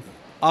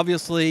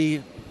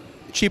obviously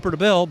cheaper to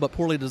build, but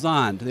poorly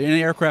designed. The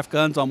anti-aircraft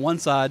guns on one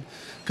side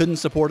couldn't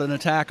support an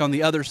attack on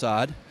the other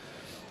side,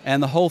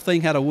 and the whole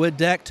thing had a wood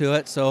deck to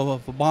it, so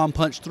if a bomb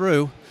punched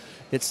through,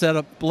 it set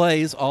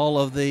ablaze all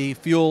of the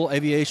fuel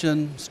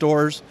aviation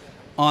stores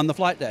on the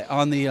flight deck,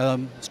 on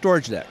the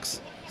storage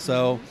decks.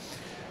 So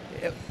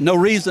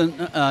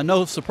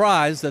no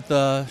surprise that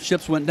the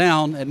ships went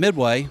down at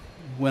Midway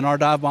when our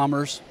dive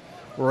bombers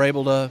were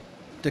able to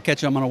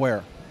catch them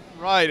unaware.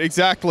 Right,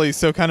 exactly.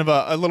 So kind of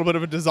a little bit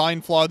of a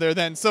design flaw there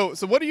then. So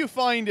what do you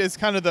find is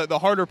kind of the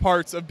harder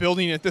parts of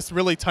building at this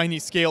really tiny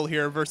scale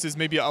here versus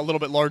maybe a little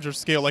bit larger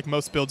scale like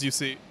most builds you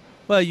see?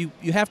 Well, you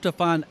have to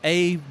find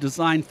a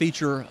design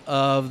feature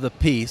of the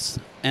piece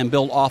and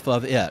build off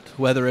of it,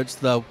 whether it's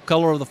the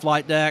color of the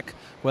flight deck,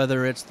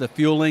 whether it's the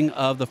fueling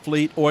of the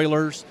fleet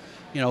oilers,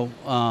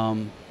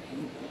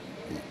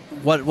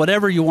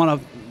 whatever you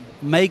want to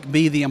make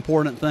be the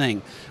important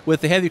thing.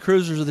 With the heavy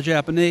cruisers of the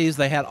Japanese,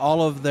 they had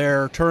all of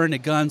their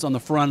turreted guns on the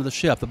front of the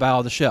ship, the bow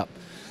of the ship.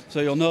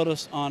 So you'll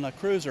notice on a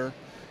cruiser,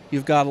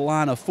 you've got a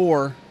line of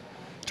 4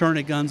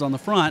 turreted guns on the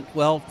front.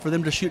 Well, for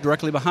them to shoot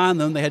directly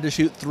behind them, they had to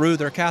shoot through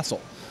their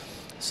castle.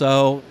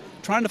 So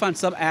trying to find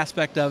some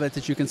aspect of it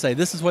that you can say,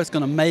 this is what's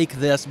going to make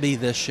this be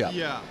this ship.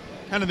 Yeah,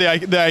 kind of the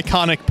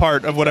iconic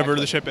part of whatever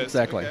the ship is.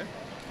 Exactly. Okay.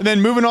 And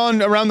then moving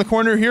on around the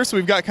corner here, so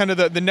we've got kind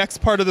of the next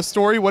part of the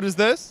story. What is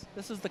this?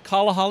 This is the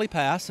Kalahari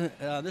Pass.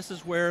 This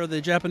is where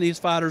the Japanese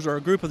fighters, or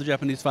a group of the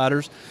Japanese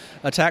fighters,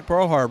 attacked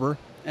Pearl Harbor,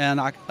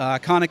 and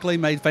iconically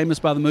made famous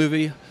by the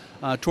movie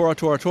Tora,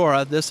 Tora,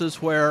 Tora. This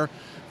is where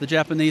the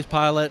Japanese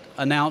pilot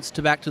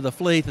announced back to the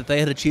fleet that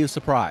they had achieved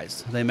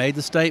surprise. They made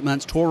the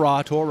statements,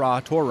 Tora,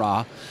 Tora,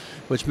 Tora,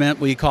 which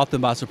meant we caught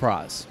them by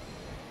surprise.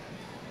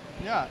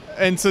 Yeah,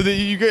 and so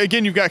you've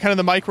got kind of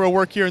the micro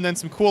work here and then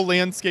some cool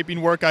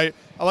landscaping work. I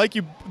like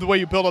the way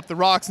you build up the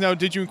rocks. Now,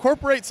 did you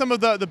incorporate some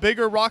of the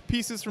bigger rock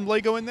pieces from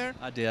Lego in there?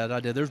 I did.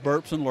 There's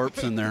burps and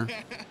lurps in there.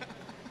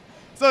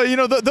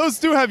 So, those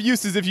do have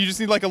uses if you just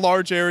need like a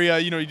large area,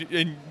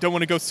 and don't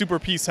want to go super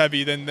piece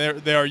heavy, then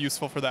they are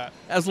useful for that.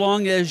 As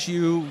long as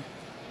you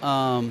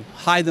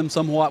hide them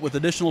somewhat with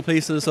additional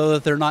pieces so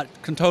that they're not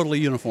totally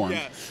uniform.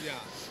 Yes, yeah.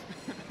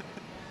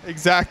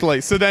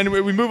 Exactly. So then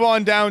we move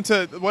on down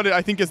to what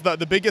I think is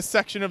the biggest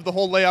section of the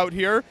whole layout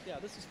here. Yeah,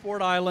 this is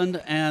Ford Island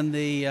and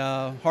the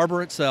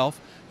harbor itself.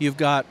 You've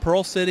got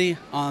Pearl City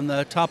on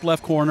the top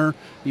left corner.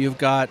 You've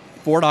got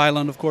Ford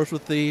Island, of course,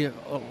 with the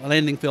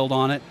landing field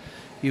on it.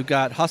 You've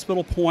got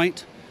Hospital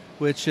Point,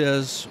 which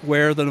is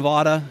where the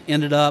Nevada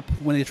ended up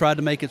when he tried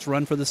to make its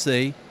run for the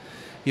sea.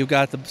 You've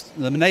got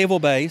the naval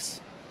base.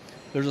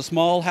 There's a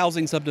small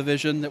housing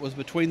subdivision that was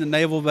between the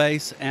naval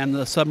base and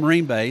the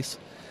submarine base.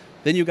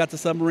 Then you've got the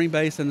submarine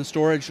base and the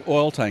storage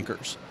oil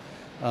tankers.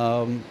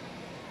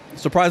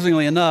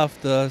 Surprisingly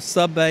enough, the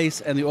sub base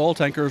and the oil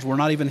tankers were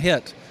not even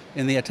hit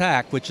in the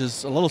attack, which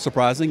is a little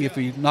surprising. If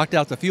we knocked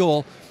out the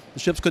fuel, the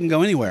ships couldn't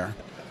go anywhere.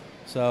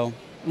 So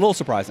a little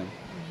surprising.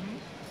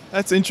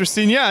 That's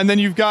interesting, yeah. And then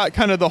you've got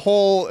kind of the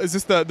whole, is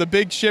this the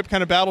big ship,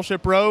 kind of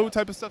Battleship Row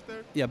type of stuff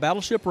there? Yeah,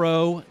 Battleship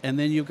Row, and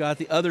then you've got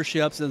the other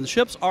ships. And the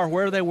ships are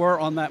where they were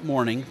on that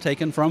morning,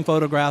 taken from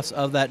photographs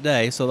of that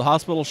day. So the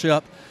hospital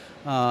ship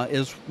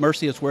is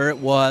Mercy, it's where it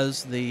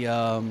was.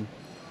 The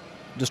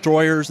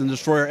destroyers and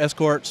destroyer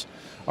escorts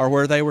are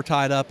where they were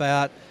tied up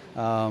at.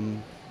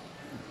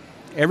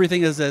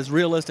 everything is as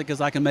realistic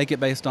as I can make it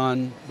based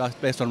on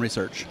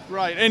research.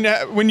 Right.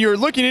 And when you're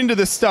looking into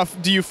this stuff,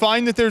 do you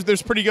find that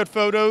there's pretty good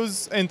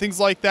photos and things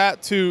like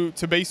that to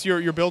base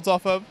your builds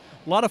off of?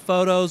 A lot of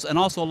photos and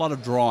also a lot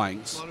of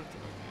drawings.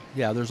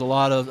 Yeah, there's a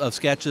lot of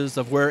sketches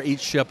of where each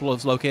ship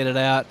was located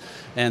at,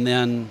 and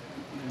then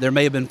there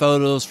may have been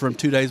photos from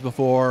 2 days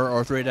before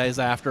or 3 days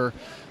after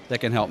that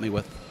can help me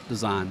with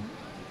design.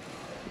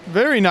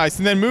 Very nice.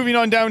 And then moving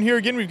on down here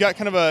again, we've got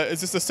kind of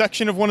is this a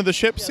section of one of the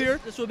ships here?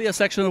 This would be a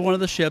section of one of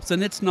the ships,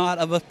 and it's not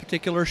of a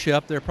particular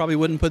ship. They probably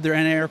wouldn't put their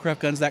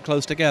anti-aircraft guns that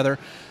close together.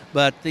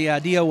 But the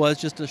idea was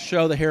just to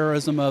show the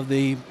heroism of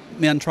the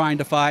men trying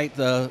to fight.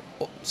 The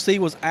sea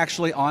was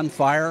actually on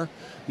fire.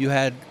 You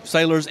had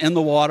sailors in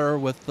the water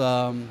with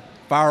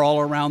fire all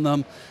around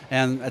them,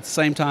 and at the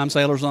same time,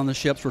 sailors on the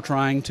ships were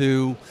trying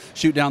to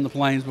shoot down the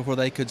planes before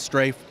they could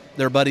strafe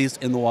their buddies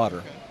in the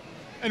water.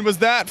 And was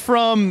that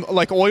from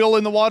like oil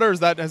in the water? Is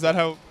that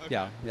how?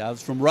 Okay. Yeah, it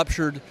was from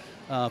ruptured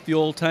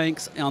fuel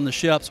tanks on the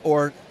ships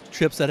or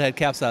ships that had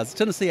capsized.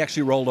 Tennessee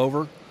actually rolled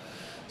over,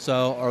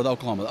 or the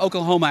Oklahoma. The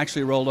Oklahoma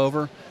actually rolled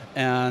over,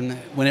 and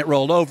when it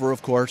rolled over,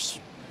 of course,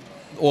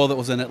 oil that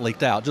was in it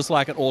leaked out, just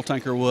like an oil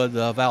tanker would.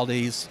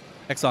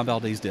 Exxon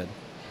Valdez did.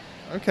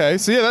 Okay,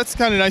 so yeah, that's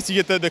kind of nice.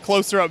 You get the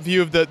closer up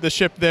view of the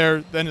ship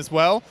there then as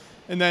well.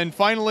 And then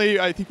finally,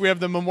 I think we have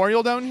the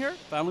memorial down here.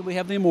 Finally, we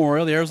have the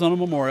memorial, the Arizona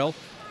Memorial.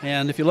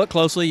 And if you look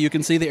closely, you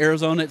can see the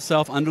Arizona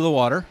itself under the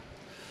water.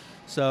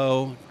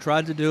 So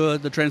tried to do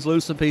the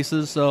translucent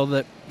pieces so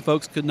that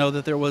folks could know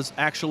that there was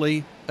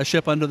actually a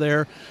ship under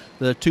there.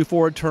 The 2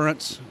 forward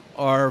turrets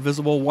are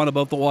visible, one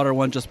above the water,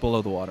 one just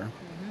below the water.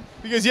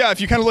 Because, yeah, if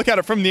you kind of look at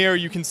it from the air,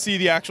 you can see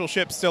the actual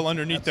ship still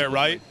underneath there,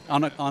 right?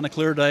 On a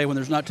clear day when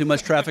there's not too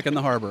much traffic in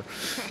the harbor.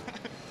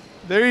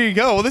 There you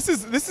go. Well, this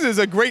is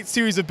a great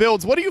series of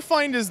builds. What do you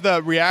find is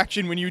the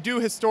reaction when you do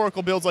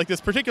historical builds like this,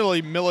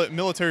 particularly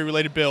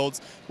military-related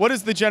builds? What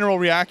is the general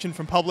reaction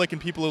from public and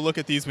people who look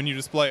at these when you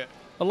display it?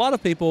 A lot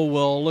of people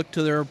will look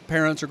to their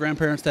parents or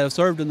grandparents that have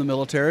served in the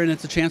military, and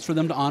it's a chance for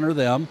them to honor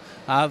them.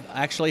 I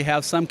actually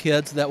have some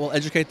kids that will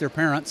educate their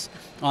parents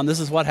on this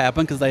is what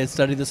happened because they had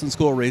studied this in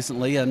school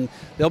recently, and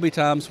there'll be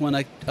times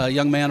when a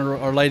young man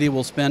or lady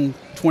will spend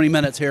 20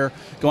 minutes here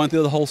going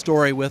through the whole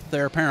story with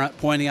their parent,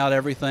 pointing out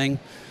everything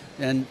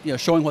and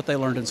showing what they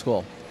learned in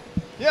school.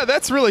 Yeah,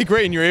 that's really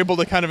great, and you're able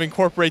to kind of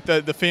incorporate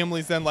the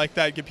families then like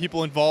that, get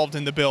people involved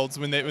in the builds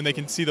when they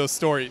can see those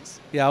stories.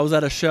 Yeah, I was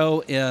at a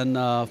show in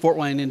Fort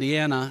Wayne,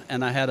 Indiana,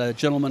 and I had a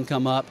gentleman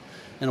come up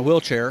in a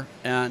wheelchair,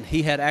 and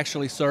he had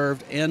actually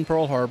served in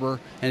Pearl Harbor,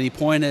 and he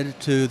pointed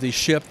to the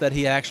ship that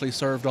he actually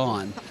served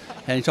on.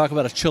 And you talk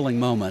about a chilling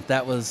moment.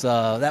 That was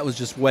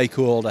just way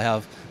cool to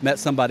have met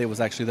somebody who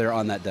was actually there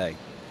on that day.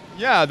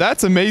 Yeah,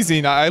 that's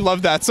amazing. I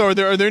love that. So are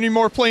there any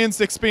more plans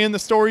to expand the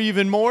story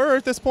even more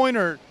at this point,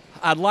 or?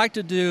 I'd like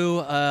to do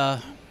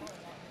a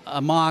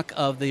mock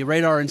of the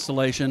radar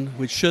installation,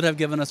 which should have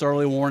given us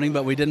early warning,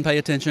 but we didn't pay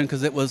attention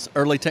because it was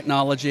early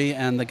technology,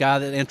 and the guy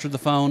that answered the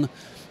phone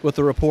with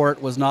the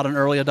report was not an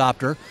early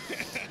adopter.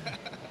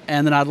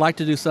 And then I'd like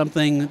to do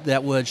something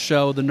that would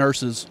show the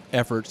nurses'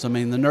 efforts. I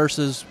mean, the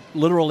nurses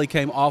literally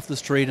came off the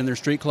street in their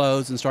street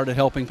clothes and started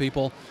helping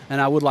people,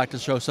 and I would like to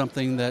show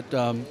something that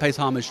pays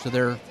homage to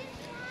their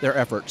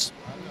efforts.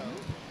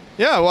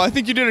 Yeah, well, I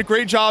think you did a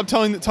great job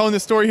telling the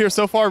story here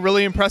so far.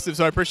 Really impressive,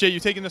 so I appreciate you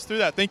taking us through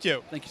that. Thank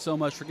you. Thank you so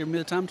much for giving me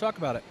the time to talk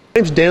about it.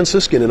 My name's Dan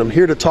Siskin, and I'm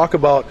here to talk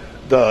about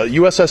the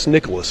USS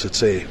Nicholas.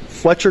 It's a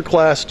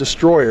Fletcher-class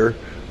destroyer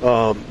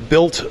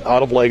built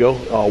out of Lego,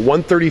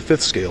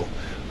 1/35th scale.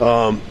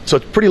 So it's a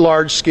pretty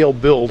large-scale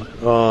build.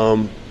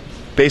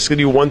 Basically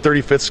do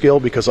 1/35th scale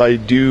because I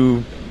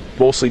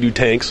mostly do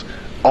tanks.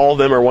 All of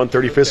them are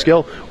 1/35th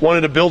scale.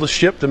 Wanted to build a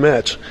ship to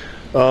match.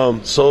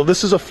 So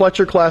this is a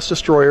Fletcher-class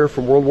destroyer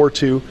from World War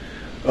II.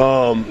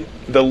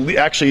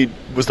 Actually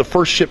was the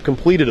first ship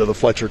completed of the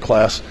Fletcher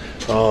class.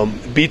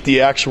 Beat the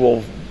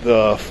actual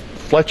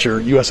Fletcher,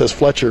 USS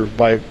Fletcher,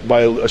 by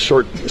a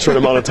short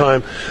amount of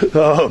time.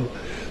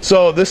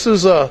 So this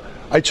is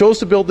I chose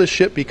to build this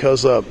ship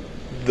because the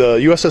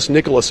USS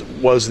Nicholas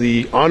was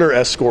the honor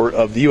escort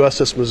of the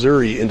USS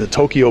Missouri into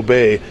Tokyo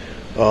Bay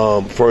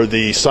for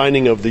the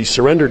signing of the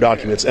surrender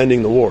documents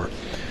ending the war.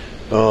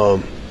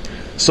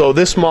 So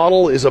this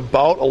model is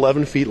about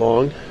 11 feet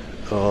long.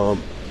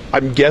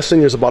 I'm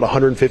guessing there's about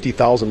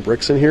 150,000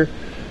 bricks in here.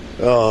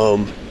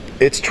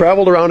 It's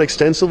traveled around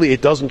extensively.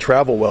 It doesn't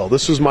travel well.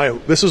 This is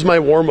my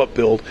warm-up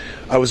build.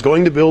 I was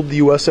going to build the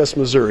USS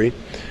Missouri,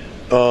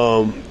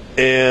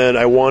 and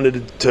I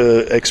wanted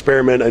to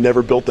experiment. I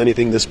never built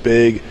anything this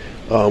big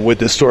with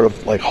this sort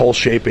of like hull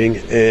shaping,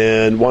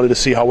 and wanted to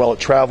see how well it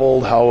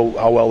traveled,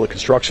 how well the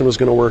construction was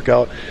going to work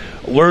out.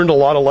 Learned a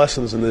lot of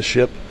lessons in this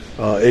ship.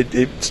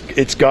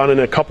 It's gone in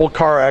a couple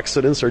car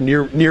accidents or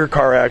near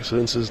car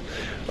accidents, and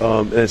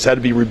it's had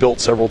to be rebuilt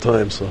several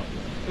times. So.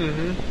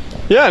 Mm-hmm.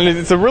 Yeah, and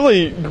it's a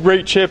really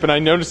great chip, and I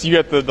noticed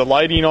you got the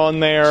lighting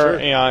on there. Sure.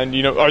 And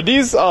are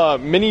these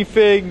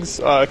minifigs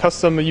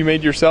custom you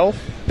made yourself?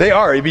 They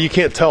are, but you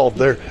can't tell.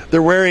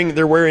 They're wearing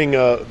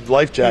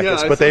life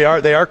jackets, Yeah, but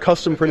they are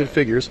custom printed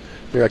figures.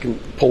 Here, I can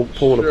pull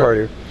one apart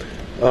here.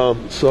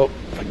 So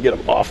if I can get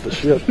them off the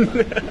ship.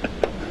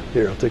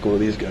 Here, I'll take one of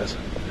these guys.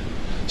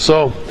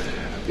 So,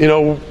 you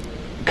know,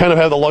 kind of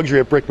have the luxury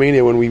at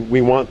Brickmania when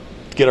we want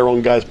to get our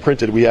own guys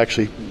printed. We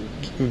actually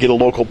get a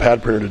local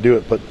pad printer to do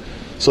it. But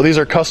so these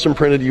are custom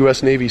printed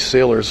U.S. Navy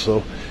sailors.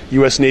 So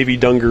U.S. Navy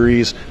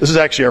dungarees. This is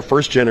actually our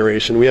first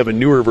generation. We have a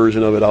newer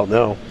version of it out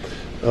now.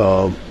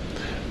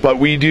 But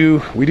we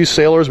do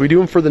sailors. We do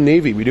them for the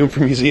Navy. We do them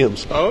for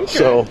museums.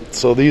 Okay.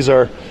 So these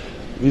are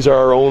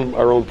our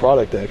own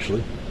product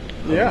actually.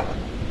 Yeah.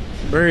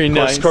 Very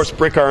nice. Of course,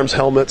 Brick Arms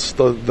helmets.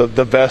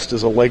 The vest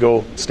is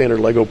a standard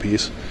Lego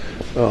piece.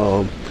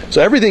 So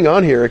everything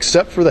on here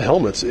except for the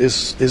helmets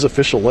is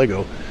official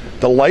Lego.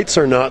 The lights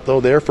are not,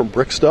 though. They're from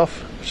Brick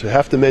Stuff. Which I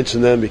have to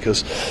mention them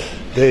because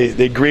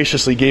they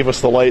graciously gave us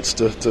the lights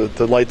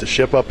to light the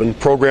ship up and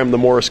program the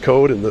Morse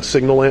code and the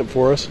signal lamp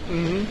for us.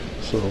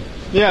 Mm-hmm. So.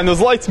 Yeah, and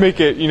those lights make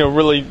it,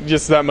 really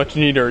just that much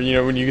neater,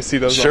 when you see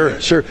those.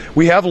 Sure.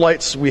 We have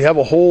lights. We have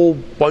a whole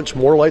bunch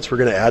more lights we're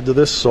going to add to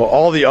this. So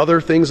all the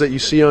other things that you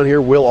see on here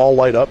will all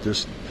light up.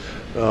 There's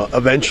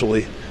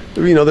eventually,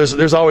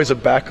 there's always a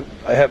back.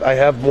 I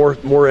have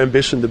more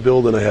ambition to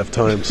build than I have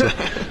time. So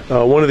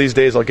one of these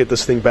days I'll get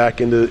this thing back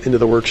into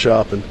the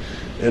workshop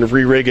and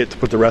re-rig it to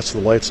put the rest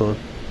of the lights on.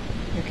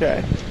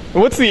 Okay.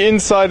 And what's the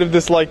inside of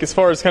this like as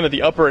far as kind of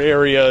the upper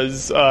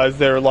areas? Is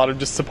there a lot of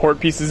just support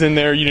pieces in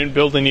there? You didn't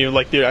build any of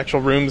the actual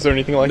rooms or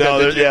anything like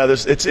that? No,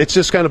 it's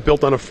just kind of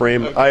built on a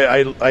frame.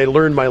 Okay. I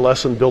learned my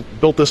lesson,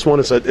 built this one.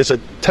 It's a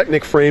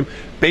Technic frame,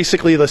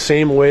 basically the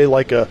same way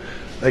like a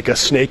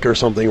snake or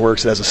something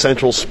works. It has a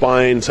central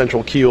spine,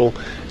 central keel,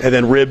 and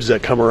then ribs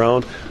that come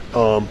around.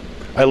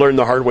 I learned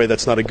the hard way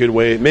that's not a good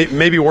way.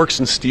 Maybe works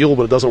in steel,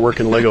 but it doesn't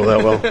work in Lego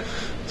that well.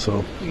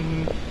 So.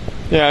 Mm-hmm.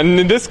 Yeah, and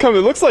it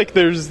looks like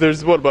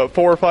there's what, about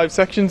 4 or 5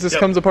 sections this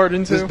comes apart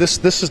into?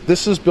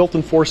 This is built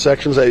in 4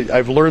 sections.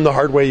 I've learned the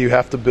hard way. You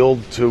have to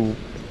build to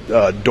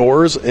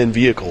doors and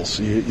vehicles.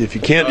 If you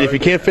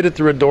can't fit it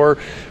through a door,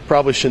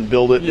 probably shouldn't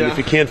build it. Yeah. And if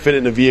you can't fit it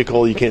in a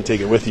vehicle, you can't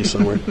take it with you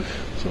somewhere.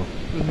 So.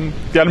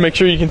 Mm-hmm. Got to make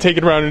sure you can take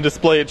it around and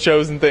display at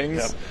shows and things.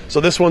 Yeah.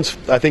 So this one's,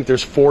 I think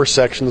there's 4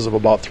 sections of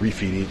about 3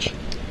 feet each.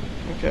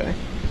 Okay.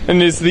 And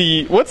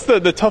what's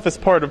the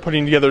toughest part of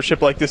putting together a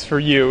ship like this for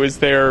you? Is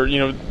there,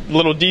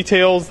 little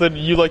details that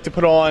you like to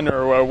put on,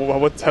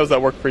 or how's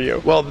that work for you?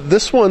 Well,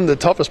 this one, the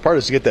toughest part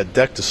is to get that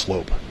deck to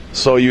slope.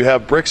 So you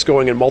have bricks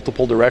going in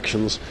multiple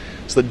directions.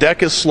 So the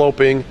deck is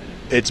sloping.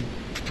 It's,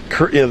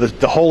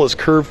 the hull is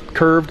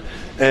curved,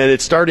 and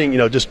it's starting,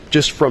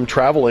 just from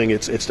traveling,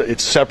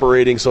 it's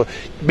separating. So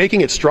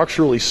making it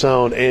structurally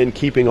sound and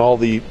keeping all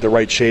the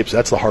right shapes,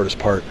 that's the hardest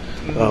part.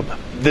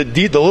 Mm-hmm.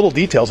 The little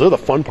details, they're the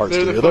fun parts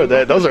to me.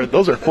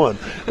 Those are fun.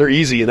 They're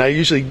easy, and I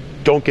usually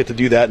don't get to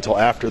do that until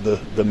after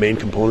the main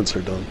components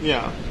are done.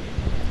 Yeah.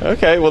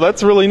 Okay, well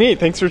that's really neat.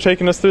 Thanks for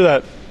taking us through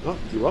that. Oh,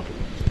 you're welcome.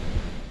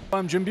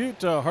 I'm Jim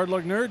Beute, Hard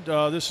Luck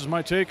Nerd. This is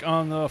my take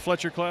on the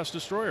Fletcher class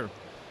destroyer.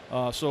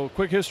 So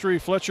quick history,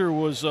 Fletcher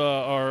was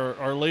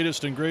our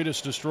latest and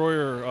greatest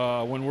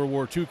destroyer when World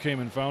War II came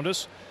and found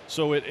us.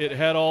 So it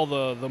had all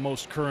the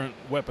most current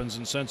weapons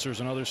and sensors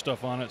and other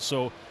stuff on it.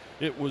 So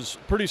it was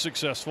pretty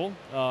successful.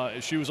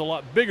 She was a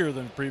lot bigger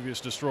than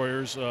previous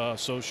destroyers,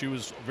 so she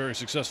was very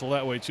successful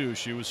that way too.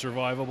 She was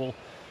survivable,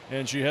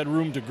 and she had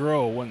room to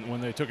grow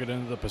when they took it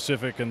into the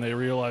Pacific and they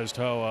realized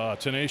how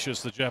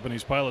tenacious the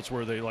Japanese pilots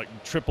were. They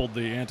tripled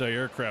the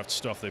anti-aircraft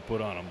stuff they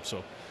put on them.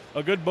 So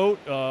a good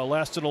boat,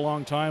 lasted a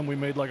long time. We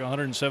made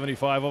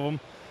 175 of them.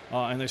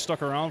 And they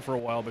stuck around for a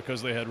while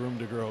because they had room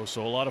to grow.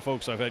 So a lot of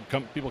folks, I've had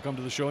people come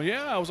to the show,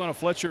 yeah, I was on a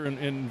Fletcher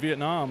in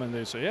Vietnam, and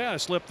they say, yeah, I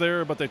slept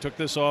there, but they took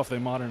this off, they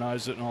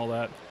modernized it and all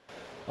that.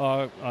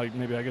 I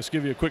guess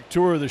give you a quick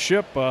tour of the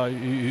ship.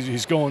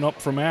 He's going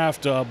up from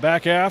aft,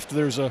 back aft.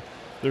 There's a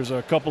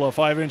couple of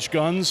 5-inch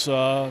guns. They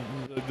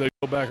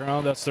go back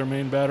around. That's their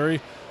main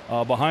battery.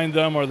 Behind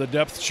them are the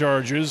depth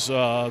charges,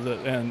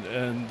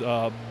 and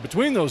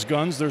between those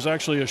guns, there's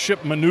actually a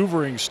ship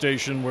maneuvering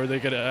station where they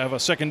could have a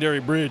secondary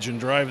bridge and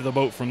drive the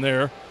boat from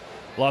there.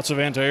 Lots of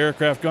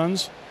anti-aircraft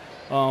guns.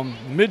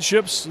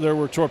 Midships, there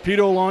were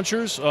torpedo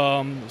launchers,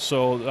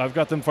 so I've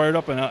got them fired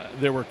up, and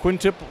there were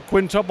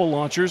quintuple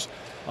launchers.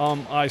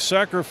 I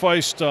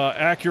sacrificed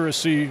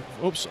accuracy.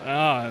 Oops,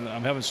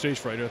 I'm having stage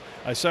fright.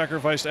 I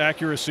sacrificed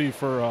accuracy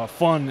for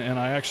fun, and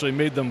I actually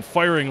made them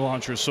firing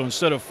launchers. So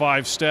instead of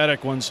 5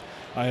 static ones,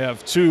 I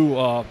have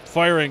 2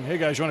 firing. Hey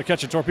guys, you want to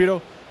catch a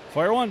torpedo?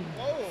 Fire 1.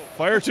 Whoa.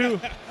 Fire 2.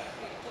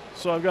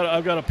 So I've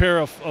got a pair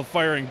of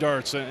firing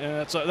darts,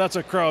 and that's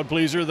a crowd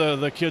pleaser.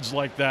 The kids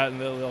like that, and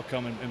they'll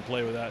come and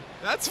play with that.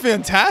 That's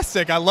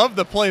fantastic. I love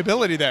the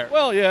playability there.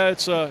 Well, yeah,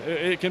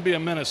 it can be a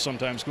menace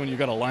sometimes when you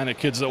got a line of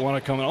kids that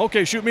want to come in.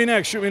 Okay, shoot me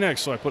next.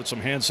 So I put some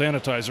hand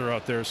sanitizer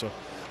out there. So,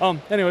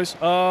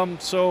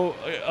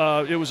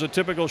 it was a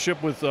typical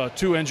ship with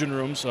 2 engine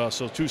rooms, so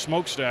 2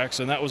 smokestacks,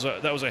 and that was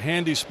a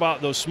handy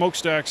spot. Those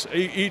smokestacks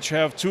each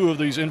have 2 of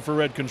these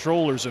infrared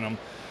controllers in them.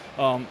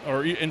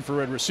 or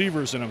infrared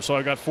receivers in them. So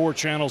I got 4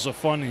 channels of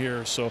fun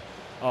here. So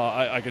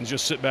I can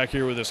just sit back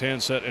here with this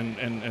handset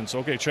and so,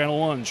 okay, channel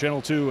 1,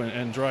 channel 2,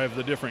 and drive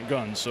the different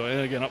guns. So,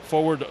 and again, up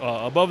forward,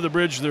 above the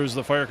bridge, there's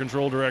the fire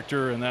control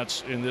director, and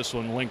that's in this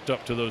one linked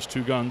up to those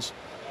 2 guns.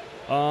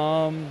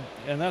 And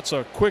that's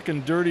a quick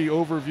and dirty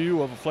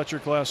overview of a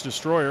Fletcher-class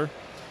destroyer.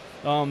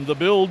 The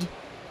build,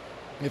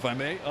 if I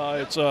may,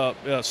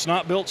 it's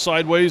snot built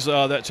sideways,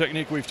 that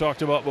technique we've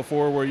talked about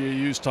before where you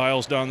use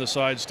tiles down the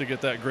sides to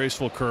get that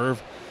graceful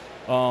curve.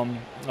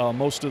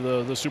 Most of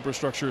the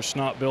superstructure is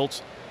snot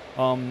built.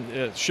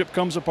 Ship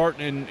comes apart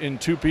in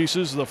 2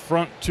 pieces. The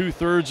front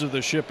 2/3 of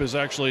the ship is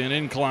actually an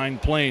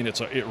inclined plane.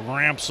 It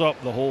ramps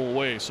up the whole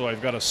way. So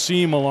I've got a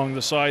seam along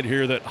the side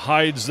here that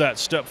hides that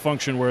step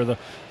function where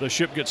the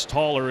ship gets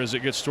taller as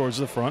it gets towards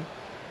the front.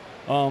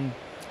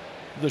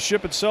 The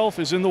ship itself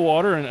is in the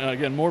water, and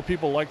again, more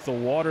people like the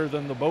water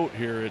than the boat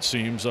here, it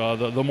seems.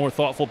 The more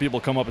thoughtful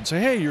people come up and say,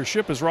 hey, your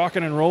ship is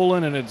rocking and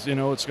rolling, and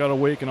it's got a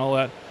wake and all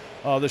that.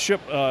 The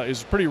ship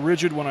is pretty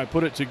rigid when I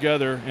put it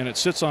together, and it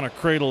sits on a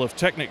cradle of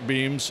Technic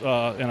beams,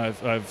 and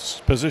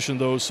I've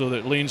positioned those so that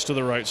it leans to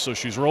the right. So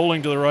she's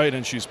rolling to the right,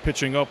 and she's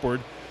pitching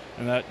upward,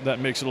 and that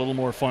makes it a little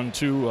more fun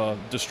to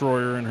destroy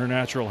her in her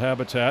natural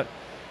habitat.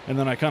 And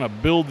then I kind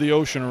of build the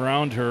ocean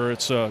around her.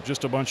 It's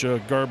just a bunch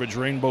of garbage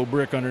rainbow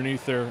brick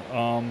underneath there,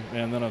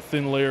 and then a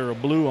thin layer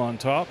of blue on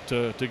top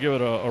to give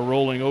it a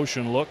rolling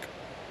ocean look.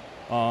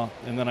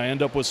 And then I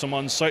end up with some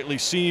unsightly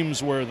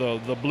seams where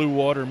the blue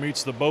water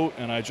meets the boat,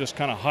 and I just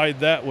kind of hide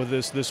that with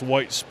this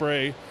white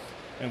spray.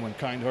 And when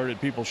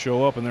kind-hearted people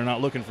show up and they're not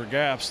looking for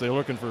gaps, they're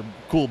looking for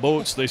cool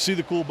boats. They see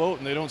the cool boat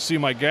and they don't see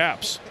my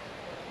gaps.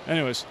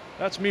 Anyways,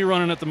 that's me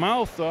running at the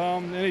mouth.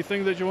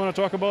 Anything that you want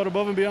to talk about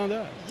above and beyond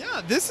that?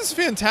 Yeah, this is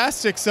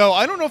fantastic. So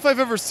I don't know if I've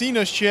ever seen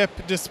a ship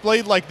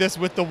displayed like this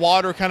with the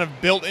water kind of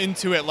built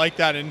into it like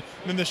that, and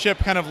then the ship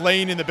kind of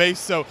laying in the base.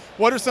 So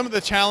what are some of the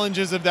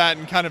challenges of that?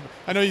 And kind of,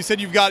 I know you said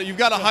you've got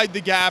to hide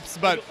the gaps,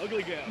 but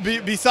ugly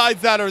gaps.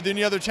 Besides that, are there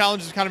any other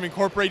challenges kind of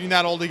incorporating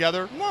that all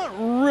together? Not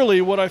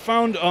really. What I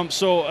found,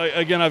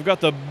 again, I've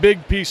got the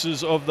big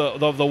pieces of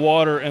the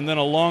water, and then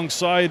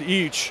alongside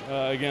each,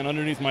 again,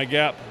 underneath my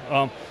gap,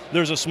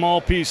 there's a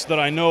small piece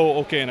that I know,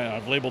 okay, and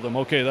I've labeled them,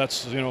 okay,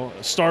 that's,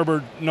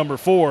 starboard number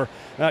 4.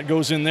 That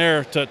goes in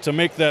there to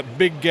make that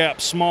big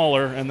gap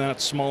smaller, and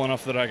that's small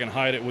enough that I can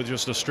hide it with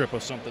just a strip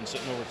of something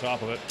sitting over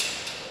top of it.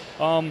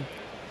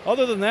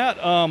 Other than that,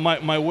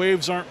 my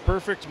waves aren't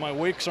perfect. My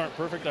wakes aren't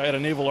perfect. I had a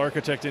naval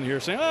architect in here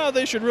saying,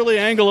 they should really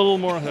angle a little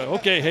more.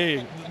 Okay,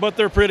 hey, but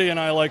they're pretty and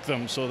I like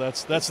them. So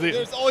that's the.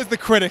 There's always the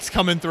critics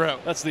coming through.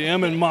 That's the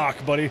M in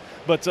mock, buddy.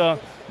 But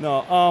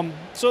no.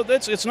 So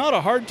it's not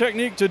a hard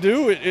technique to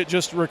do. It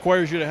just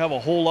requires you to have a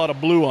whole lot of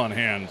blue on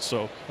hand.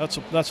 So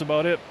that's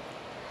about it.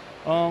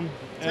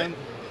 And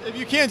if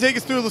you can take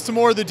us through some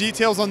more of the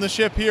details on the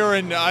ship here,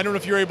 and I don't know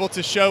if you're able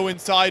to show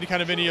inside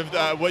kind of any of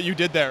what you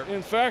did there.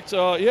 In fact,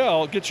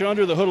 I'll get you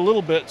under the hood a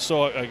little bit.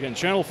 So again,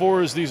 channel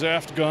 4 is these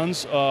aft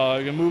guns.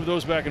 I can move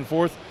those back and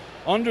forth.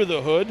 Under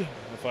the hood,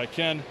 if I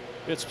can,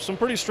 it's some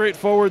pretty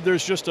straightforward.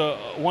 There's just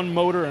one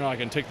motor, and I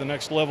can take the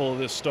next level of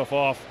this stuff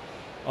off.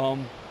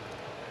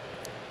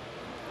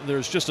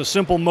 There's just a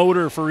simple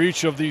motor for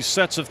each of these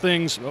sets of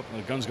things. Oh,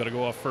 the gun's got to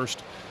go off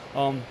first.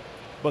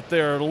 But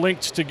they're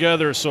linked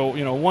together,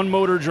 so one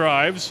motor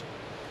drives,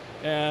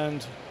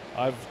 and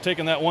I've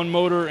taken that one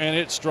motor and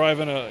it's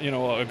driving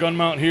a gun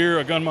mount here,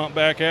 a gun mount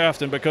back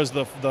aft, and because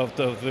the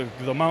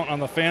mount on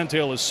the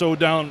fantail is so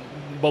down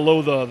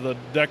below the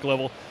deck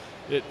level,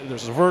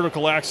 there's a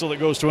vertical axle that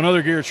goes to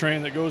another gear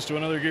train that goes to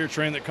another gear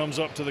train that comes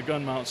up to the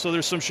gun mount. So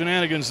there's some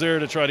shenanigans there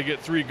to try to get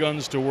 3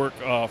 guns to work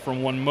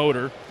from one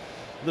motor.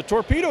 The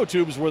torpedo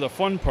tubes were the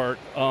fun part.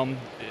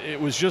 It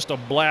was just a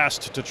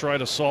blast to try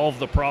to solve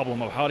the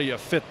problem of how do you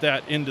fit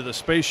that into the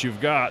space you've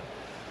got.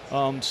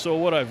 So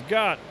what I've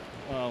got,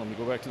 let me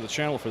go back to the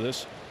channel for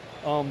this,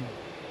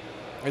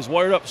 is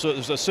wired up. So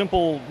there's a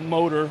simple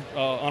motor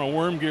on a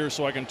worm gear,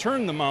 so I can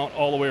turn the mount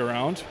all the way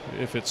around,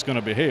 if it's going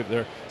to behave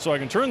there. So I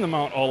can turn the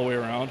mount all the way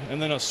around,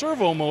 and then a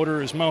servo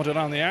motor is mounted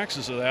on the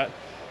axis of that,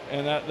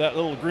 and that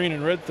little green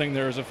and red thing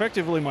there is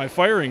effectively my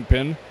firing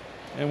pin.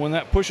 And when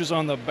that pushes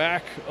on the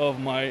back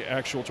of my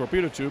actual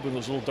torpedo tube with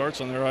those little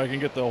darts on there, I can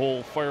get the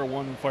whole fire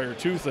 1, fire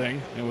 2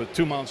 thing. And with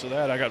 2 mounts of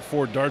that, I got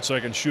 4 darts I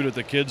can shoot at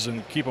the kids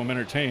and keep them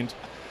entertained.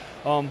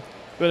 But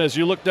as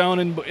you look down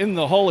in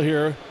the hull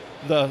here,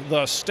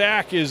 the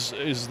stack is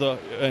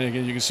and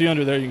again, you can see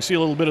under there, you can see a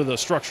little bit of the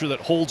structure that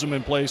holds them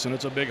in place, and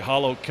it's a big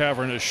hollow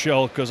cavernous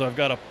shell because I've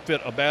got to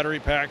fit a battery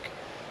pack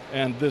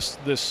and this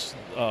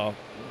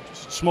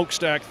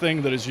smokestack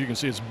thing that, as you can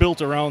see, it's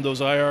built around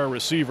those IR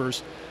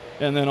receivers.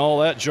 And then all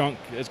that junk,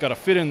 it's got to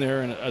fit in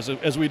there. And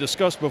as we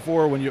discussed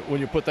before, when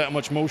you put that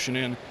much motion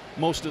in,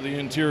 most of the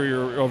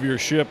interior of your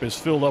ship is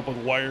filled up with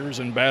wires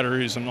and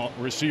batteries and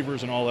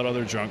receivers and all that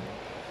other junk.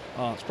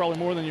 It's probably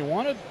more than you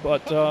wanted,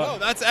 but no,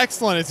 that's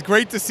excellent. It's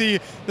great to see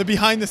the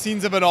behind the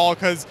scenes of it all,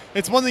 because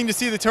it's one thing to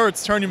see the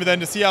turrets turning, but then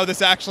to see how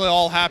this actually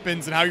all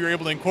happens and how you're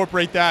able to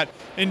incorporate that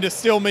into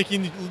still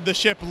making the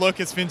ship look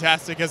as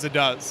fantastic as it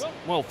does.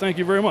 Well, thank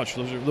you very much.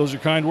 Those are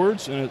kind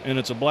words, and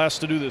it's a blast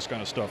to do this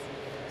kind of stuff.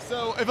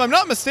 So, if I'm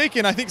not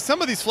mistaken, I think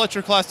some of these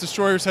Fletcher-class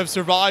destroyers have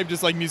survived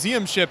as like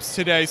museum ships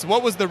today. So,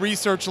 what was the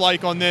research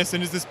like on this,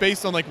 and is this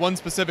based on like one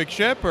specific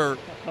ship, or?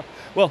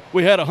 Well,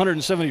 we had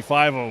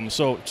 175 of them,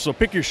 so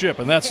pick your ship,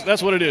 and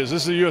that's what it is.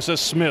 This is the USS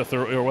Smith,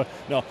 or what?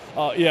 No,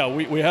 yeah,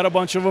 we had a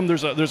bunch of them.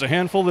 There's a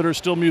handful that are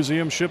still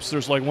museum ships.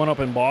 There's like one up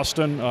in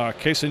Boston,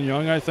 Cassin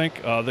Young, I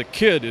think. The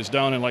Kid is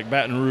down in like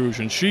Baton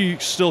Rouge, and she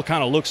still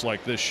kind of looks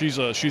like this. She's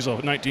a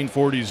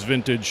 1940s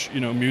vintage,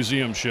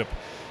 museum ship,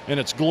 and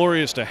it's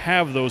glorious to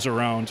have those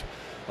around.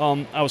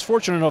 I was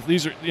fortunate enough;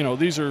 these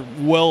are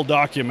well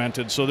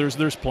documented. So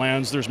there's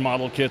plans, there's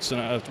model kits,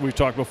 and we've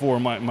talked before.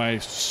 My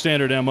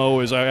standard MO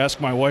is I ask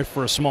my wife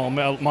for a small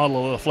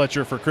model of the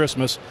Fletcher for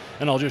Christmas,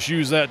 and I'll just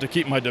use that to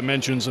keep my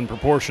dimensions and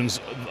proportions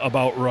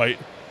about right.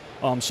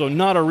 So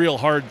not a real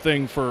hard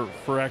thing for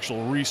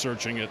actual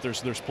researching it.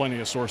 There's plenty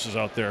of sources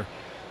out there.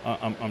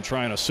 I'm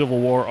trying a Civil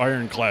War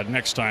ironclad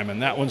next time,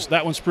 and that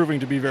one's proving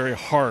to be very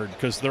hard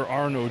because there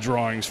are no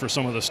drawings for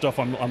some of the stuff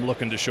I'm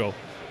looking to show.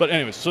 But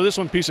anyways, so this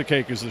one, piece of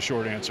cake, is the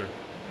short answer.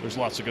 There's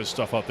lots of good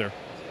stuff out there.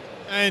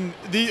 And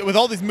with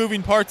all these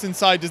moving parts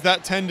inside, does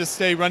that tend to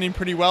stay running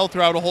pretty well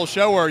throughout a whole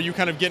show, or are you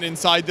kind of getting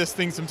inside this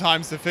thing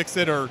sometimes to fix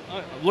it? Or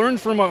I learned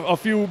from a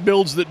few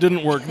builds that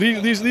didn't work.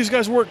 These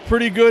guys work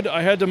pretty good.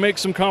 I had to make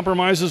some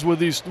compromises with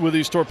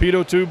these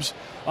torpedo tubes.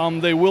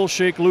 They will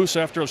shake loose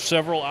after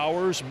several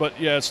hours, but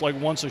yeah, it's like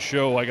once a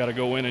show I got to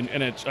go in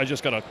and I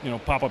just got to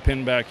pop a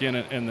pin back in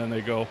it and then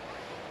they go.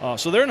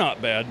 So they're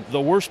not bad.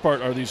 The worst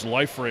part are these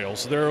life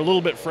rails. They're a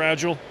little bit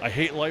fragile. I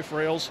hate life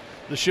rails.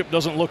 The ship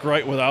doesn't look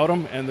right without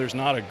them, and there's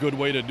not a good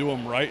way to do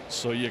them right.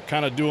 So you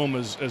kind of do them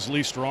as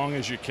least wrong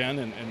as you can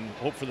and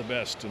hope for the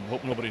best and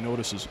hope nobody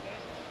notices.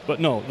 But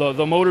no,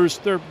 the motors,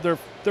 they're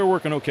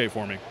working okay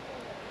for me.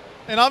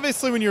 And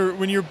obviously, when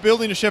you're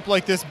building a ship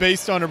like this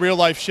based on a real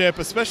life ship,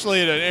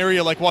 especially in an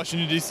area like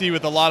Washington D.C.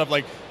 with a lot of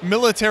like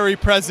military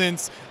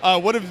presence,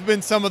 what have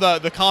been some of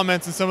the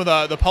comments and some of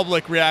the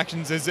public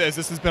reactions as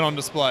this has been on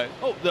display?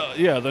 Oh,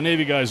 the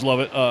Navy guys love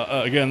it.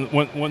 Again,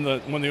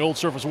 when the old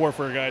surface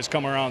warfare guys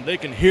come around, they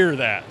can hear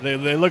that.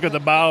 They look at the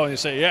bow and they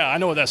say, "Yeah, I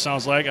know what that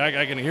sounds like.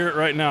 I can hear it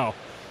right now."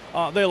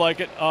 They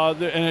like it,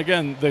 and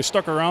again, they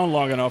stuck around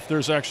long enough.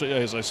 There's actually,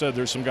 as I said,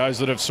 there's some guys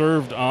that have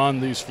served on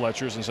these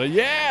Fletchers and say,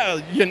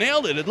 "Yeah, you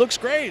nailed it. It looks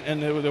great."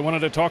 And they wanted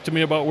to talk to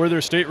me about where their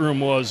stateroom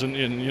was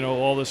and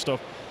all this stuff.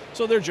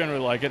 So they're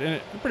generally like it,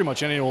 and pretty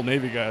much any old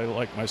Navy guy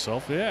like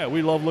myself, yeah,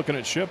 we love looking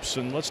at ships,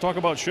 and let's talk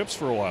about ships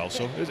for a while.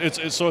 So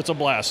it's a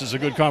blast. It's a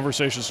good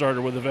conversation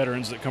starter with the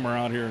veterans that come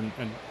around here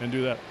and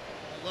do that.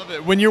 Love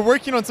it. When you're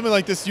working on something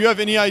like this, do you have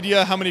any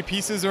idea how many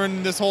pieces are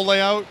in this whole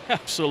layout?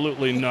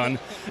 Absolutely none.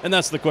 And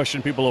that's the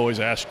question people always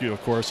ask you,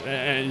 of course.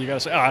 And you got to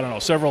say, I don't know,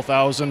 several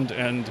thousand.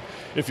 And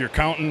if you're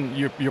counting,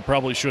 you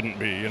probably shouldn't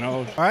be,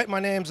 All right, my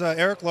name's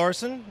Erik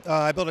Larson.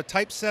 I built a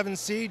Type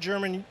 7C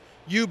German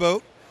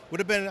U-boat.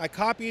 I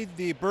copied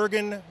the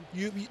Bergen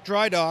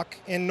dry dock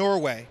in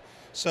Norway.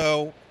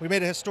 So we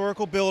made a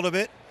historical build of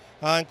it,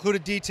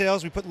 included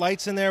details. We put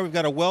lights in there. We've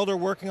got a welder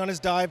working on his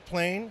dive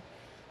plane.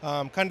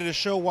 Kind of to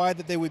show why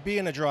that they would be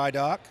in a dry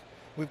dock.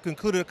 We've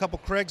included a couple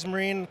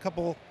Kriegsmarine, a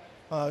couple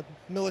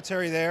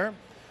military there.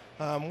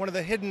 One of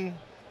the hidden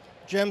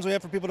gems we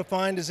have for people to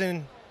find is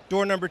in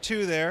door number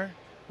 2 there.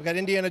 We got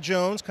Indiana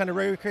Jones, kind of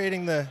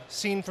recreating the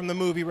scene from the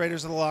movie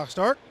Raiders of the Lost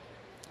Ark.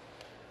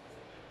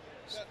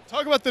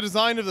 Talk about the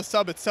design of the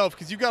sub itself,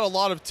 because you've got a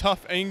lot of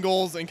tough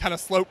angles and kind of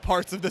slope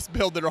parts of this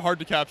build that are hard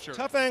to capture.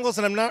 Tough angles,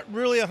 and I'm not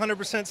really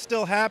 100%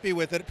 still happy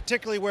with it,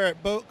 particularly where it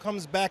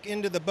comes back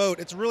into the boat.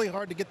 It's really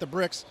hard to get the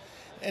bricks,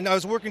 and I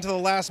was working to the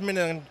last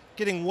minute on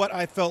getting what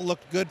I felt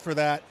looked good for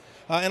that.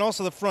 And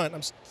also the front.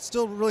 I'm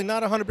still really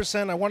not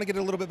 100%. I want to get it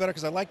a little bit better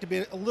because I like to be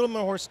a little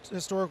more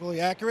historically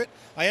accurate.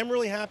 I am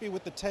really happy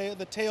with the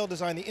tail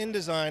design, the in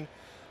design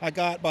I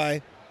got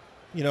by,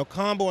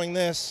 comboing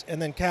this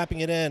and then capping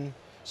it in,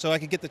 so I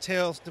could get the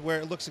tails to where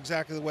it looks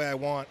exactly the way I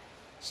want.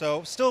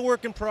 So still a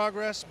work in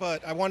progress,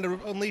 but I wanted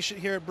to unleash it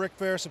here at Brick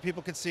Fair so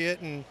people could see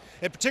it, and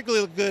it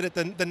particularly looked good at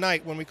the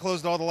night when we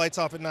closed all the lights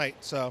off at night.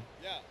 So,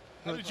 yeah.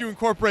 How did you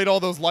incorporate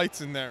all those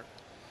lights in there?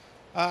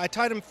 I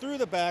tied them through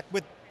the back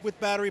with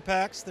battery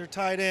packs. They're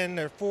tied in.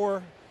 There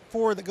are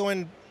four that go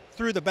in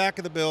through the back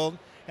of the build,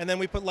 and then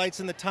we put lights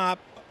in the top.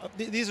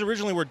 These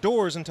originally were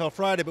doors until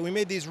Friday, but we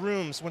made these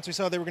rooms once we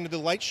saw they were going to do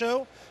the light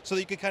show, so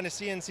that you could kind of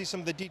see some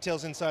of the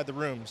details inside the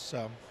rooms.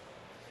 So,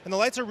 and the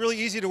lights are really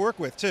easy to work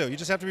with too. You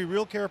just have to be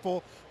real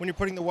careful when you're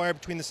putting the wire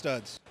between the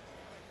studs.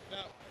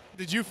 Now,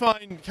 Did you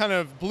find kind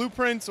of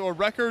blueprints or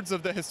records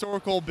of the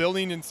historical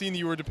building and scene that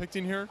you were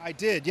depicting here? I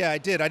did, yeah, I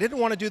did. I didn't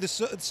want to do the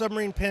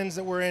submarine pins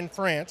that were in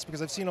France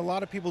because I've seen a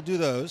lot of people do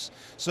those.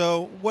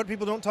 So what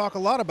people don't talk a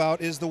lot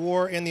about is the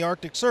war in the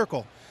Arctic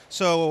Circle.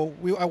 So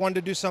I wanted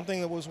to do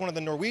something that was one of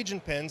the Norwegian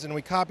pins, and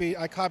I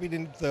copied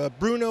in the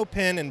Bruno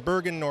pin in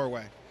Bergen,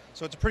 Norway.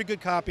 So it's a pretty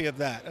good copy of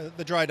that,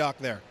 the dry dock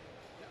there.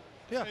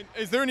 Yeah. And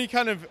is there any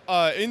kind of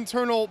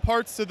internal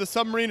parts to the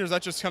submarine, or is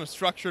that just kind of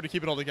structure to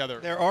keep it all together?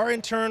 There are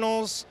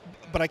internals,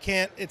 but I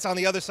can't. It's on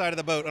the other side of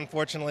the boat,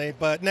 unfortunately.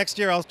 But next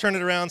year I'll turn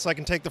it around so I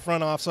can take the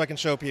front off so I can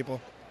show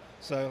people.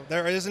 So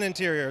there is an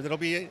interior that'll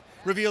be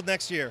revealed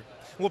next year.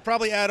 We'll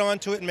probably add on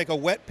to it and make a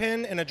wet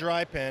pin and a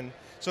dry pin,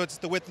 so it's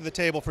the width of the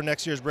table for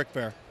next year's Brick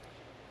Fair.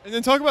 And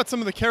then talk about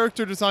some of the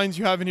character designs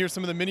you have in here,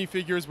 some of the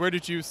minifigures. Where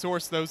did you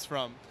source those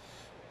from?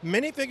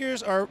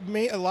 Minifigures are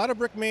a lot of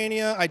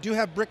Brickmania. I do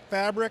have brick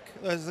fabric.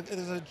 There's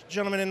a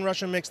gentleman in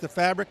Russia who makes the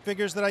fabric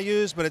figures that I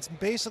use, but it's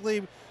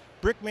basically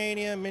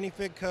Brickmania,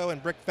 Minifig Co.,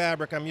 and brick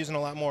fabric I'm using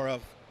a lot more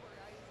of.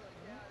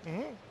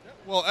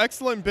 Well,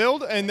 excellent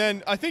build. And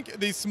then I think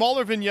these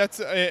smaller vignettes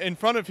in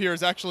front of here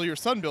is actually your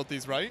son built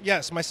these, right?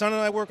 Yes, my son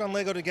and I work on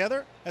Lego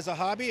together as a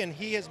hobby, and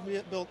he has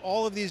built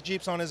all of these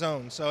Jeeps on his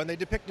own. And they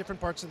depict different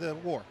parts of the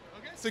war.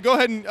 So go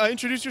ahead and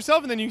introduce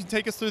yourself, and then you can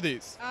take us through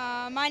these.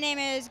 My name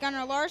is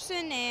Gunnar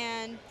Larson,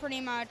 and pretty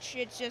much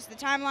it's just the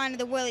timeline of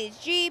the Willys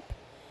Jeep.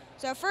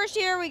 So first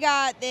here we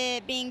got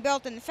it being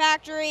built in the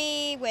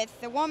factory with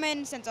the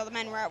woman since all the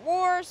men were at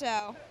war,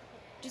 so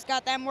just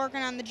got them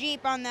working on the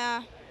Jeep on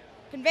the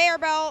conveyor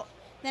belt.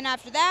 Then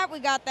after that we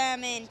got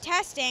them in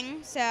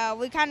testing, so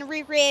we kind of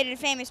recreated a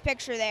famous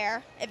picture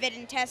there of it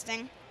in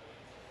testing.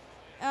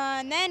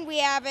 And then we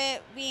have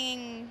it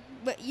being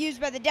used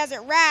by the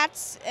Desert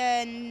Rats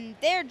in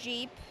their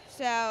Jeep,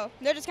 so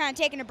they're just kind of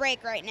taking a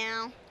break right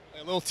now.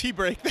 A little tea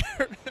break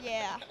there.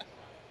 Yeah.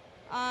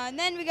 And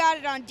then we got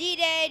it on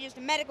D-Day, just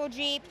a medical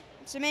Jeep,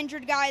 some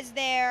injured guys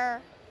there.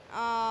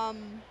 Yeah,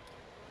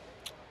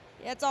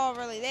 it's all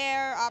really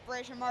there.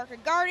 Operation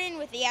Market Garden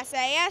with the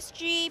SAS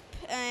Jeep,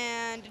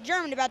 and a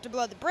German about to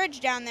blow the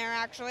bridge down there,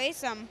 actually.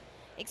 Some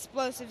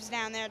explosives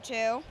down there,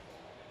 too.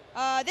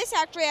 This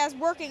actually has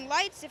working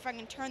lights, if I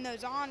can turn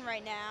those on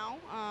right now.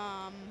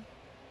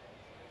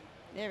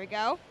 There we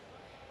go.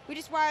 We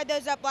just wired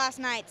those up last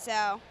night,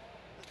 so.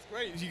 That's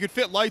great. You could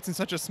fit lights in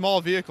such a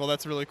small vehicle.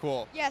 That's really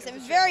cool. Yes, it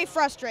was very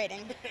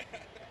frustrating.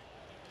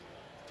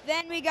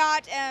 Then we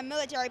got a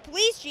military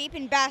police Jeep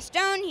in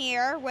Bastogne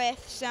here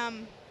with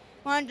some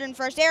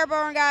 101st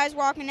Airborne guys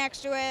walking next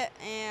to it.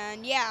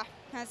 And yeah,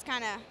 that's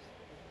kind of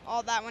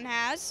all that one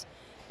has.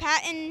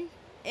 Patton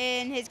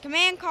in his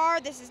command car.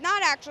 This is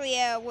not actually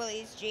a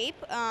Willys Jeep,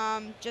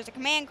 just a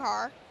command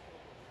car.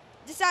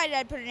 Decided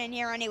I'd put it in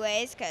here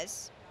anyways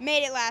because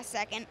made it last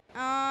second.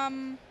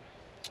 Then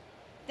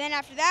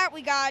after that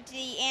we got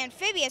the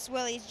amphibious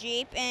Willys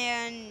Jeep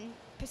and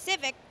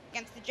Pacific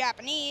against the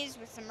Japanese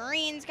with some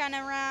Marines kind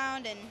of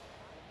around, and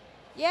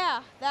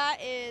yeah, that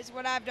is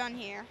what I've done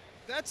here.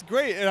 That's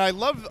great, and I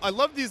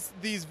love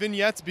these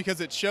vignettes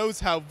because it shows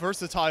how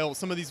versatile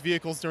some of these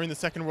vehicles during the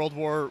Second World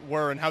War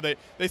were and how they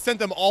sent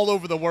them all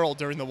over the world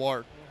during the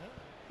war.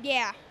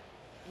 Yeah.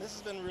 This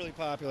has been really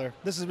popular.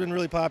 This has been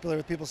really popular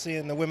with people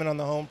seeing the women on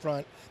the home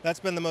front. That's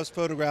been the most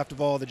photographed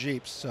of all the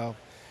Jeeps. So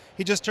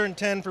he just turned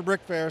 10 for Brick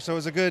Fair, so it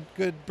was a good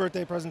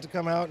birthday present to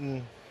come out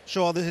and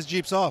show all his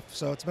Jeeps off.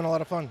 So it's been a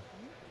lot of fun.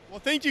 Well,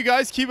 thank you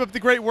guys. Keep up the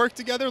great work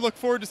together. Look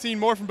forward to seeing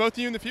more from both of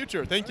you in the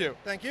future. Thank you.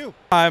 Thank you.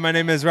 Hi, my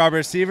name is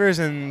Robert Scevers,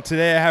 and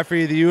today I have for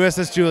you the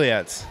USS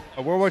Juliet,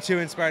 a World War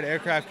II inspired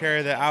aircraft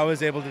carrier that I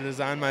was able to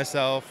design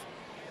myself,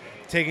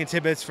 taking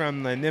tidbits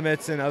from the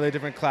Nimitz and other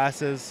different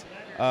classes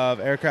of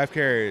aircraft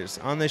carriers.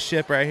 On this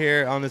ship right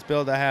here, on this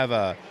build, I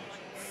have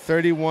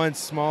 31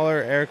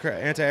 smaller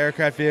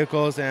anti-aircraft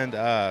vehicles and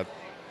a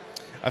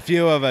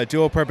few of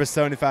dual-purpose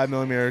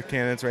 75mm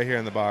cannons right here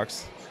in the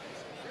box.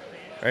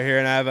 Right here,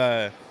 and I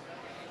have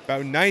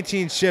about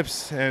 19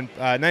 ships and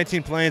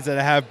 19 planes that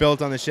I have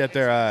built on the ship.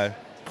 They're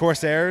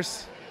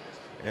Corsairs,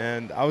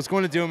 and I was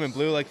going to do them in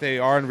blue like they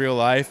are in real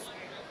life,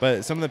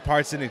 but some of the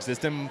parts didn't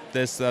exist in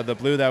the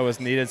blue that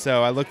was needed,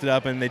 so I looked it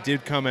up, and they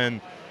did come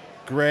in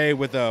gray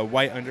with a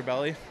white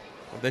underbelly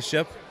of this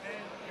ship.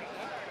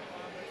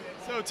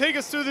 So take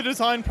us through the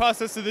design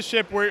process of the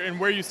ship and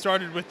where you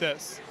started with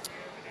this.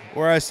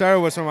 Where I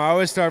started was I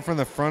always start from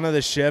the front of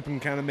the ship and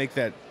kind of make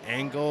that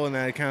angle, and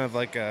then I kind of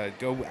like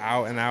go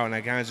out, and I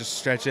kind of just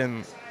stretch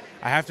in.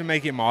 I have to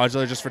make it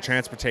modular just for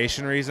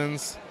transportation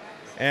reasons.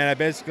 And I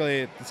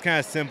basically, it's kind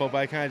of simple, but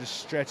I kind of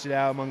just stretch it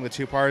out among the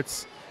two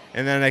parts.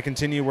 And then I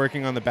continue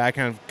working on the back,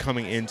 kind of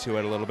coming into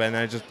it a little bit. And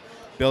then I just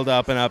build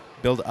up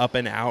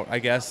and out, I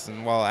guess,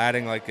 and while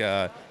adding like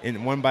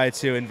in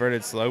 1x2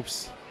 inverted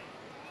slopes.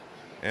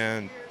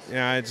 And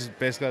I just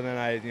basically then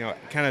I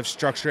kind of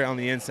structure it on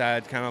the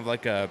inside, kind of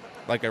like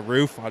a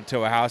roof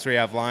to a house where you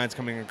have lines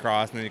coming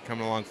across and then you're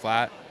coming along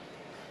flat.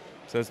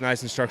 So it's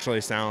nice and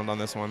structurally sound on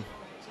this one.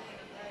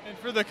 And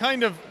for the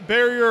kind of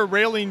barrier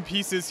railing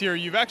pieces here,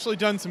 you've actually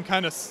done some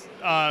kind of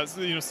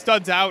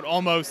studs out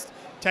almost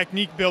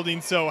technique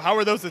building. So how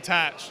are those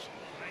attached?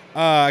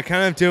 I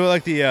kind of do it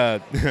like the,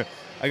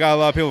 I got a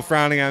lot of people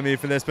frowning at me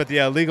for this, but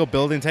the legal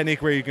building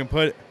technique where you can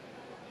put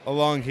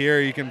along here,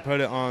 you can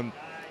put it on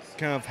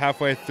kind of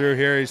halfway through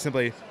here. You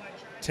simply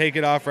take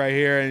it off right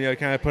here and you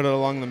kind of put it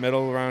along the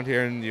middle around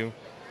here and you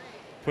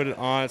put it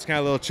on. It's kind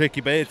of a little tricky,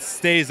 but it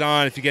stays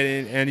on if you get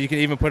it, and you can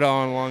even put it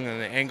on along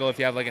an angle if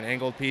you have like an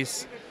angled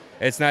piece.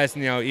 It's nice,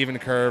 even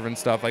curve and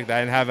stuff like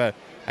that. And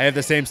I have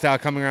the same style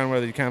coming around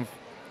where you kind of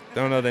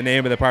don't know the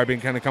name of the part, but you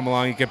can kind of come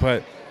along. You can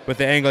put, with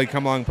the angle, you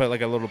come along and put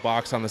like a little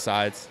box on the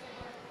sides.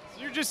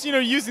 So you're just,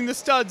 using the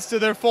studs to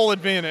their full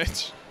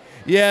advantage.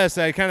 Yes,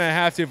 I kind of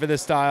have to for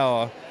this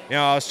style.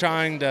 I was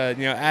trying to,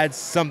 add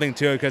something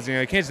to it because, you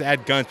can't just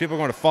add guns. People are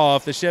going to fall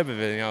off the ship if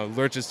it,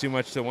 lurches too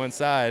much to one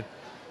side.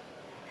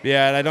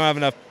 Yeah, and I don't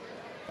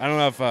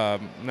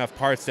have enough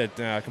parts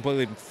that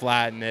completely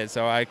flatten it,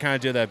 so I kind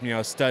of do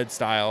the, stud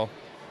style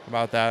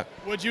about that.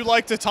 Would you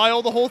like to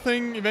tile the whole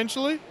thing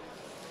eventually?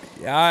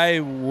 Yeah, I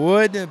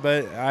would,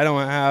 but I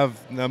don't have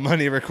the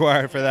money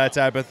required for that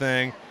type of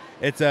thing.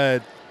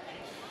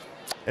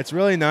 It's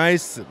really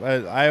nice,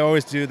 but I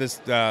always do this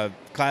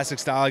classic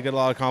style. I get a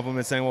lot of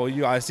compliments saying,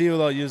 well, I see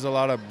you use a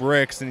lot of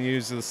bricks and you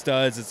use the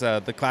studs. It's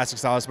the classic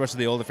style, especially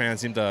the older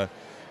fans seem to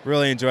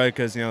really enjoy it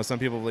because, some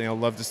people,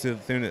 love to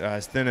thin it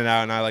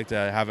out, and I like to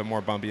have it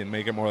more bumpy and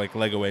make it more like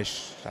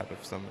Lego-ish type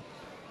of something.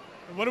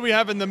 What do we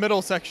have in the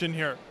middle section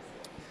here?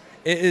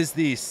 It is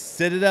the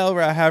Citadel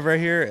I have right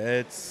here.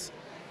 It's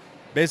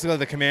basically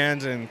the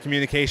command and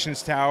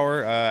communications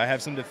tower. I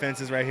have some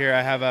defenses right here.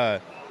 I have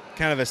a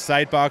kind of a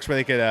sight box where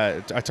they could,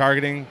 a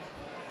targeting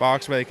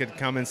box where they could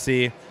come and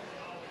see,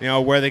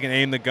 where they can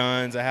aim the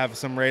guns. I have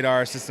some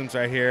radar systems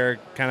right here.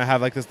 Kind of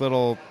have like this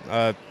little,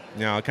 kind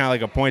of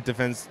like a point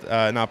defense,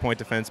 not point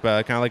defense,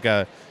 but kind of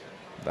like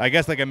I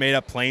guess like a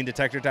made-up plane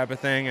detector type of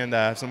thing. And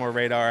have some more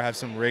radar. I have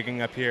some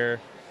rigging up here.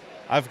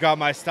 I've got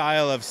my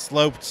style of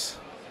sloped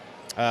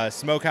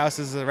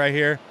smokehouses right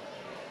here.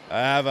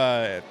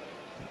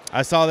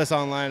 I saw this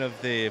online of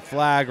the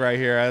flag right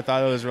here. I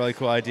thought it was a really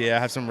cool idea. I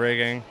have some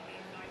rigging.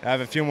 I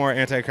have a few more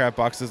anti-craft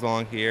boxes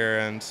along here,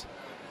 and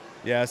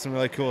yeah, some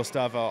really cool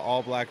stuff.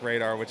 All black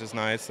radar, which is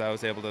nice. I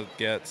was able to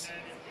get.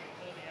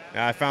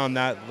 And I found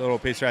that little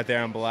piece right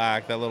there in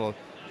black, that little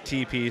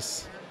T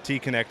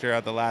connector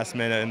at the last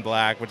minute in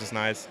black, which is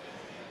nice.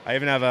 I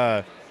even have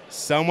a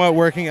somewhat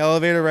working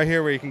elevator right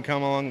here where you can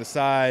come along the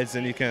sides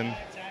and you can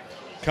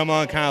come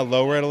on, kind of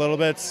lower it a little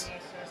bit.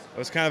 It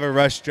was kind of a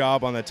rush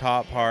job on the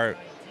top part.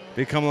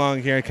 You come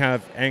along here and kind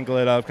of angle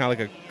it up, kind of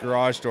like a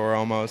garage door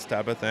almost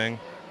type of thing.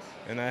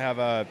 And I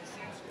have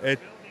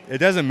it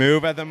doesn't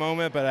move at the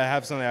moment, but I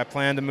have something, I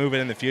plan to move it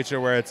in the future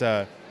where it's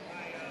kind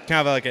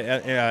of like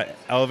an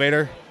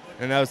elevator.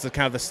 And that was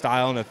kind of the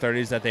style in the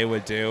 30s that they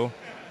would do.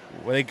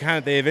 Well,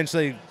 they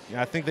eventually,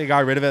 I think they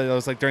got rid of it. It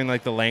was like during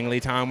like the Langley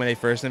time when they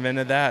first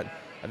invented that.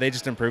 They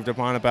just improved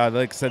upon it. But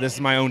like I said, this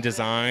is my own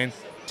design,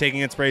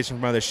 taking inspiration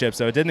from other ships.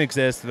 So it didn't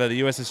exist. The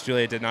USS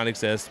Juliet did not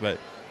exist, but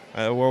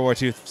World War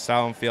II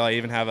style and feel. I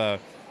even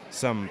have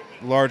some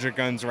larger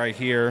guns right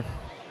here.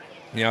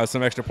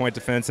 Some extra point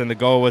defense. And the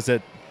goal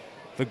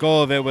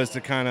of it was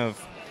to kind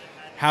of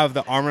have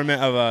the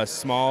armament of a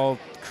small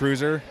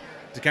cruiser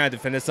to kind of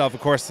defend itself. Of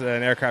course,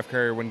 an aircraft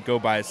carrier wouldn't go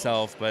by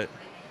itself, but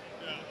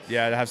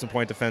yeah, to have some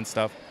point defense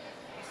stuff.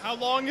 How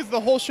long is the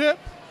whole ship?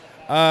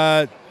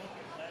 To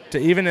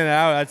even it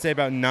out, I'd say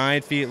about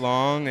 9 feet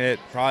long. It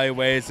probably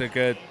weighs a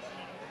good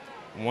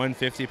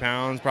 150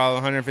 pounds, probably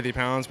 150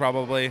 pounds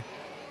probably.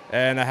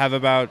 And I have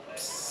about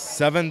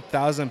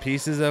 7,000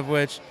 pieces of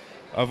which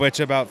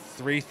about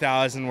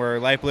 3,000 were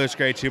light bluish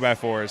gray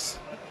 2x4s.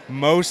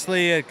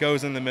 Mostly it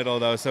goes in the middle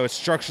though, so it's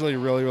structurally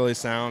really, really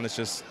sound. It's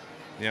just,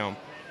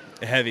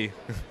 heavy.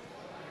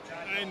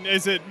 And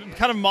is it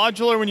kind of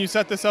modular when you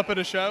set this up at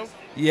a show?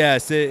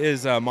 Yes, it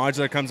is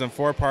modular. It comes in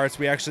 4 parts.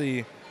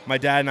 My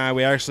dad and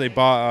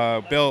I,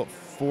 built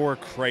 4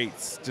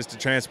 crates just to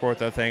transport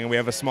the thing. And we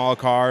have a small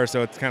car,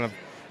 so it's kind of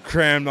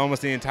crammed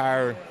almost the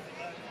entire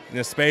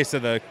space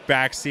of the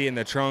back seat and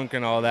the trunk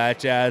and all that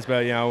jazz.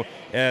 But,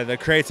 the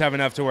crates have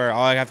enough to where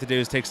all I have to do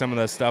is take some of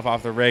the stuff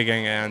off the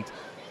rigging, and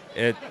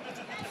it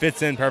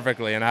fits in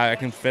perfectly. And I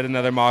can fit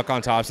another mock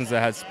on top since it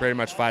has pretty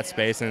much flat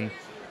space. And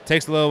it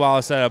takes a little while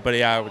to set up, but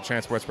yeah, it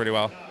transports pretty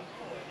well.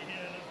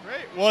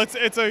 Great. Well,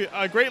 it's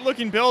a great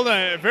looking build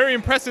and a very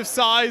impressive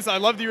size. I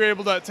love that you're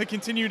able to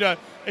continue to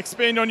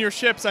expand on your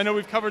ships. I know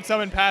we've covered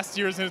some in past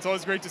years, and it's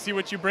always great to see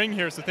what you bring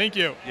here, so thank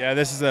you. Yeah,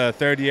 this is the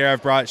 3rd year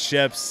I've brought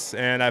ships,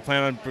 and I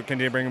plan on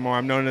continuing bringing more.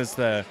 I'm known as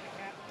the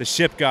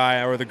ship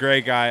guy or the gray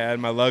guy at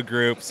my lug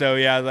group. So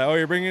yeah,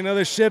 you're bringing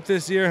another ship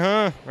this year,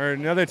 huh? Or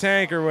another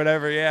tank or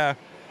whatever, yeah.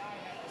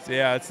 So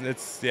yeah,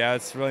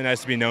 it's really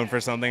nice to be known for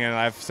something, and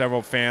I have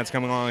several fans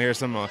coming along here,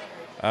 some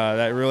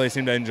that really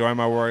seem to enjoy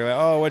my work. Like,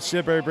 oh, what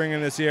ship are you bringing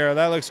this year?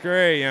 That looks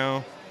great,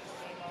 and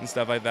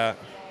stuff like that.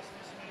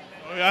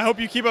 Well, I hope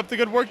you keep up the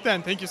good work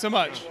then. Thank you so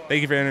much.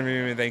 Thank you for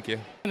interviewing me. Thank you.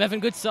 I'm Evan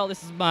Goodsell.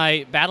 This is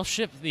my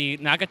battleship, the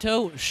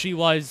Nagato. She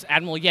was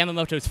Admiral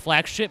Yamamoto's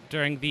flagship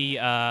during the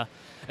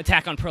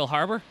attack on Pearl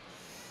Harbor.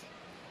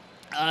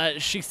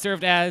 She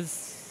served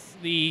as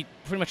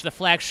pretty much the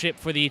flagship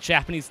for the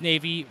Japanese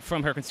Navy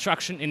from her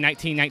construction in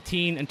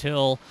 1919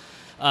 until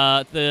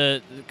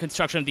the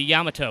construction of the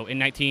Yamato in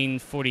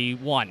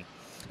 1941,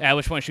 at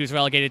which point she was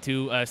relegated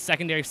to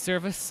secondary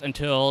service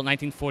until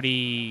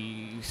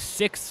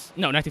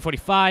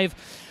 1945,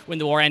 when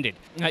the war ended.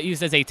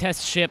 Used as a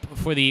test ship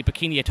for the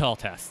Bikini Atoll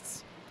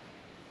tests.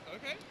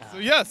 Okay. So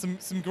yeah,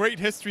 some great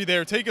history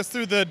there. Take us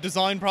through the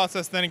design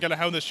process then and kind of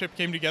how the ship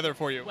came together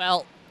for you.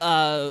 Well,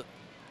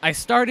 I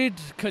started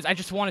because I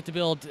just wanted to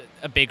build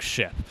a big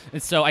ship.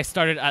 And so I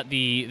started at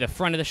the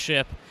front of the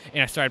ship,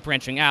 and I started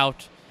branching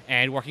out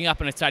and working up,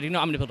 and I decided, I'm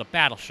going to build a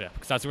battleship,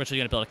 because I was originally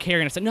going to build a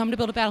carrier, and I said, no, I'm going to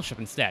build a battleship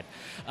instead.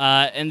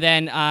 And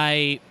then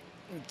I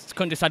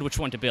couldn't decide which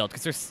one to build,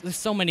 because there's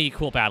so many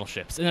cool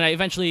battleships. And then I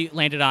eventually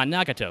landed on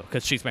Nagato,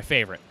 because she's my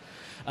favorite.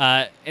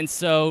 And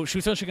so she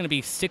was originally going to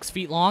be 6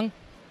 feet long.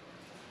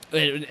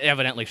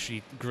 Evidently,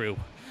 she grew,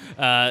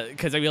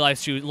 because I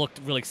realized she looked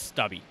really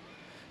stubby.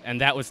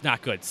 And that was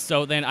not good.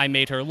 So then I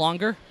made her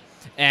longer,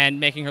 and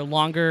making her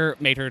longer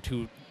made her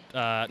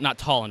not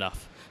tall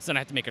enough. So then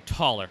I had to make her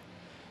taller.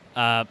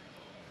 And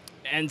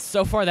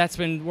so far that's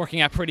been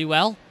working out pretty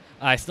well.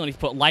 I still need to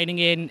put lighting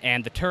in,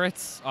 and the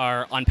turrets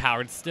are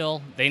unpowered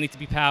still. They need to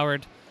be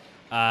powered.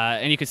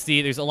 And you can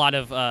see there's a lot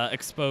of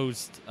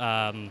exposed...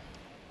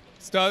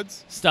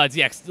 Studs? Studs,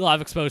 yeah. A lot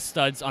of exposed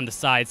studs on the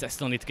sides that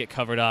still need to get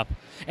covered up.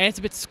 And it's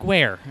a bit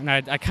square, and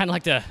I kind of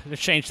like to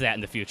change that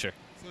in the future.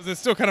 Is it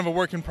still kind of a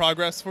work in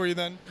progress for you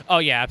then? Oh,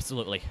 yeah,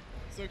 absolutely.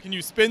 So can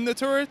you spin the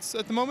turrets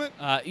at the moment?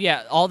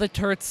 Yeah, all the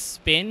turrets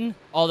spin,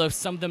 although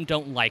some of them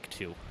don't like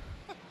to.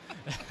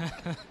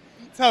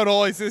 That's how it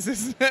always is,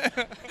 isn't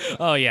it?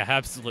 Oh, yeah,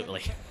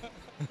 absolutely.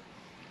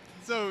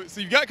 So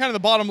you've got kind of the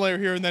bottom layer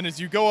here, and then as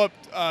you go up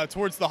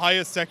towards the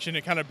highest section,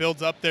 it kind of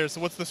builds up there. So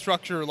what's the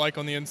structure like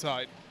on the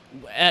inside?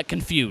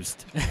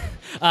 Confused.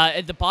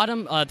 At the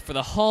bottom, for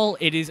the hull,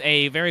 it is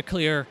a very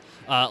clear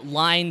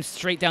line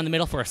straight down the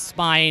middle for a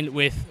spine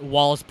with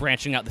walls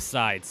branching out the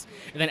sides.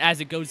 And then as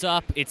it goes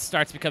up, it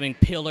starts becoming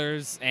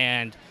pillars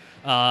and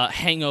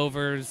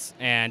hangovers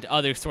and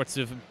other sorts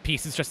of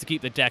pieces just to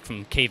keep the deck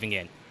from caving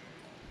in.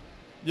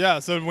 Yeah,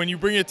 so when you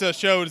bring it to a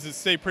show, does it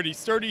stay pretty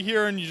sturdy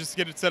here and you just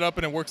get it set up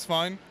and it works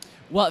fine?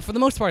 Well, for the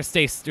most part, it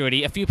stays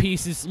sturdy. A few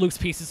pieces, loose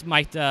pieces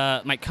might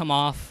come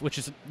off, which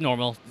is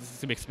normal. This is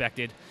to be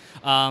expected.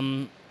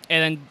 And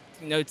then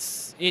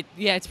it's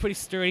pretty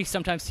sturdy.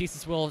 Sometimes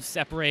pieces will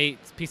separate,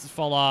 pieces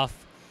fall off.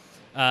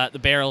 The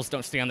barrels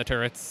don't stay on the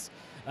turrets.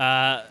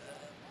 Yeah,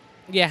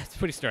 it's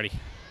pretty sturdy.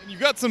 And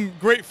you've got some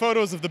great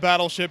photos of the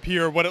battleship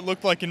here, what it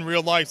looked like in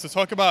real life. So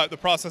talk about the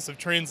process of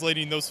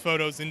translating those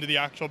photos into the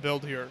actual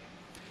build here.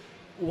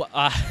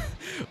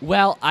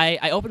 Well,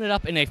 I opened it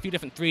up in a few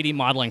different 3D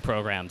modeling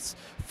programs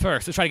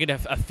first to try to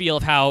get a feel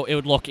of how it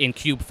would look in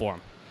cube form.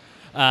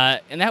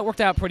 And that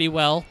worked out pretty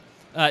well.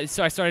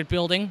 So I started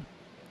building,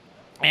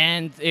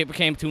 and it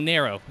became too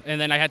narrow. And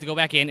then I had to go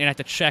back in and I had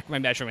to check my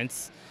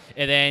measurements.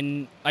 And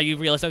then I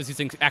realized I was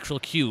using actual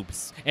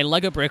cubes. And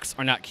Lego bricks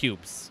are not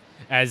cubes,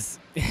 as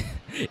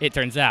it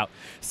turns out.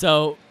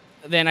 So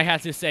then I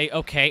had to say,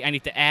 okay, I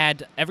need to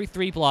add every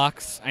 3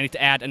 blocks, I need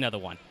to add another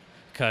one,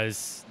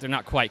 because they're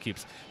not quite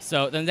cubes.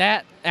 So then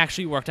that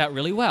actually worked out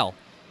really well.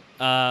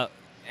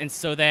 And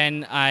so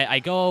then I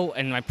go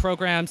in my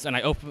programs and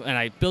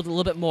I build a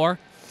little bit more,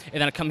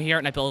 and then I come here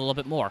and I build a little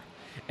bit more.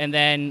 And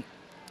then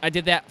I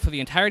did that for the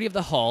entirety of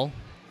the hull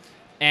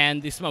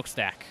and the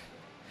smokestack.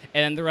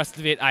 And then the rest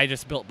of it I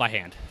just built by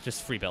hand,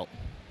 just free built.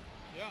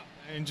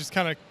 Yeah, and just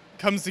kind of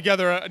comes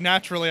together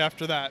naturally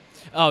after that.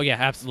 Oh yeah,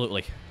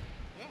 absolutely.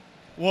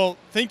 Well,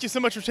 thank you so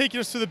much for taking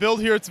us through the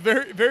build here. It's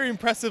very, very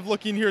impressive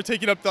looking here,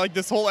 taking up like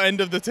this whole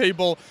end of the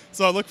table.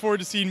 So I look forward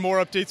to seeing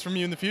more updates from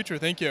you in the future.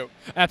 Thank you.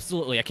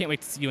 Absolutely. I can't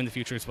wait to see you in the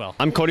future as well.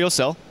 I'm Cody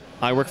O'Sell.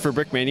 I work for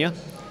Brickmania,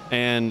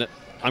 and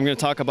I'm going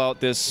to talk about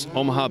this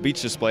Omaha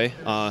beach display,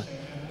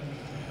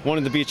 one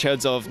of the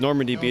beachheads of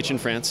Normandy Beach in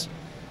France.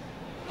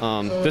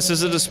 This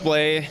is a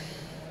display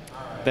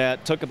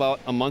that took about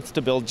a month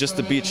to build, just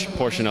the beach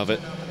portion of it.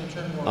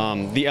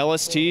 The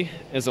LST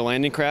is a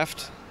landing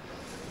craft.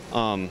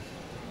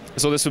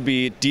 So this would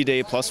be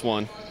D-Day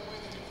 +1,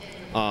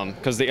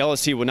 because the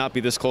LST would not be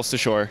this close to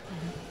shore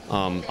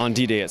on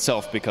D-Day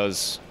itself,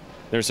 because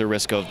there's a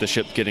risk of the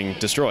ship getting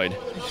destroyed.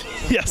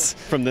 Yes.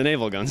 From the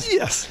naval guns.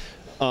 Yes.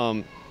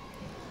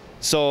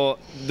 So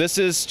this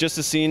is just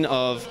a scene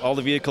of all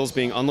the vehicles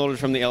being unloaded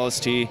from the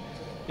LST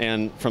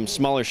and from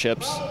smaller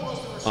ships,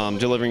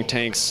 delivering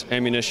tanks,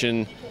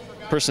 ammunition,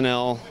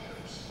 personnel,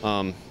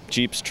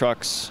 jeeps,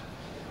 trucks,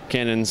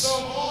 cannons,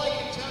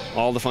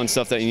 all the fun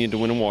stuff that you need to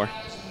win a war.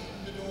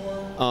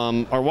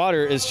 Our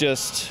water is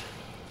just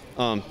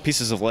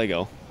pieces of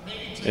Lego.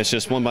 It's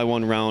just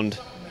 1x1 round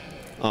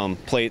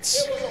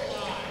plates,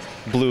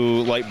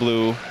 blue, light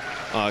blue,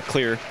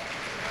 clear.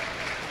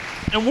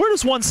 And where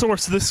does one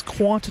source this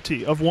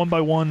quantity of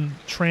 1x1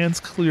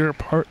 trans-clear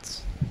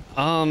parts?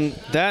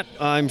 That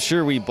I'm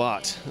sure we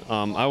bought.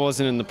 I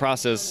wasn't in the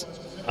process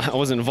I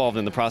wasn't involved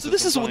in the process. So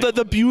this is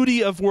the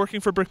beauty of working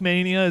for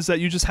Brickmania, is that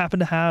you just happen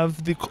to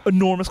have the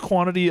enormous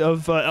quantity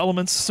of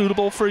elements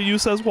suitable for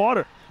use as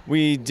water.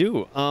 We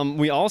do.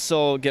 We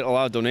also get a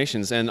lot of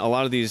donations, and a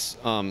lot of these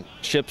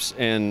ships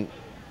and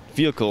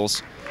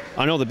vehicles.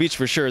 I know the beach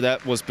for sure,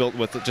 that was built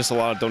with just a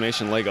lot of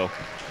donation Lego.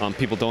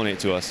 People donate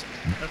to us.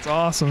 That's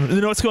awesome.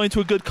 You know, it's going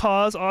to a good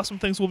cause. Awesome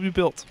things will be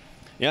built.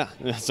 Yeah,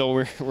 so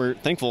we're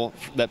thankful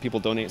that people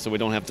donate, so we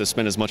don't have to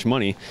spend as much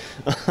money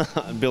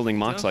building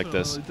mocks like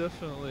this.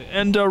 Definitely.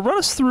 And run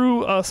us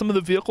through some of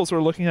the vehicles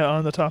we're looking at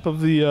on the top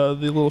of the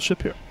little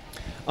ship here.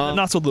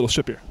 Not so little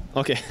ship here.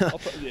 Okay.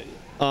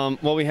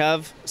 Well, we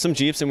have some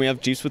Jeeps, and we have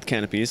Jeeps with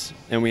canopies,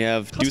 and we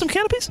have custom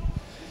canopies.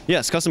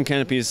 Yes, custom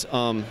canopies.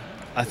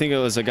 I think it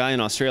was a guy in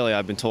Australia,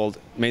 I've been told,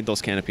 made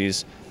those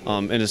canopies,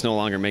 and is no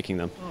longer making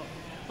them.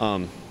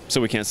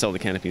 So we can't sell the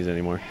canopies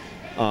anymore.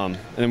 And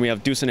then we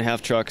have deuce and a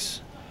half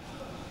trucks,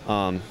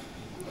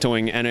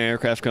 towing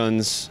anti-aircraft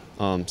guns,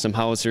 some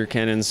howitzer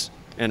cannons,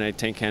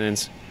 anti-tank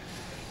cannons.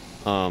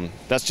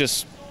 That's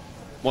just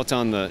what's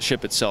on the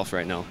ship itself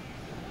right now.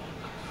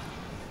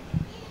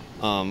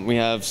 We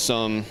have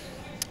some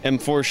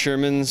M4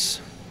 Shermans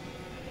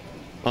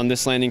on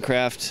this landing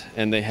craft,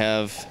 and they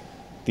have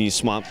these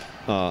swamp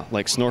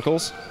like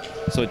snorkels,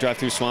 so they drive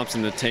through swamps,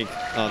 and the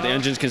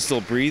engines can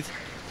still breathe.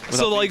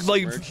 So like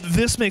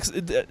this makes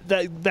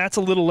that's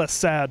a little less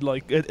sad.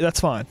 Like that's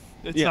fine.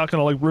 It's not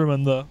gonna like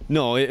ruin the.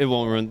 No, it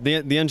won't ruin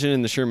the engine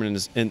in the Sherman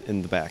is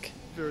in the back.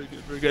 Very good,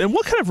 very good. And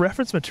what kind of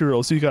reference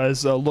materials do you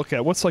guys look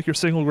at? What's like your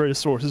single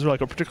greatest source? Is there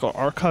like a particular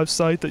archive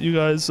site that you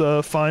guys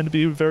find to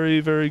be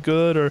very, very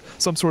good, or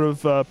some sort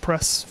of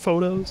press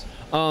photos?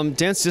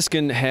 Dan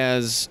Siskin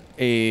has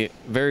a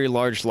very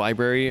large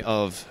library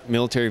of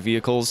military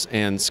vehicles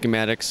and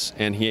schematics,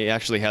 and he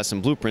actually has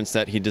some blueprints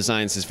that he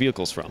designs his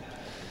vehicles from.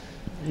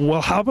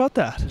 Well, how about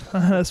that?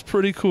 That's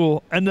pretty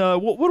cool. And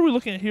what are we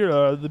looking at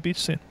here, the beach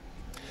scene?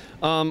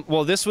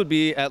 Well, this would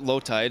be at low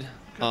tide.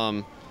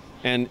 Okay.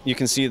 And you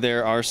can see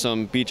there are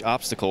some beach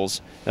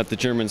obstacles that the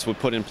Germans would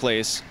put in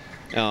place.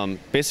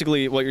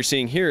 Basically, what you're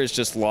seeing here is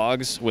just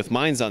logs with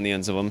mines on the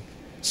ends of them.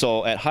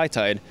 So at high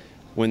tide,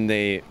 when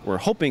they were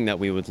hoping that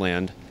we would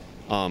land,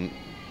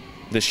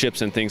 the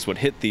ships and things would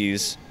hit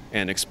these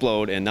and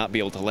explode and not be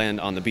able to land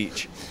on the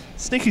beach.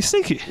 Sneaky,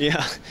 sneaky.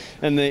 Yeah,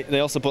 and they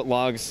also put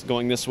logs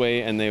going this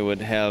way, and they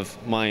would have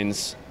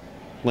mines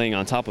laying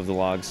on top of the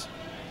logs.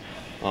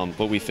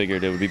 But we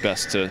figured it would be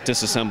best to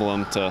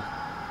disassemble them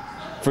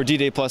for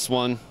D-Day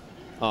 +1.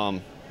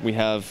 We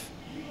have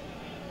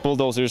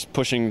bulldozers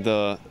pushing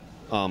the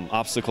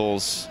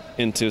obstacles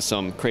into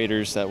some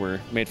craters that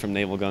were made from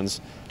naval guns,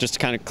 just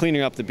kind of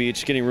cleaning up the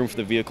beach, getting room for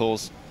the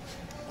vehicles.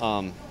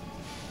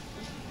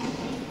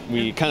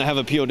 We kind of have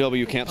a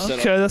POW camp set up.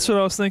 Okay, that's what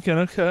I was thinking.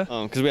 Okay.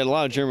 Because we had a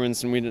lot of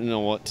Germans and we didn't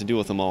know what to do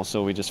with them all,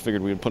 so we just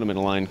figured we would put them in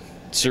a line,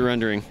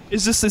 surrendering.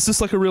 Is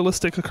this like a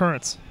realistic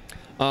occurrence?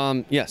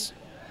 Yes.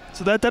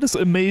 So that is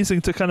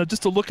amazing to kind of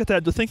just to look at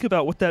that, to think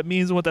about what that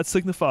means and what that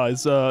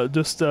signifies.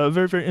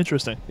 Very, very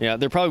interesting. Yeah,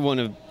 there probably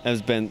wouldn't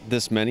have been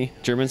this many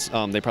Germans.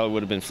 They probably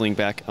would have been fleeing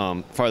back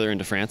farther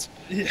into France.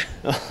 Yeah.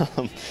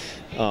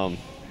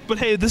 But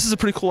hey, this is a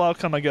pretty cool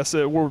outcome, I guess.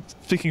 We're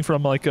speaking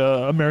from like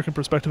an American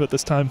perspective at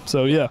this time,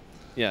 so yeah.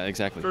 Yeah,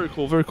 exactly. Very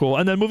cool, very cool.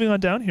 And then moving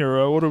on down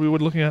here, what are we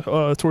looking at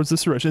towards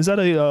this direction? Is that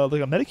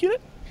like a medic unit?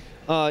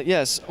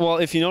 Yes. Well,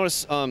 if you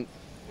notice,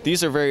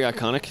 these are very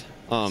iconic.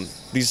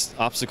 These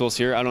obstacles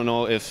here, I don't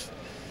know if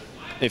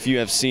you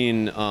have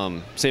seen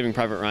Saving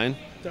Private Ryan.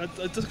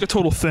 That's like a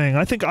total thing.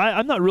 I think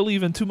I'm not really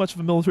even too much of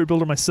a military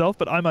builder myself,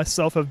 but I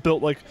myself have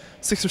built like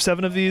 6 or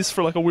 7 of these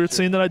for like a weird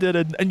scene that I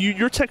did. And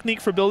your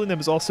technique for building them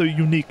is also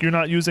unique. You're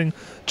not using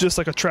just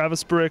like a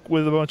Travis brick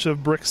with a bunch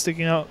of bricks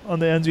sticking out on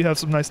the ends. You have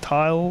some nice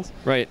tiles.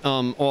 Right.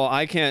 Well,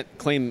 I can't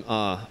claim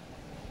all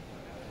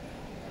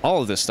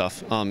of this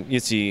stuff.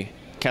 Yitzi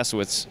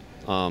Kasowitz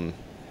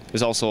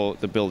is also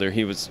the builder.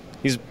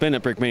 He's been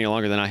at Brickmania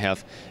longer than I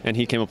have, and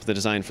he came up with the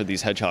design for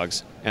these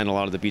hedgehogs and a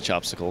lot of the beach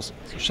obstacles.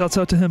 So shouts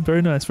out to him.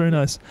 Very nice, very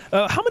nice.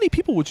 How many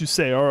people would you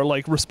say are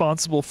like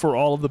responsible for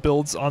all of the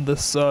builds on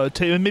this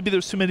tape? And maybe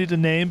there's too many to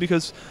name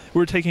because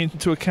we're taking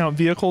into account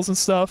vehicles and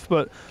stuff,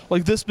 but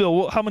like this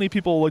build, how many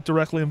people like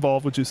directly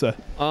involved would you say?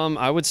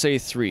 I would say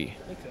 3.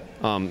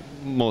 Okay.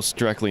 Most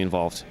directly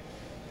involved.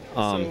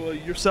 So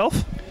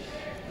yourself?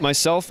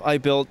 Myself, I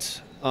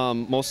built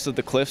most of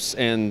the cliffs,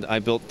 and I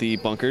built the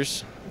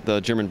bunkers. The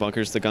German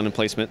bunkers, the gun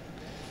emplacement,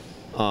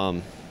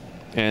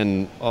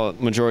 and a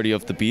majority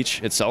of the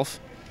beach itself.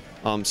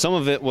 Some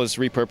of it was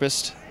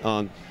repurposed.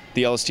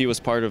 The LST was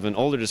part of an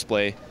older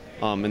display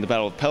in the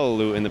Battle of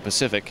Peleliu in the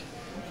Pacific,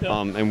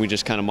 and we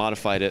just kind of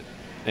modified it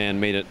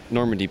and made it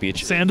Normandy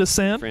Beach. Sand is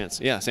sand?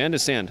 France. Yeah, sand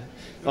is sand.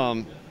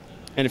 And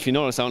if you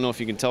notice, I don't know if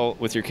you can tell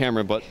with your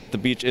camera, but the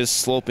beach is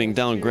sloping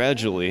down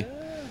gradually.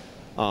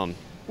 What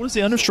does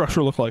the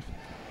understructure look like?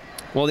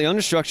 Well, the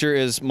understructure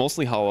is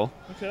mostly hollow.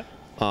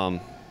 Okay.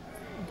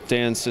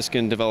 Dan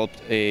Siskin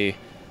developed a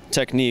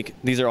technique.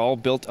 These are all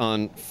built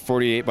on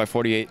 48 by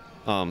 48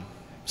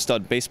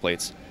 stud base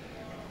plates,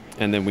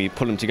 and then we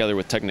put them together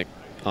with Technic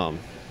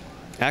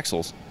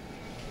axles.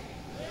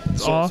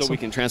 Awesome. So we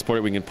can transport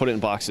it. We can put it in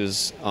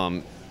boxes,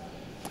 and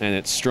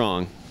it's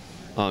strong.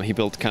 He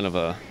built kind of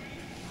a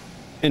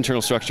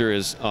internal structure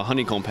is a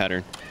honeycomb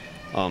pattern.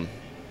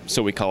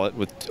 So we call it,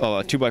 with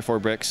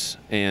 2x4 bricks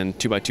and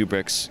 2x2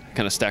 bricks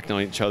kind of stacked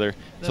on each other.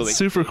 So That's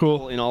super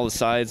cool. In all the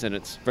sides, and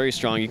it's very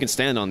strong. You can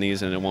stand on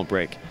these and it won't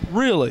break.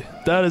 Really?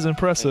 That is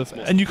impressive.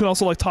 And you can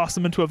also like toss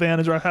them into a van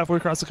and drive halfway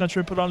across the country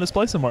and put it on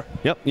display somewhere.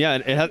 Yep. Yeah,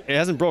 it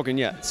hasn't broken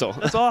yet. So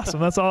That's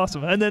awesome. That's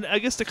awesome. And then I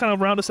guess to kind of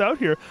round us out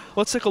here,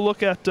 let's take a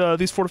look at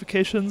these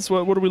fortifications.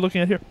 What are we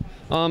looking at here?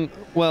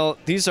 Well,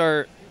 these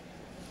are.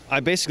 I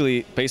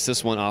basically based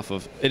this one off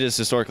of, it is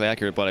historically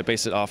accurate, but I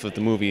based it off of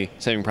the movie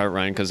Saving Private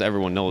Ryan, because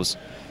everyone knows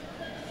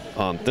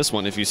this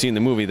one. If you've seen the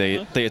movie,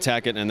 they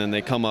attack it and then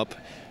they come up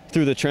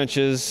through the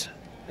trenches,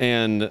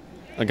 and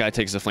a guy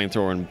takes a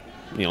flamethrower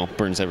and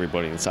burns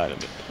everybody inside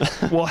of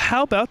it. Well,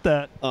 how about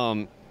that?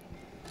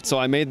 So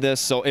I made this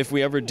so if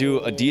we ever do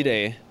a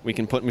D-Day, we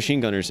can put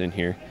machine gunners in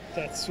here.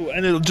 That's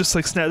and it'll just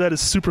like snap. That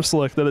is super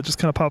slick. That it just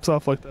kind of pops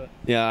off like that.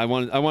 Yeah, I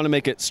want to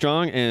make it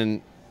strong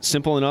and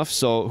simple enough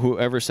so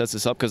whoever sets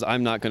this up, because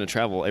I'm not going to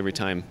travel every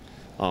time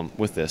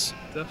with this.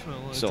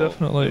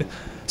 Definitely.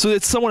 So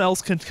that someone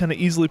else can kind of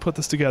easily put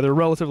this together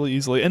relatively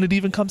easily, and it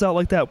even comes out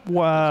like that.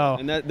 Wow.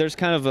 And there's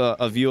kind of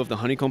a view of the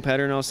honeycomb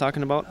pattern I was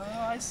talking about. Oh,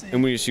 I see.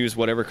 And we just use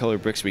whatever color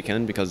bricks we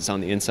can because it's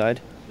on the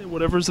inside. Yeah,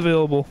 whatever's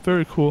available.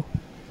 Very cool.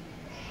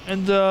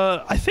 And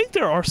I think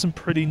there are some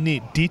pretty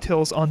neat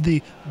details on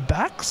the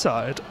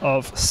backside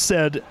of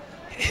said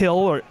hill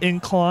or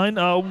incline.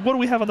 What do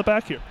we have on the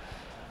back here?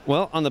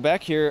 Well, on the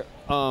back here,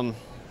 kind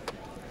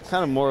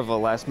of more of a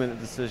last-minute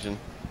decision.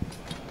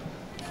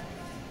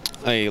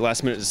 A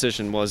last-minute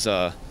decision was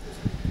to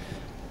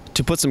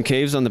put some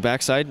caves on the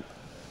backside,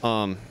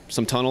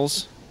 some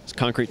tunnels,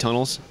 concrete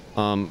tunnels.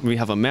 We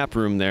have a map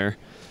room there,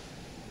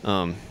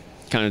 kind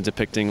of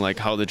depicting like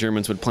how the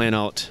Germans would plan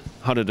out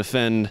how to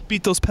defend.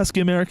 Beat those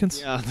pesky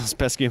Americans. Yeah, those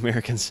pesky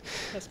Americans.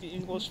 Pesky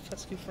English,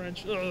 pesky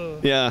French.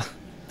 Ugh. Yeah.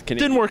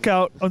 Didn't work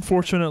out,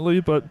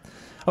 unfortunately, but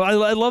I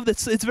love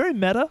that. It's very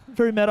meta.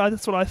 Very meta.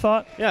 That's what I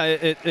thought. Yeah,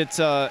 it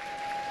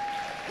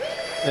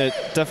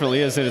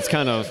definitely is, and it's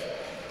kind of.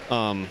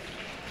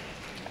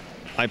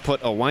 I put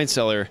a wine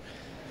cellar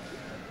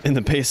in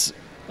the base.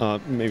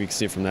 Maybe you can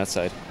see it from that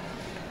side.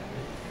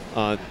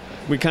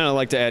 We kind of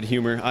like to add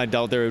humor. I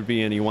doubt there would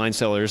be any wine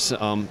cellars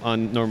on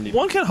Normandy.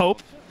 One can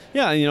hope.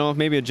 Yeah,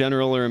 maybe a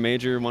general or a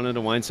major wanted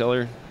a wine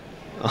cellar.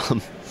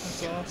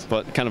 That's awesome.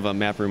 But kind of a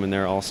map room in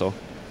there also,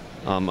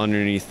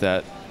 underneath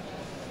that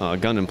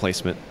gun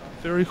emplacement.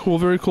 Very cool,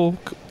 very cool.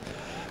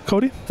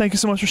 Cody, thank you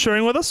so much for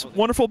sharing with us.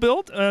 Wonderful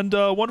build and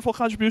wonderful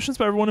contributions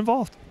by everyone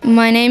involved.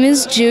 My name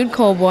is Jude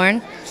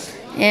Colburn,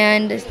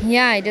 and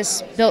yeah, I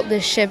just built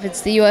this ship.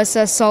 It's the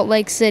USS Salt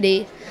Lake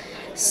City.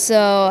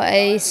 So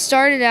I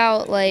started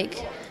out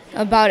like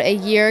about a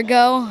year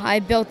ago. I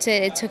built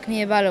it. It took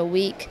me about a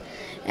week.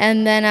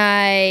 And then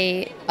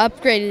I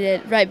upgraded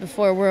it right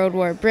before World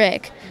War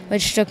Brick,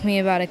 which took me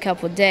about a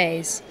couple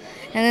days.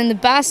 And then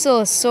the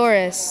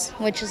Basilosaurus,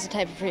 which is a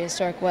type of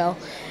prehistoric whale,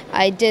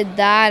 I did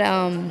that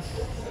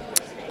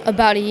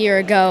about a year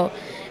ago.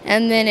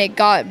 And then it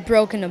got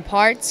broken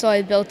apart, so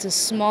I built a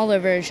smaller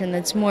version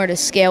that's more to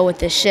scale with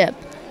the ship.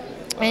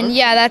 And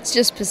yeah, that's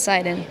just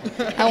Poseidon.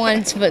 I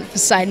wanted to put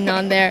Poseidon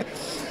on there.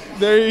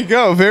 There you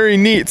go. Very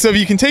neat. So if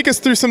you can take us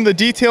through some of the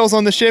details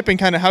on the ship and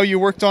kind of how you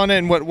worked on it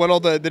and what all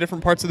the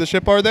different parts of the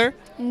ship are there?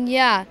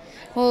 Yeah.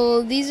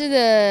 Well, these are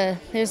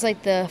there's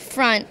like the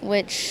front,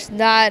 which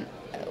the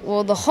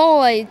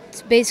hull, I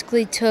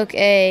basically took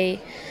I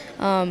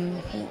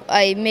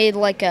made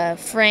like a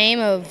frame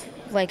of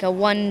like a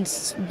 1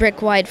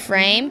 brick wide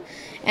frame,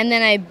 and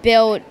then I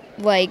built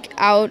like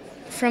out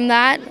from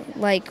that,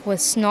 like with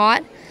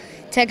snot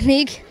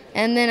technique,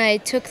 and then I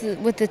took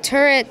with the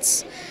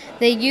turrets.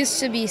 They used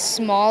to be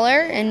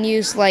smaller and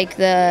used like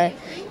the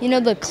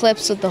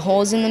clips with the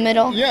holes in the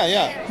middle.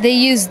 Yeah. They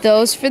used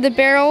those for the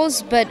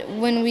barrels, but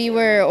when we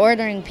were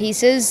ordering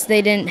pieces,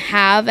 they didn't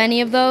have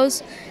any of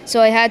those.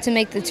 So I had to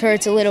make the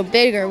turrets a little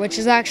bigger, which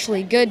is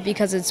actually good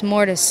because it's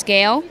more to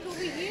scale.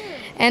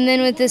 And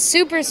then with the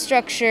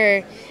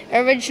superstructure,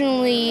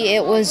 originally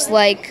it was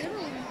like,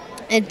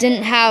 it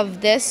didn't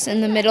have this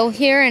in the middle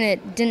here, and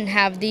it didn't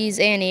have these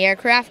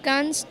anti-aircraft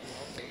guns.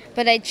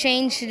 But I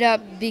changed it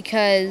up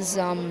because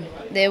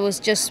it was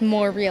just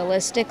more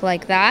realistic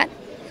like that.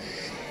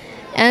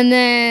 And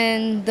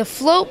then the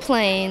float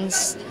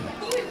planes,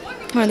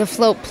 or the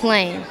float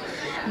plane,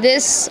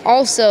 this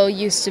also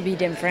used to be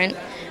different.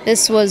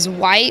 This was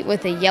white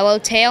with a yellow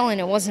tail, and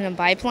it wasn't a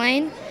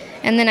biplane.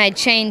 And then I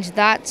changed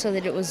that so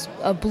that it was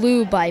a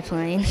blue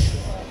biplane.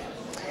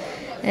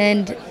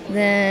 And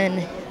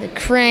then the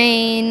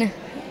crane,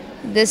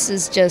 this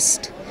is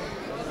just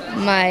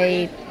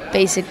my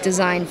basic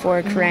design for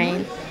a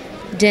crane.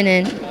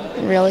 Didn't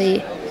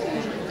really,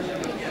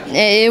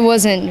 it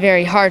wasn't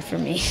very hard for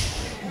me.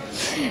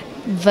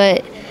 And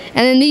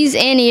then these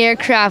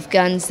anti-aircraft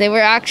guns, they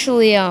were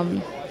actually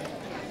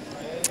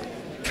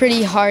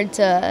pretty hard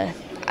to,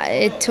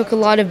 it took a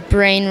lot of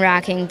brain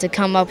racking to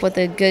come up with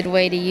a good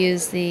way to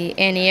use the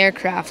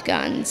anti-aircraft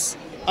guns.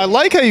 I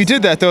like how you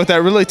did that, though, at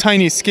that really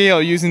tiny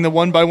scale, using the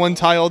 1x1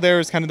 tile there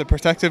as kind of the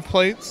protective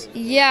plates.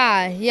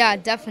 Yeah,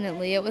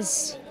 definitely. It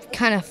was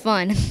kind of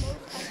fun.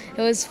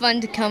 It was fun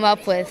to come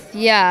up with,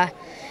 yeah.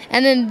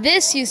 And then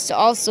this used to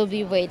also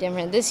be way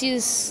different.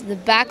 The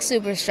back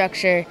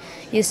superstructure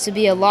used to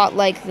be a lot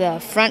like the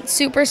front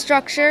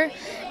superstructure,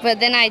 but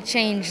then I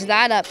changed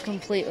that up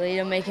completely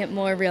to make it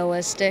more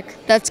realistic.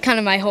 That's kind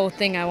of my whole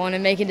thing. I want to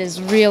make it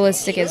as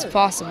realistic as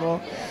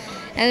possible.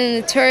 And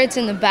then the turrets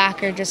in the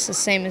back are just the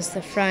same as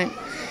the front.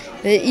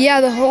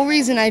 The whole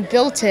reason I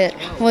built it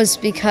was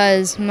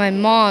because my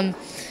mom,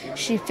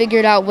 she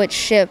figured out which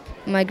ship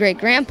my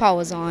great-grandpa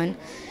was on,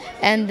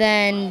 and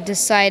then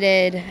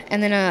decided,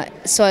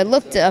 so I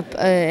looked it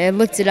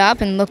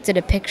up and looked at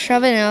a picture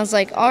of it, and I was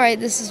like, all right,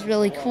 this is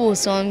really cool,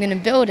 so I'm gonna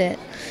build it.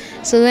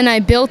 So then I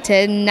built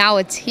it, and now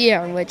it's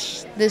here,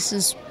 which this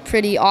is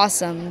pretty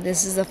awesome.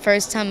 This is the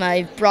first time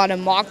I brought a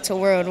mock to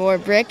World War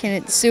Brick,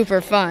 and it's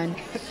super fun.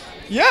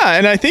 Yeah,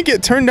 and I think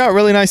it turned out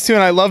really nice too,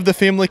 and I love the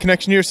family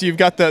connection here. So you've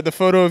got the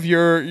photo of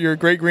your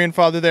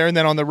great-grandfather there, and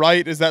then on the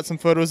right, is that some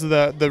photos of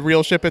the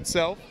real ship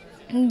itself?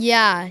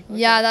 Yeah,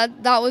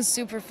 that was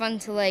super fun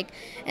to like.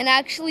 And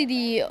actually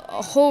the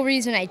whole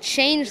reason I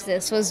changed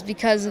this was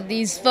because of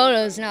these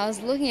photos, and I was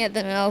looking at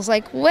them and I was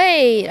like,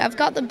 wait, I've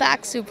got the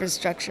back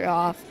superstructure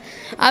off.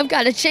 I've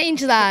got to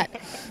change that.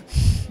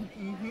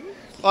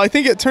 Well, I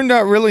think it turned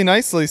out really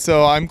nicely,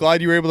 so I'm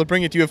glad you were able to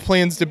bring it. Do you have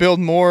plans to build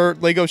more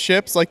Lego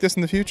ships like this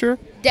in the future?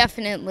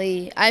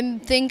 Definitely. I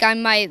think I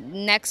might,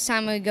 next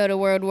time I go to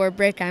World War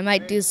Brick, I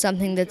might do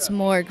something that's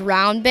more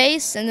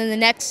ground-based, and then the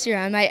next year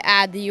I might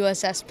add the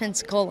USS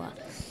Pensacola.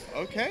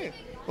 Okay.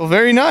 Well,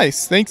 very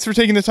nice. Thanks for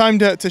taking the time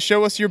to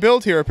show us your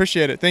build here.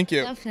 Appreciate it. Thank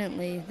you.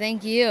 Definitely.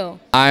 Thank you.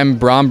 I'm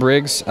Brahm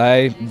Briggs.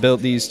 I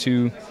built these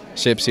two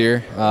ships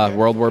here,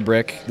 World War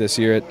Brick, this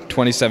year at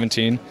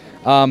 2017.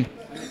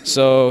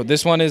 So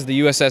this one is the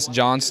USS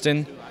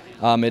Johnston.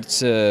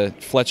 It's a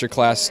Fletcher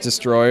class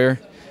destroyer.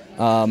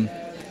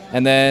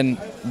 And then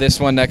this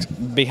one next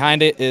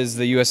behind it is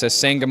the USS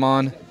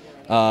Sangamon,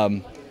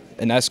 an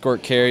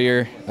escort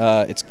carrier.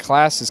 Its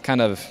class is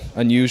kind of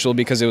unusual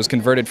because it was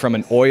converted from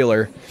an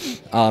oiler,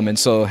 and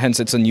so hence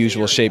its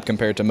unusual shape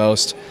compared to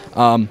most.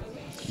 The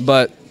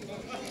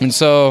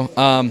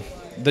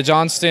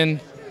Johnston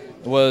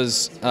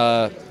was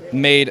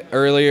made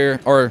earlier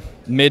or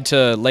mid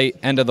to late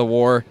end of the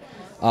war.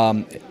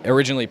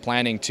 Originally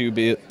planning to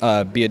be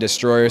a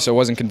destroyer, so it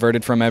wasn't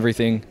converted from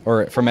everything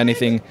or from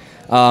anything.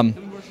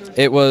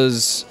 It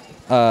was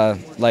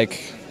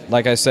like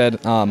I said,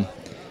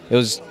 it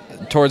was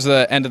towards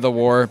the end of the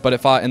war, but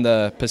it fought in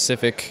the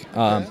Pacific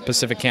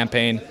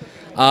campaign.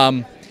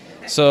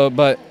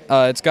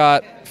 It's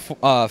got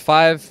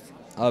 5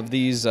 of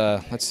these.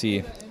 Let's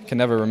see, can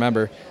never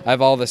remember. I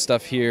have all this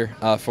stuff here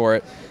for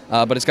it,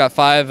 but it's got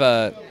 5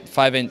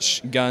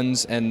 5-inch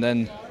guns and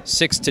then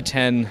 6 to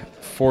 10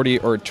 40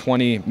 or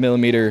 20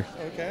 millimeter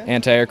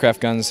anti-aircraft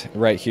guns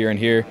right here and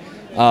here,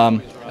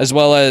 as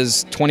well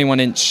as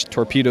 21-inch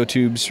torpedo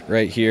tubes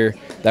right here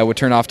that would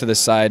turn off to the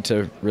side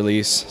to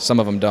release. Some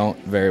of them don't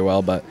very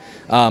well, but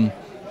and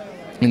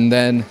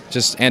then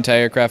just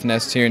anti-aircraft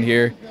nests here and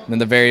here. And then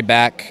the very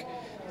back.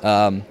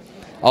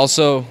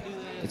 Also,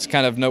 it's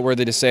kind of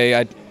noteworthy to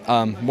say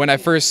when I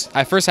first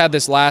had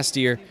this last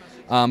year.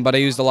 But I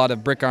used a lot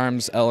of brick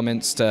arms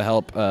elements to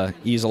help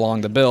ease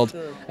along the build.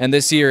 And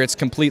this year it's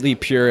completely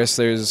purist.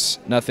 There's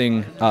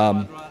nothing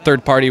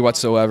third party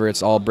whatsoever.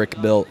 It's all brick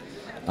built.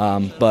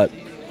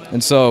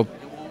 So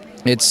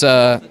it's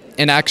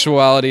in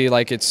actuality,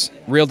 like its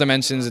real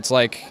dimensions, it's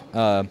like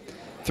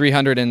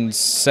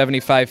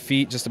 375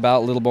 feet, just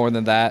about, a little more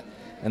than that,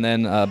 and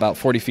then about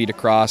 40 feet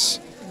across,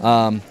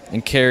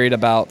 and carried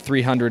about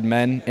 300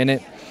 men in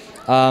it.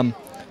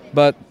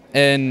 But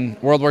in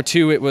World War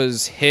II, it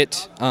was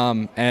hit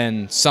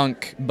and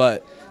sunk,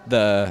 but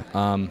the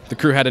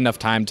crew had enough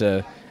time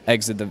to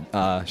exit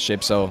the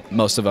ship, so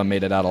most of them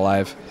made it out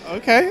alive.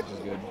 Okay.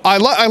 I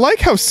like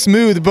how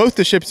smooth both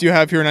the ships you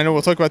have here, and I know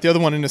we'll talk about the other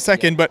one in a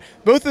second, but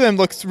both of them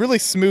look really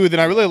smooth, and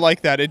I really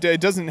like that.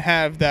 It doesn't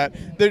have that.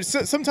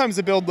 Sometimes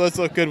the build does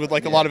look good with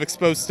like a lot of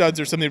exposed studs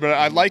or something, but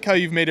I like how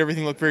you've made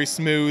everything look very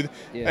smooth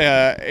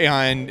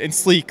and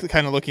sleek,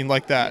 kind of looking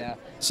like that. Yeah.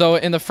 So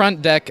in the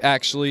front deck,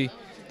 actually,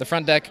 the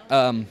front deck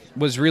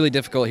was really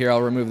difficult here.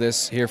 I'll remove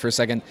this here for a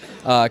second,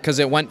 because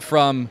it went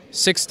from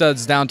 6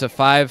 studs down to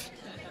 5,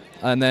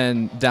 and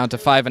then down to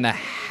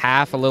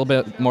 5.5, a little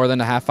bit more than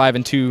a half, 5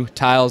 and 2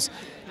 tiles,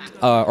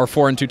 or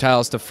 4 and 2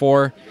 tiles to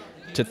 4,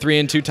 to 3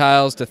 and 2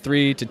 tiles, to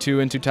 3, to 2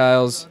 and 2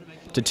 tiles,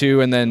 to 2,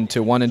 and then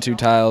to 1 and 2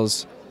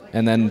 tiles,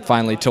 and then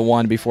finally to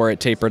 1 before it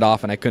tapered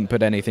off and I couldn't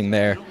put anything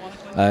there.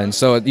 And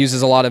so it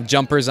uses a lot of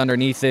jumpers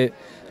underneath it,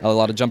 a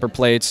lot of jumper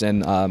plates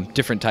and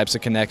different types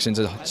of connections.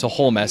 It's a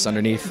whole mess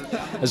underneath,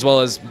 as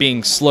well as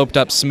being sloped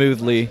up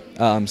smoothly.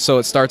 So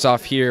it starts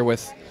off here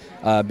with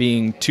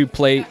being 2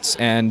 plates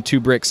and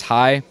 2 bricks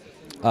high,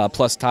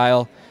 plus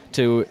tile,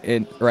 to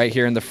right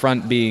here in the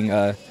front being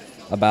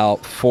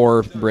about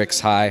 4 bricks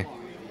high.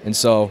 And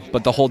so,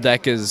 but the whole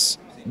deck is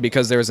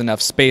because there was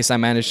enough space, I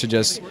managed to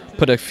just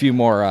put a few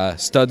more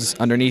studs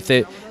underneath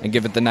it and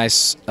give it the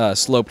nice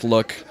sloped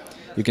look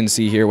you can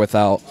see here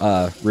without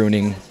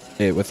ruining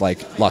it with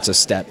like lots of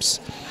steps.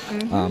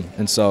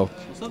 And so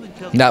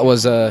that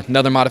was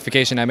another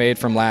modification I made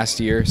from last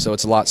year, so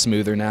it's a lot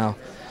smoother now.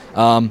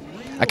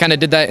 I kind of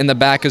did that in the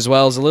back as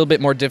well. It's a little bit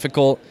more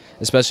difficult,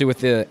 especially with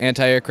the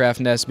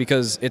anti-aircraft nest,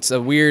 because it's a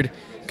weird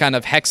kind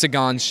of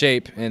hexagon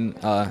shape in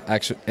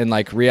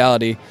like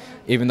reality,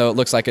 even though it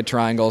looks like a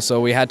triangle. So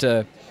we had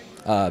to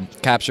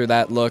capture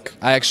that look.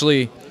 I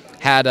actually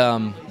had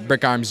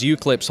Brick Arms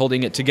U-clips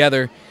holding it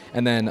together,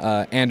 and then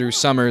Andrew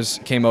Summers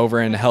came over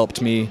and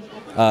helped me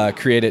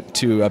create it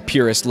to a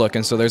purist look.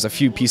 And so there's a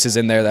few pieces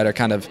in there that are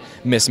kind of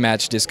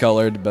mismatched,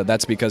 discolored, but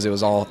that's because it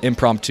was all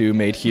impromptu,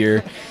 made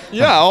here.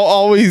 Yeah,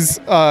 always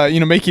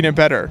making it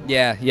better.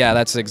 Yeah,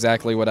 that's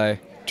exactly what I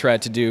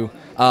tried to do.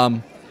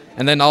 And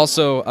then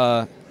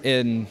also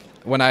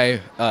when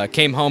I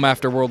came home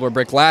after World War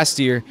Brick last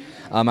year,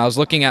 I was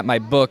looking at my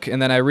book,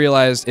 and then I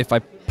realized if I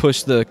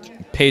push the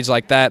page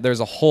like that, there's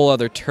a whole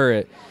other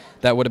turret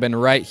that would have been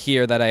right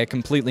here that I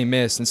completely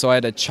missed. And so I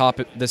had to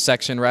chop the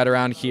section right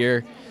around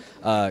here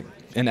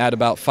and add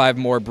about 5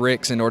 more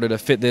bricks in order to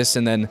fit this,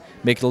 and then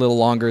make it a little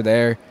longer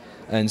there.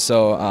 And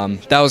so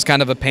that was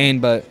kind of a pain,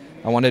 but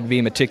I wanted to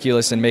be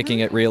meticulous in making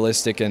it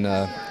realistic and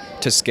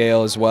to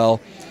scale as well.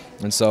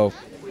 And so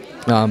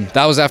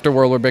that was after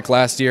World War Brick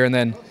last year. And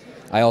then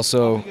I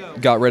also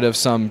got rid of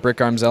some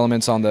Brick Arms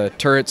elements on the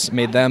turrets,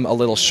 made them a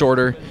little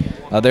shorter.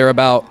 They're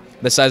about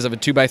the size of a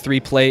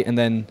 2x3 plate, and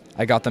then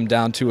I got them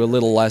down to a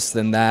little less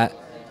than that.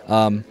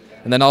 And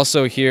then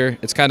also here,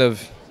 it's kind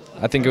of,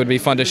 I think it would be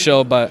fun to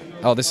show, but,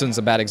 oh, this one's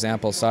a bad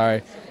example,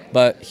 sorry.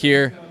 But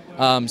here,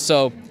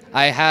 so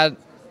I had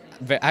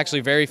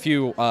actually very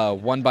few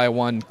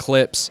 1x1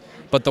 clips,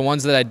 but the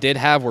ones that I did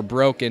have were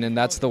broken, and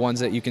that's the ones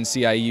that you can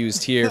see I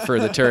used here for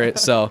the turret.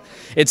 So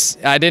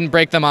I didn't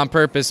break them on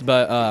purpose,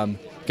 but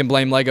can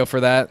blame Lego for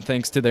that,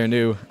 thanks to their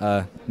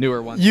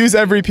newer ones. Use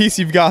every piece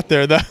you've got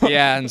there, though.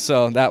 Yeah, and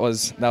so that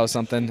was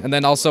something. And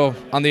then also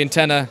on the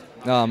antenna,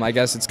 I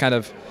guess it's kind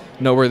of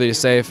noteworthy to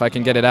say if I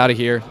can get it out of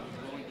here.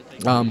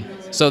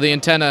 So the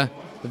antenna,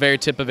 the very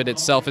tip of it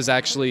itself, is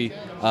actually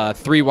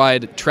 3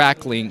 wide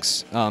track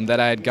links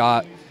that I had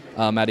got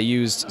at a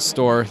used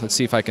store. Let's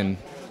see if I can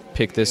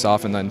pick this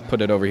off and then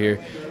put it over here.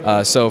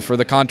 So for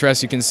the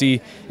contrast, you can see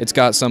it's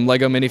got some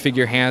Lego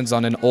minifigure hands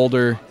on an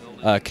older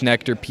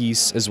connector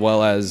piece, as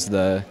well as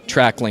the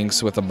track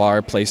links with a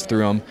bar placed through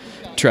them,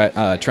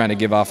 trying to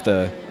give off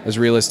as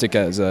realistic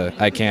as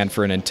I can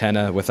for an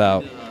antenna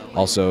without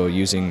also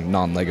using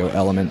non-Lego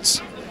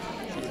elements.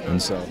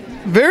 And so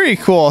very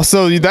cool.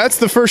 So that's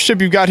the first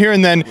ship you've got here,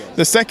 and then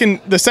the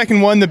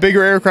second one, the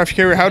bigger aircraft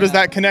carrier. How does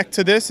that connect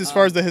to this as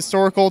far as the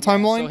historical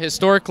timeline? So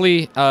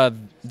historically,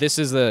 this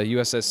is the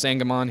USS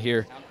Sangamon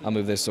here. I'll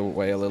move this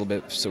away a little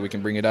bit so we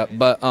can bring it up.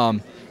 But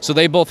so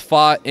they both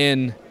fought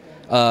in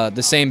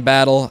the same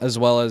battle, as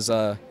well as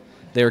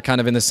they were kind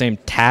of in the same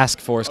task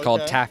force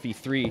called Taffy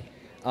 3.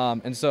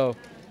 And so,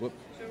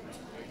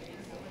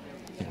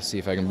 let's see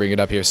if I can bring it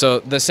up here. So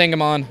the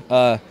Sangamon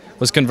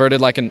was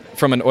converted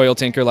from an oil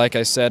tanker, like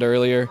I said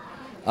earlier.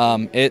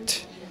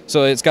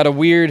 So it's got a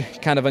weird,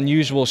 kind of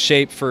unusual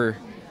shape for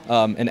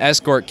an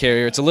escort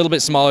carrier. It's a little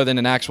bit smaller than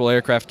an actual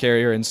aircraft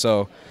carrier, and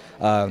so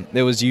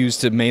it was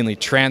used to mainly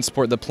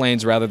transport the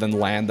planes rather than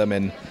land them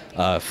and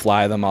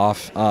fly them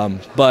off.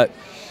 But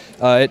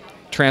it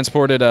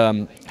transported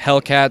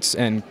Hellcats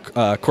and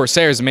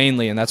Corsairs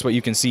mainly, and that's what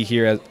you can see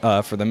here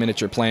for the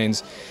miniature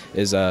planes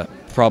is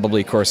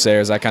probably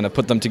Corsairs. I kind of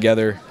put them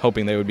together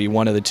hoping they would be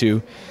one of the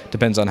two.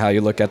 Depends on how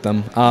you look at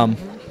them.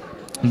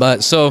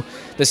 But so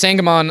the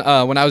Sangamon,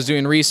 when I was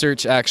doing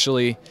research,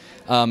 actually,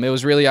 it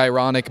was really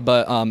ironic,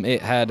 but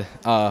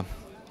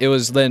it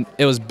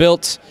was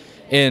built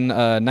in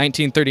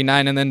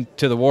 1939, and then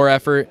to the war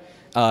effort,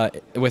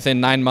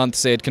 within 9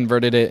 months they had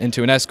converted it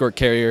into an escort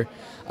carrier,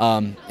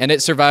 and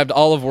it survived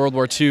all of World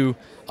War II,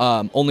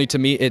 only to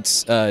meet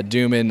its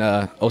doom in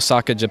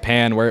Osaka,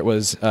 Japan, where it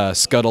was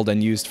scuttled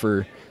and used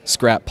for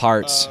scrap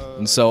parts.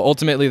 And so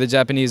ultimately the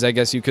Japanese, I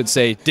guess you could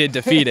say, did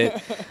defeat it,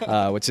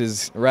 which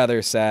is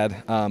rather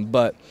sad.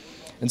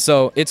 And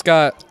so it's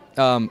got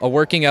a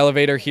working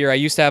elevator here. I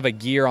used to have a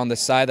gear on the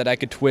side that I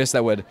could twist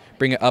that would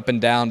bring it up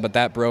and down, but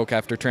that broke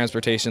after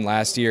transportation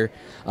last year.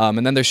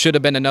 And then there should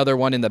have been another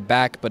one in the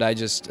back, but I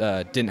just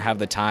didn't have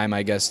the time,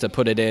 I guess, to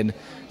put it in.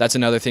 That's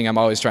another thing. I'm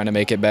always trying to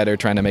make it better,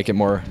 trying to make it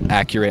more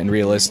accurate and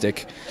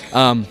realistic.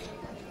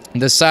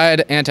 The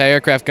side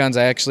anti-aircraft guns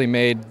I actually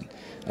made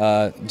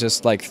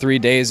just like 3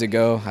 days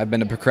ago. I've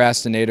been a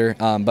procrastinator,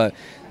 but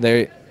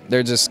they're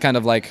just kind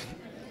of like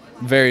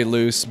very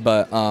loose,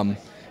 but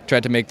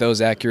tried to make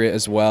those accurate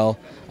as well.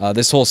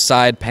 This whole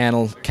side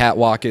panel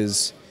catwalk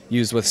is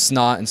used with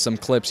snot and some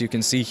clips you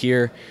can see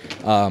here,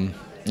 and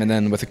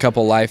then with a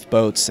couple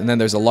lifeboats, and then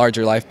there's a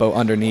larger lifeboat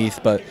underneath,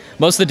 but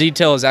most of the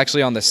detail is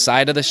actually on the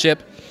side of the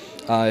ship.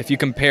 If you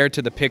compare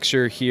to the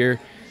picture here,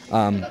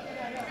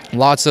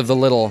 lots of the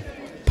little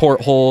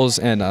portholes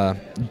and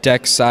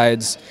deck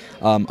sides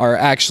are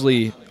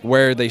actually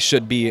where they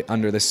should be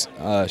under this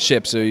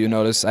ship. So you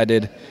notice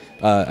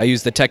I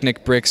used the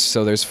Technic bricks,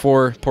 so there's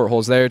 4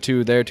 portholes there,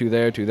 2 there, 2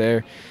 there, 2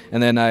 there,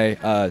 and then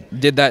I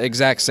did that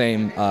exact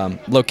same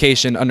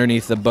location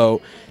underneath the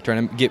boat,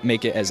 trying to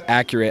make it as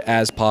accurate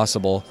as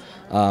possible.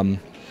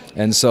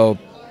 And so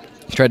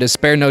tried to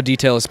spare no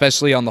detail,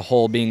 especially on the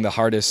hull being the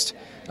hardest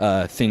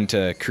thing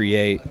to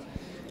create.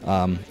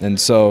 And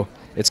so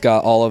it's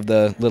got all of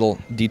the little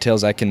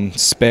details I can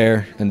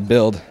spare and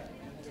build,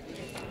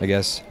 I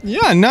guess.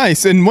 Yeah,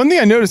 nice. And one thing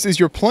I noticed is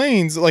your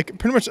planes, like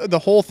pretty much the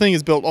whole thing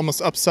is built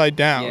almost upside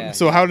down. Yeah.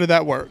 So how did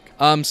that work?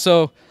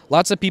 So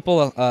lots of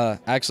people,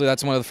 actually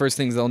that's one of the first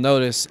things they'll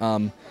notice,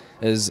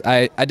 is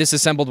I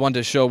disassembled one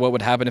to show what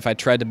would happen if I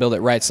tried to build it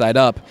right side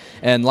up.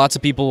 And lots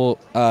of people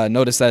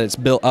notice that it's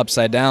built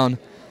upside down,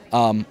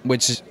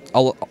 which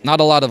not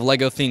a lot of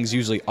Lego things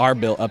usually are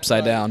built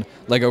upside down.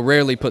 Lego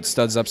rarely puts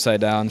studs upside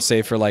down,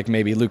 save for like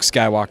maybe Luke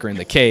Skywalker in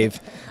the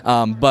cave.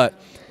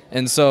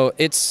 And so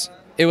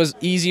it was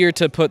easier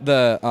to put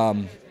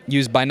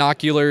use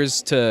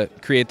binoculars to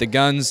create the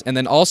guns, and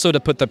then also to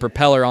put the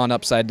propeller on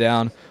upside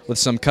down with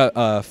some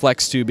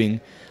flex tubing,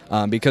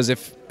 because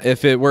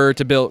if it were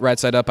to build right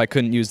side up, I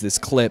couldn't use this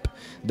clip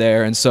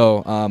there. And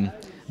so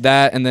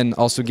that, and then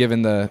also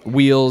given the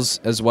wheels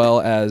as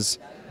well as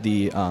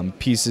the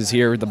pieces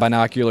here, the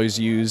binoculars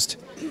used,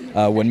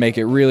 would make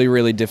it really,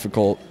 really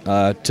difficult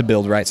to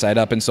build right side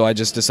up. And so I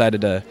just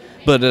decided to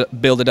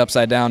build it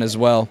upside down as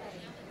well.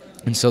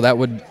 And so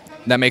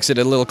that makes it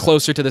a little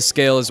closer to the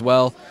scale as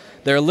well.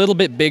 They're a little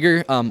bit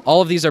bigger.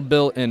 All of these are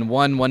built in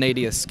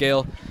 1/180th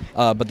scale,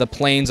 but the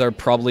planes are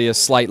probably a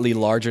slightly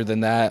larger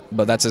than that,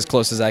 but that's as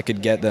close as I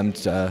could get them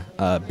to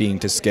being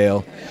to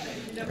scale.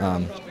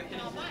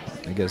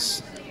 I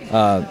guess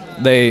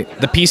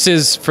the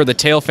pieces for the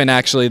tail fin,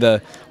 actually,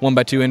 the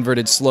 1x2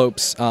 inverted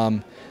slopes,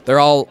 they're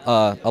all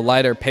a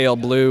lighter pale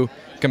blue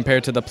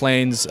compared to the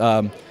planes,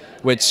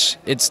 which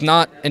it's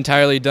not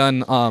entirely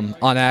done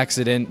on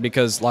accident,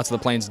 because lots of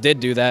the planes did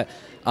do that.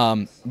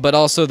 But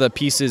also the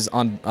pieces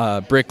on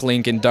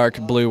Bricklink in dark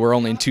blue were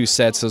only in 2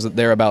 sets, so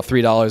they're about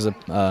 $3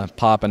 a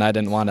pop, and I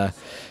didn't want to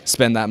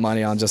spend that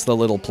money on just the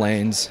little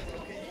planes.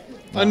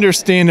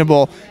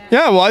 Understandable.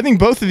 Yeah, well, I think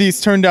both of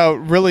these turned out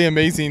really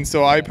amazing,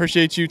 so I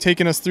appreciate you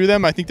taking us through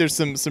them. I think there's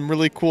some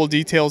really cool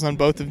details on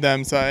both of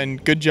them, so,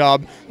 and good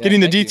job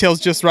getting the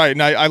details just right.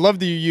 And I love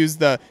that you use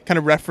the kind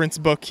of reference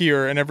book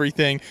here and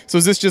everything. So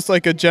is this just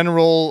like a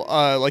general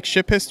like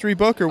ship history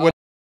book, or what?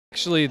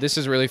 Actually, this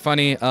is really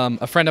funny.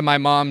 A friend of my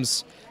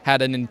mom's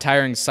had an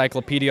entire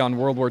encyclopedia on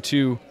World War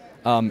II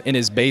in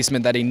his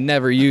basement that he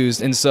never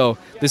used, and so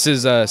this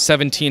is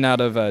 17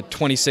 out of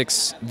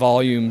 26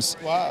 volumes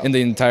in the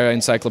entire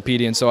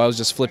encyclopedia. And so I was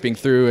just flipping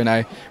through, and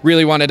I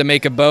really wanted to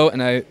make a boat,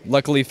 and I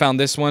luckily found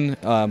this one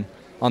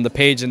on the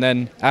page. And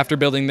then after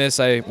building this,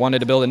 I wanted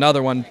to build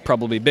another one,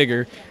 probably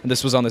bigger, and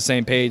this was on the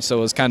same page. So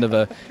it was kind of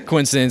a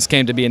coincidence,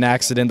 came to be an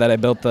accident that I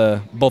built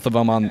both of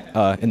them on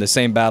in the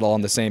same battle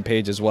on the same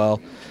page as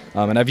well.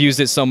 And I've used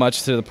it so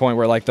much to the point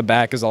where like the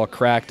back is all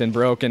cracked and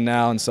broken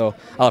now, and so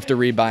I'll have to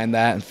rebind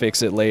that and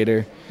fix it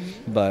later.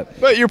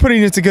 But you're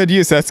putting it to good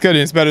use. That's good.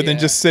 It's better than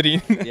just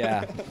sitting.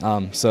 Yeah.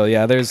 So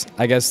yeah,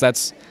 I guess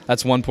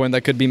that's one point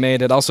that could be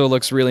made. It also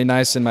looks really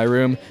nice in my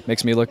room.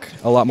 Makes me look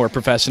a lot more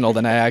professional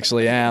than I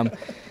actually am,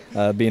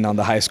 being on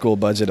the high school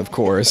budget, of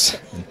course.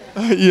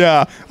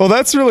 Yeah. Well,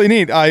 that's really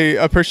neat. I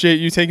appreciate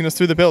you taking us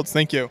through the builds.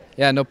 Thank you.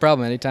 Yeah, no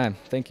problem. Anytime.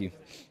 Thank you.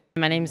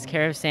 My name is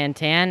Kairav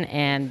Santan,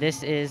 and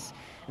this is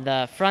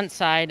the front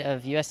side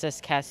of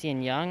USS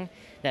Cassin Young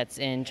that's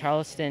in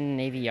Charleston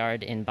Navy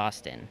Yard in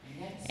Boston.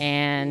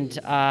 And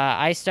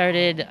I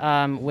started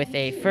with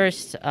a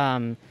first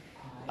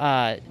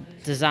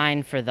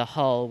design for the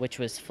hull, which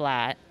was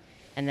flat,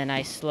 and then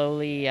I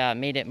slowly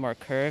made it more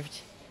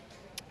curved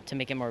to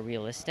make it more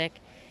realistic.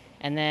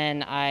 And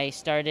then I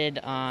started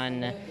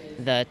on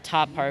the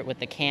top part with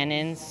the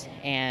cannons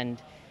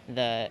and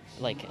the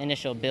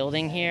initial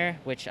building here,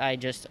 which I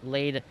just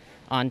laid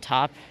on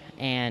top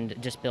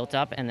and just built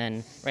up, and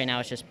then right now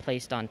it's just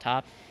placed on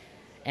top.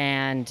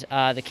 And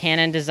the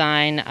cannon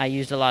design, I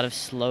used a lot of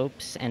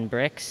slopes and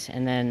bricks,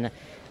 and then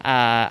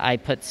I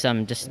put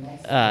some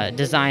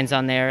designs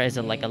on there as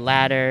a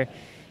ladder,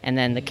 and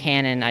then the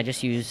cannon I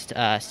just used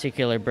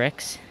circular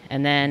bricks.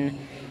 And then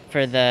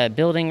for the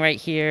building right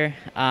here,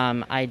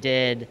 I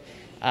did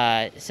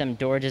some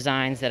door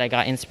designs that I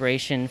got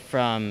inspiration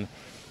from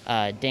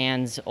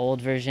Dan's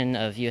old version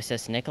of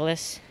USS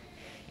Nicholas.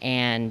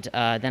 And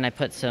then I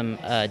put some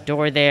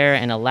door there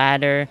and a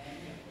ladder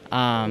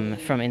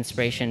from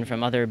inspiration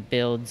from other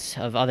builds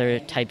of other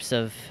types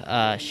of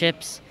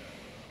ships.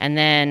 And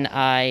then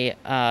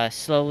I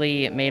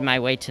slowly made my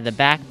way to the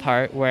back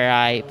part where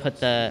I put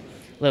the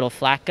little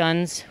flak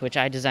guns, which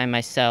I designed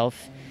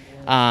myself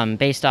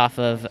based off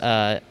of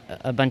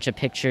a bunch of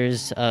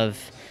pictures of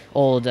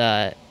old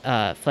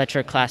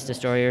Fletcher class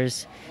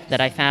destroyers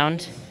that I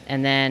found.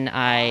 And then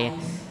I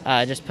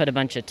just put a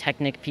bunch of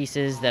Technic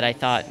pieces that I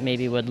thought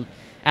maybe would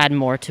add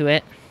more to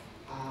it.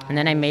 And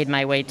then I made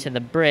my way to the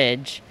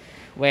bridge,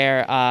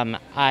 where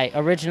I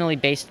originally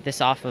based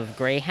this off of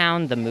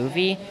Greyhound, the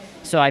movie.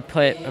 So I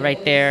put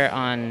right there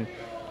on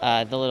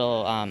the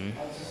little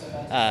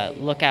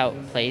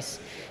lookout place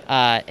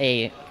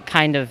a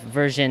kind of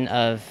version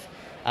of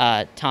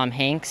Tom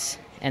Hanks.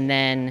 And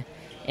then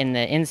in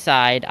the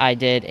inside, I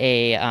did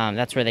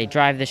that's where they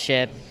drive the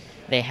ship.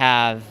 They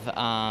have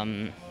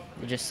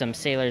just some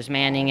sailors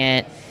manning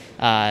it,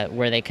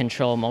 where they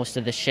control most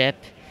of the ship.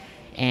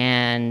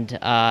 And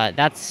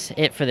that's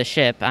it for the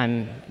ship.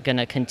 I'm going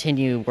to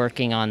continue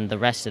working on the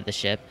rest of the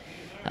ship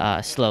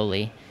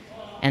slowly.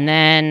 And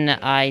then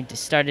I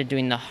started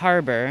doing the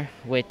harbor,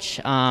 which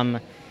I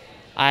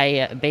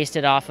based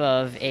it off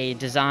of a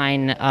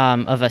design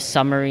of a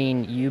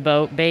submarine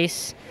U-boat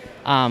base,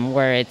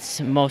 where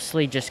it's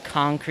mostly just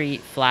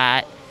concrete,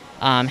 flat,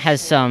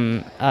 has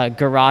some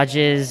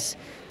garages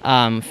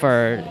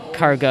for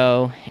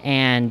cargo,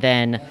 and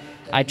then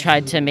I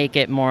tried to make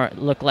it more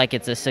look like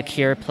it's a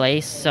secure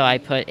place, so I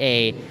put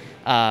a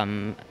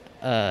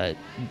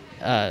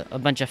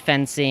bunch of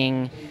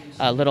fencing,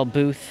 a little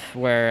booth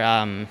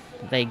where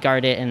they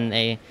guard it and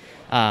they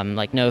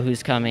like know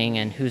who's coming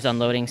and who's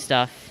unloading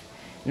stuff.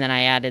 And then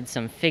I added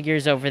some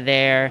figures over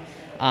there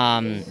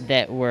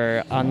that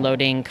were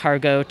unloading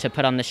cargo to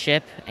put on the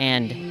ship.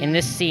 And in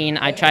this scene,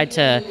 I tried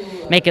to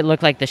make it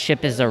look like the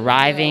ship is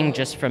arriving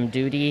just from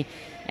duty,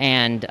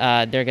 and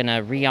they're going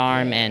to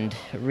rearm and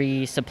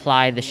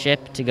resupply the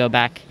ship to go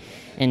back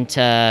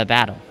into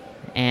battle.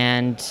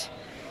 And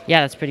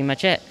yeah, that's pretty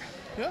much it.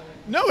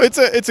 No, it's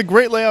a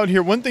great layout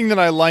here. One thing that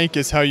I like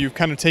is how you've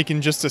kind of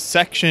taken just a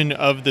section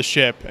of the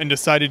ship and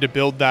decided to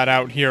build that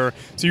out here.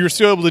 So you're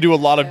still able to do a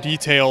lot of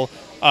detail,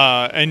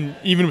 and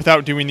even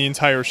without doing the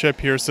entire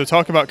ship here. So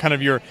talk about kind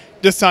of your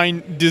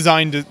design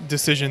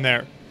decision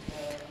there.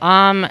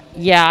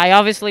 Yeah, I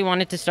obviously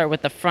wanted to start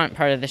with the front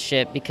part of the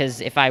ship,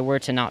 because if I were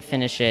to not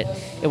finish it,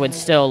 it would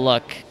still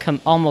look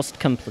almost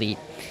complete.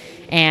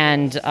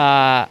 And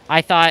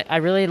I thought I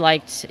really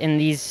liked, in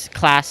these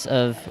class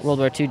of World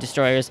War II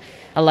destroyers,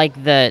 I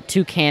like the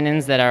two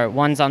cannons that are,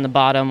 one's on the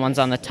bottom, one's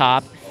on the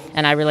top.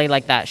 And I really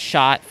like that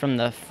shot from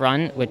the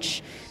front,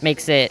 which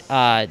makes it,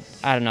 I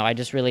don't know, I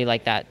just really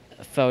like that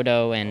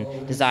photo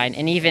and design.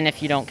 And even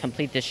if you don't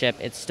complete the ship,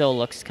 it still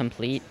looks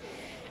complete.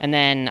 And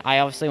then I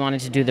obviously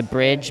wanted to do the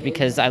bridge,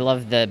 because I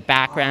love the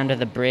background of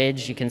the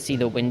bridge. You can see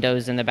the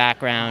windows in the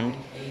background.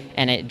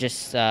 And it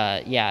just,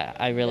 yeah,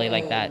 I really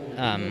like that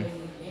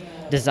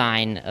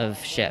design of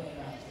ship.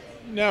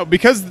 Now,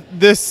 because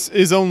this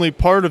is only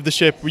part of the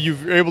ship,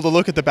 you're able to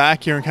look at the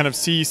back here and kind of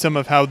see some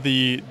of how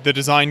the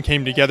design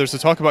came together. So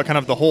talk about kind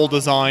of the whole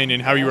design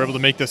and how you were able to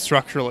make this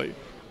structurally.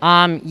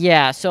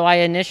 Yeah, so I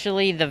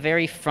initially, the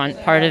very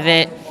front part of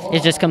it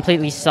is just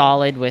completely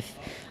solid with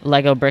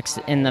Lego bricks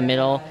in the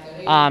middle.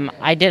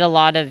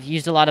 I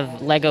used a lot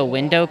of Lego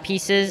window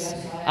pieces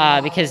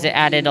because it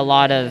added a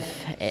lot of,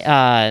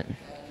 I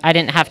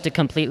didn't have to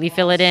completely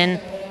fill it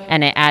in,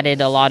 and it added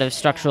a lot of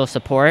structural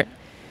support.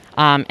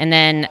 And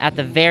then at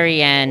the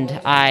very end,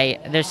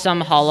 there's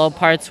some hollow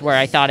parts where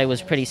I thought it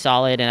was pretty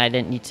solid and I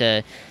didn't need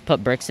to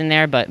put bricks in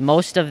there, but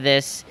most of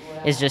this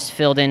is just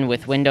filled in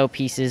with window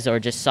pieces or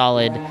just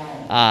solid,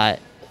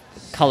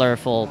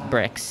 colorful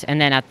bricks.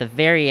 And then at the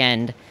very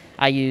end,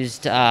 I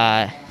used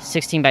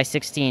 16 by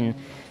 16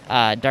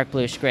 dark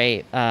bluish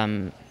gray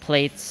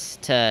plates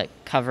to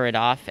cover it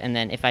off, and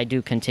then if I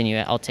do continue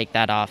it, I'll take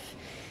that off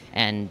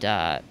and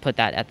put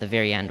that at the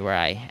very end where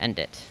I end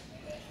it.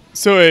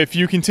 So if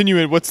you continue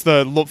it, what's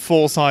the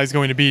full size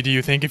going to be, do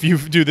you think, if you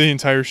do the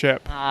entire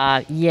ship?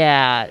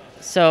 Yeah,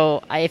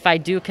 so if I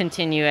do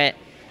continue it,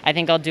 I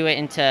think I'll do it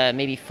into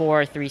maybe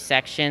 4 or 3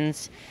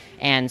 sections.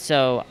 And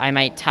so I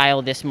might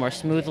tile this more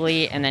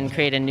smoothly and then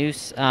create a new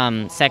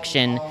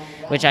section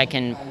which I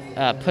can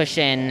push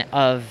in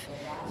of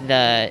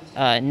the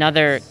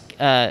another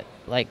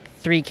like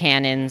 3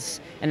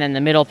 cannons, and then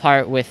the middle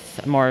part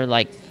with more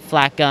like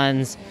flat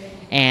guns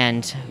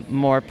and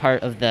more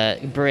part of the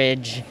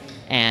bridge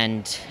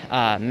and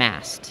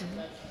mast.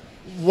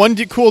 One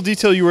cool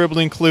detail you were able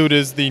to include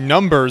is the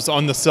numbers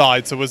on the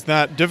side. So was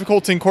that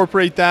difficult to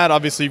incorporate that?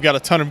 Obviously, you've got a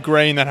ton of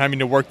gray and then having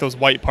to work those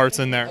white parts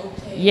in there.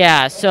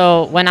 Yeah,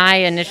 so when I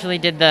initially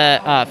did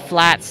the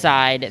flat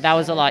side, that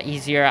was a lot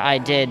easier. I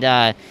did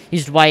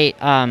used white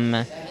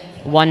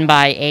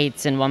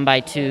 1x8s and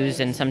 1x2s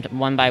and some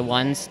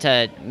 1x1s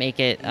to make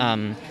it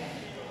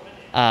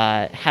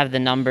have the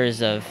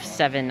numbers of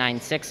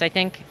 796, I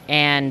think.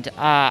 And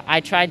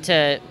I tried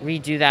to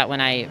redo that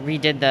when I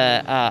redid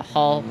the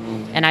hull,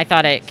 and I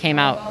thought it came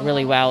out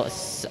really well.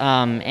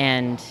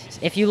 And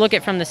if you look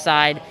at it from the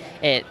side,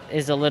 it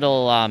is a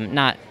little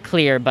not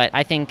clear, but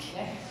I think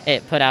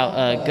it put out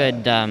a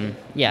good,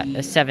 yeah,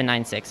 a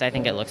 796. I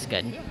think it looks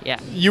good, yeah.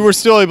 You were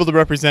still able to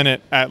represent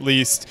it, at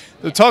least.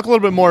 Talk a little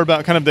bit more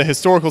about kind of the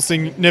historical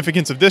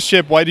significance of this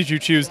ship. Why did you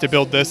choose to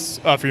build this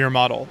for your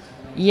model?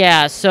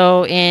 Yeah,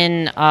 so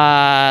in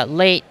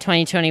late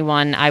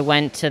 2021, I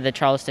went to the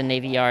Charleston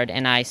Navy Yard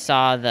and I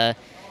saw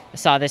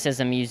this as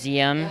a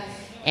museum,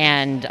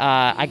 and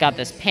I got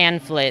this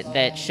pamphlet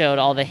that showed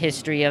all the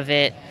history of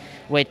it,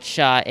 which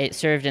it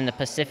served in the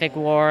Pacific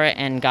War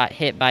and got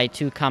hit by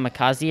 2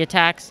 kamikaze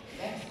attacks.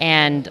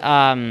 And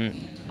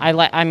I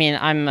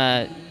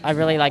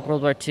really like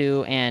World War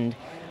II, and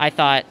I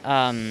thought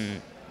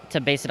to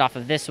base it off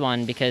of this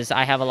one because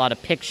I have a lot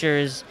of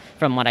pictures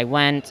from when I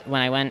went,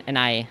 and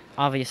I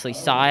obviously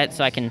saw it,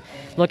 so I can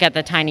look at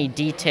the tiny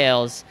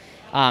details,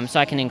 so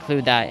I can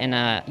include that.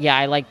 And yeah,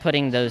 I like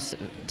putting those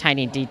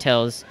tiny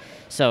details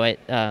so it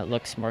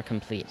looks more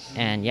complete.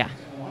 And yeah.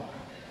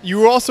 You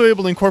were also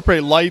able to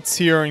incorporate lights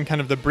here in kind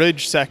of the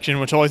bridge section,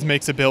 which always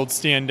makes a build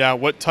stand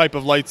out. What type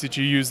of lights did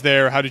you use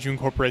there? How did you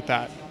incorporate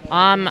that?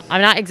 I'm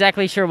not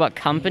exactly sure what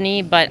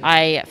company, but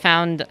I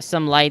found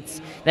some lights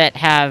that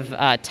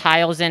have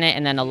tiles in it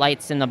and then the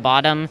lights in the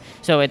bottom.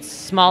 So it's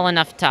small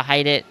enough to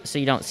hide it so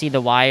you don't see the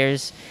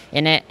wires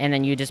in it, and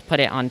then you just put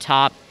it on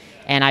top.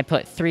 And I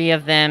put 3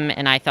 of them,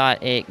 and I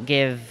thought it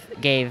gave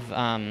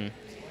the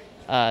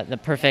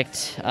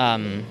perfect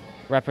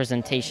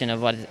representation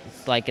of what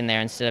it's like in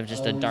there instead of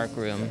just a dark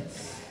room.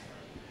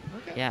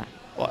 Yeah.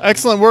 Well,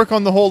 excellent work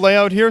on the whole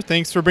layout here.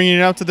 Thanks for bringing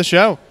it out to the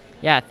show.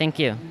 Yeah, thank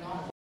you.